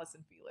 it's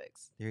Allyson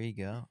Felix. There you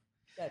go.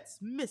 that's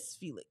Miss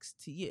Felix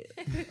to you.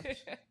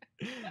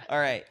 All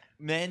right,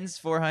 men's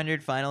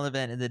 400 final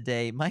event of the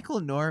day. Michael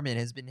Norman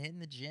has been hitting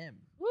the gym.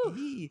 Woo.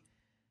 He-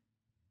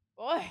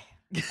 Boy.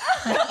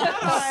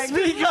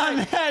 Speak on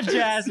that,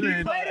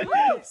 Jasmine.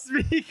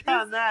 Speak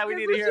on that. We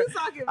need to hear.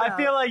 I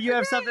feel like you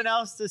have something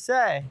else to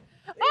say.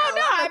 Oh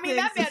no! I mean,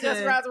 that that man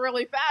just runs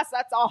really fast.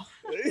 That's all.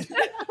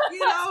 You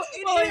know,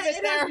 We'll leave it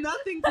it there. has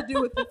nothing to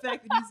do with the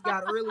fact that he's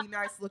got really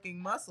nice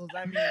looking muscles.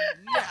 I mean,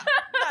 no,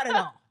 not at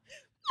all.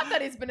 I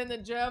thought he's been in the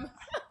gym,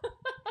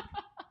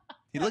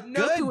 He looked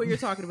no good. clue what you're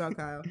talking about,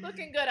 Kyle.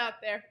 looking good out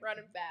there,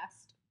 running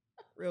fast.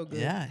 Real good.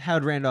 Yeah.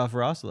 How'd Randolph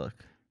Ross look?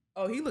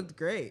 Oh, he looked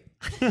great.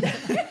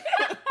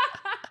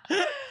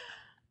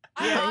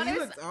 I Yeah, honest- he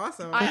looked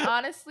awesome. I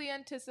honestly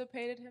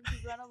anticipated him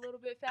to run a little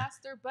bit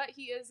faster, but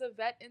he is a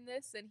vet in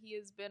this, and he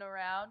has been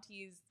around.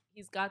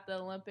 He's got the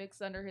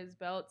Olympics under his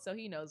belt, so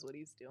he knows what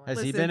he's doing. Has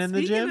he Listen, been in the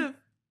speaking gym? of-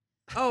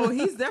 oh,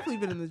 he's definitely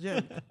been in the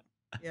gym.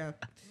 Yeah.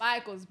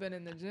 Michael's been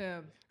in the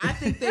gym. I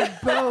think they've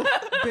both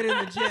been in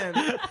the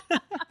gym.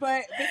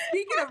 But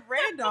speaking of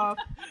Randolph,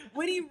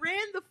 when he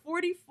ran the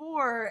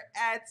 44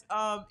 at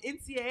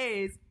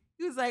NCAAs,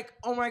 he was like,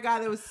 "Oh my god,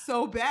 that was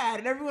so bad,"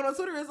 and everyone on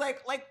Twitter was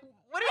like, "What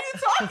are you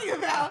talking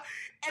about?"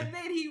 And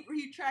then he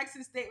retracts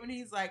his statement.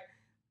 He's like,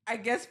 "I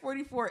guess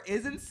 44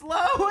 isn't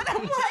slow," and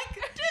I'm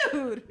like,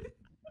 "Dude."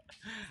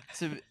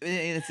 So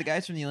it's the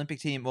guys from the Olympic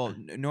team. Well,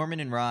 Norman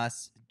and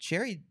Ross,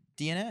 Cherry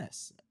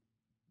DNS.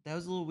 That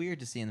was a little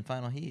weird to see in the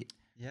final heat.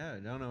 Yeah, I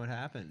don't know what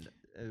happened.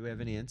 Do we have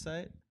any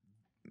insight?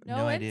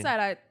 No idea.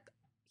 insight.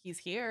 He's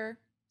here.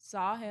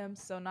 Saw him,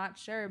 so not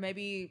sure.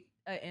 Maybe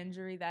an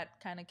injury that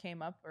kind of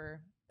came up, or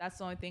that's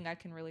the only thing I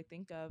can really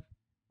think of.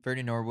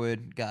 Vernon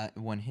Norwood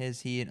won his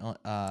heat.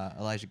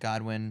 Elijah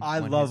Godwin. I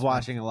won love his one.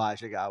 watching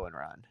Elijah Godwin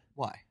run.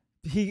 Why?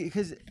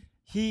 Because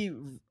he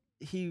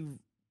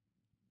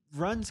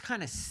runs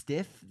kind of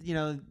stiff,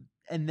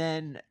 and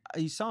then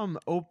you saw him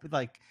open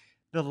like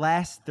the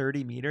last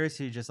 30 meters.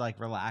 He just like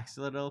relaxed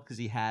a little because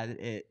he had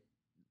it,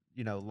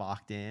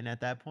 locked in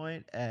at that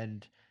point,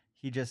 and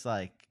he just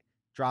like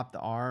dropped the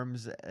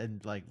arms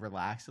and like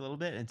relaxed a little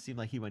bit, and seemed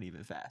like he went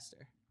even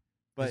faster.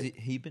 But Has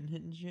he been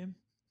hitting the gym?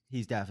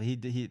 he's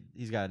definitely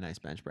he's got a nice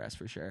bench press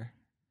for sure.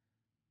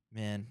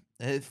 Man,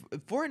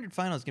 400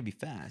 final is gonna be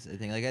fast. I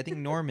think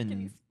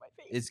Norman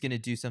is gonna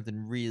do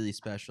something really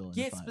special. In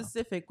Get the final.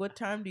 specific. What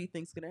time do you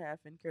think's gonna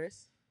happen,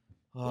 Chris?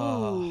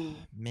 Oh Ooh.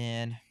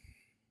 man,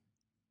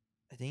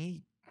 I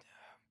think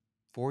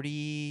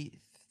 40,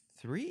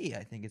 43.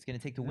 I think it's going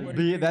to take the win. What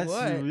But do yeah, you that's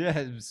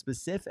what?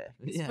 specific.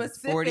 Yeah,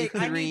 Specific. I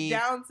 43. need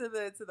down to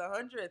the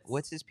hundredths.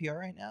 What's his PR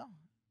right now?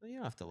 Well, you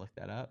don't have to look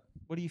that up.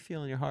 What do you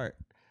feel in your heart?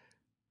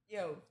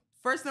 Yo,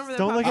 first number that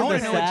Don't look pops at I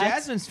up. the want to know what stats.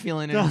 Jasmine's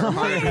feeling in Don't her look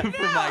heart at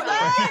for my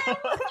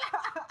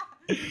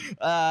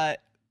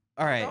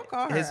all right. Don't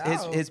call her his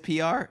out. his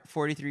PR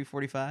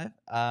 43.45.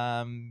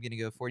 I'm gonna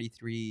go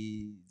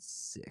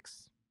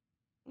 43.6.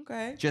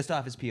 Okay. Just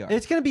off his PR.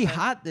 It's gonna be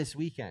hot this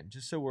weekend.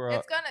 Just so we're.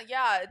 It's gonna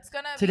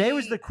Today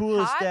was be the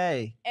coolest hot,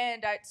 day.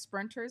 And at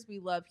sprinters, we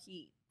love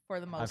heat for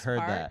the most heard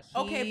part. that.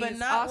 Okay, but He's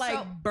not also-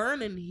 like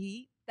burning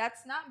heat.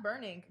 that's not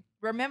burning.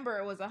 Remember,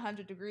 it was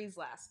 100 degrees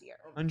last year.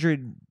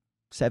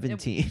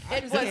 117. I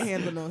It just was can't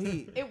handle no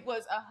heat. It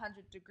was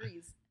 100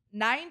 degrees.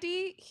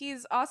 90.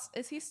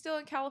 Is he still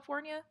in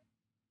California?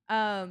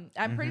 I'm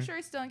pretty sure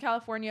he's still in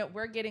California.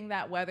 We're getting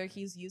that weather.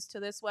 He's used to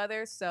this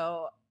weather,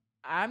 so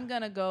I'm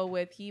gonna go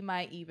with he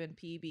might even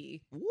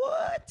PB.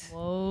 What?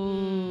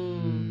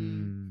 Whoa.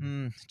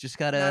 Just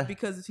gotta. Not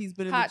because he's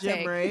been in Hot the gym,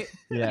 take. right?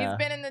 Yeah. He's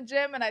been in the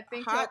gym, and I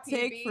think Hot he'll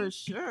take PB. for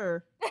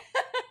sure.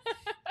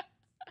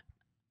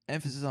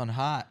 Emphasis on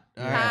hot.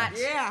 All Hot. right.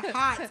 Yeah,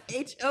 hot.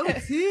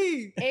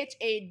 H-O-T.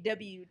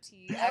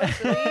 HAWT.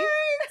 Actually,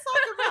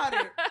 Talk about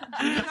it.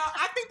 You know,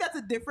 I think that's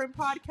a different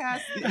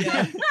podcast.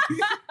 Yeah.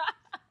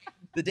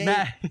 The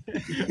day.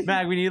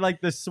 Mag, we need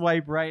like the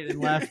swipe right and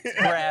left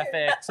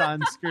graphics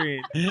on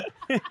screen.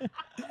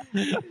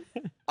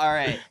 All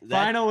right.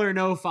 Final or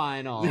no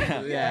final?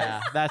 Yeah.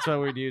 Yeah, that's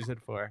what we'd use it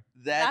for.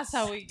 That's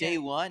how we day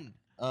get. one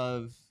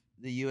of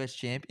the U.S.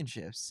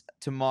 Championships.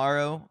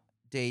 Tomorrow,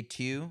 day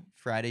 2,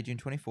 Friday, June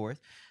 24th.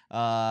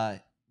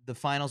 The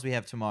finals we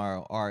have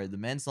tomorrow are the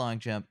men's long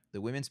jump,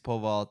 the women's pole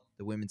vault,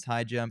 the women's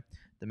high jump,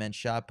 the men's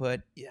shot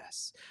put,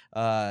 yes,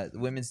 the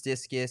women's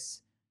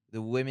discus,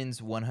 the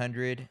women's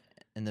 100,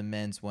 and the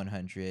men's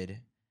 100.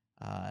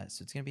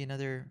 So it's gonna be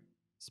another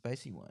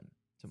spicy one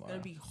tomorrow.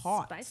 It's gonna be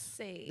hot.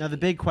 Spicy. Now the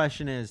big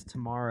question is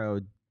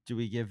tomorrow. Do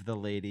we give the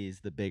ladies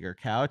the bigger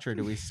couch or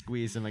do we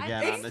squeeze them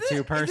again Is on the this- two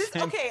is person?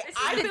 this- okay, This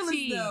I is feel the as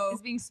tea though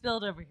is being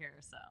spilled over here.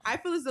 So I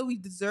feel as though we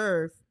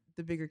deserve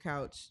the bigger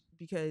couch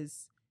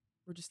because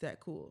we're just that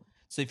cool.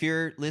 So if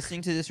you're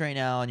listening to this right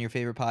now on your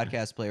favorite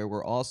podcast player,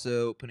 we're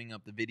also putting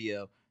up the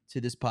video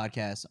to this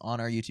podcast on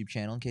our YouTube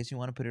channel in case you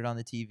want to put it on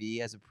the TV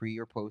as a pre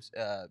or post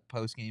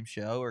game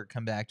show or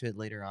come back to it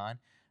later on.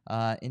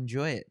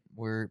 Enjoy it.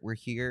 We're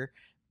here,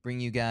 bring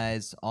you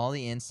guys all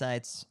the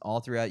insights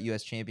all throughout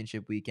U.S.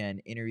 Championship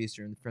weekend, interviews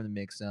from the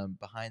mix zone,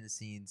 behind the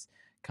scenes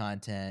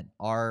content,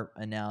 our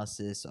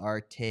analysis,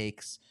 our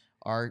takes,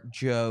 our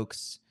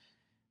jokes.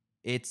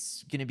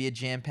 It's going to be a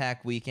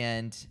jam-packed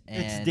weekend.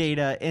 And It's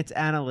data, it's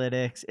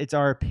analytics, it's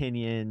our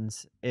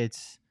opinions,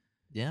 it's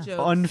yeah,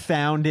 Jokes.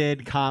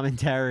 unfounded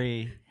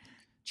commentary.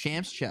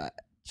 champs chat.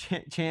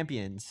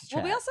 Champions.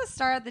 well, we chat. also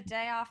started the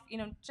day off,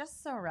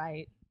 just so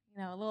right.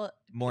 A little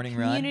Morning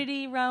run.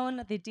 community run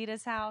at the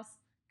Adidas house.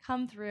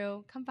 Come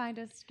through, come find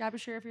us, grab a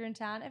shirt if you're in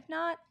town. If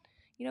not,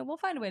 we'll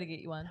find a way to get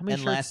you one. How many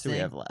And shirts last do we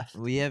thing, have left?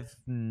 We have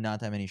not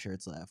that many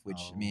shirts left, which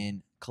Oh. I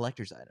mean,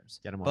 collector's items.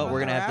 Get 'em But all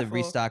we're out. gonna have to Raffle.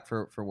 restock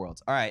for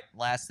Worlds. All right,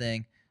 last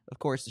thing. Of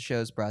course, the show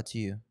is brought to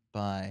you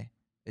by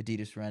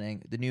Adidas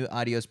Running. The new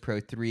Adios Pro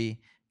 3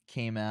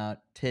 came out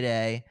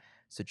today,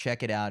 so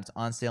check it out. It's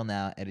on sale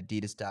now at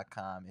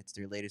adidas.com. It's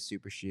their latest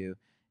super shoe.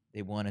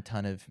 They won a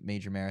ton of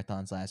major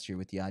marathons last year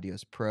with the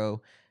Adios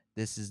Pro.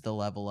 This is the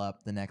level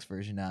up, the next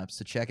version up.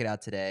 So check it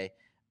out today.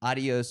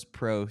 Adios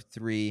Pro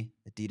 3,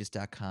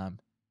 adidas.com.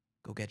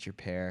 Go get your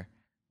pair.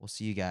 We'll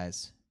see you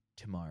guys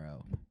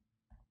tomorrow.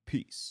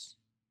 Peace.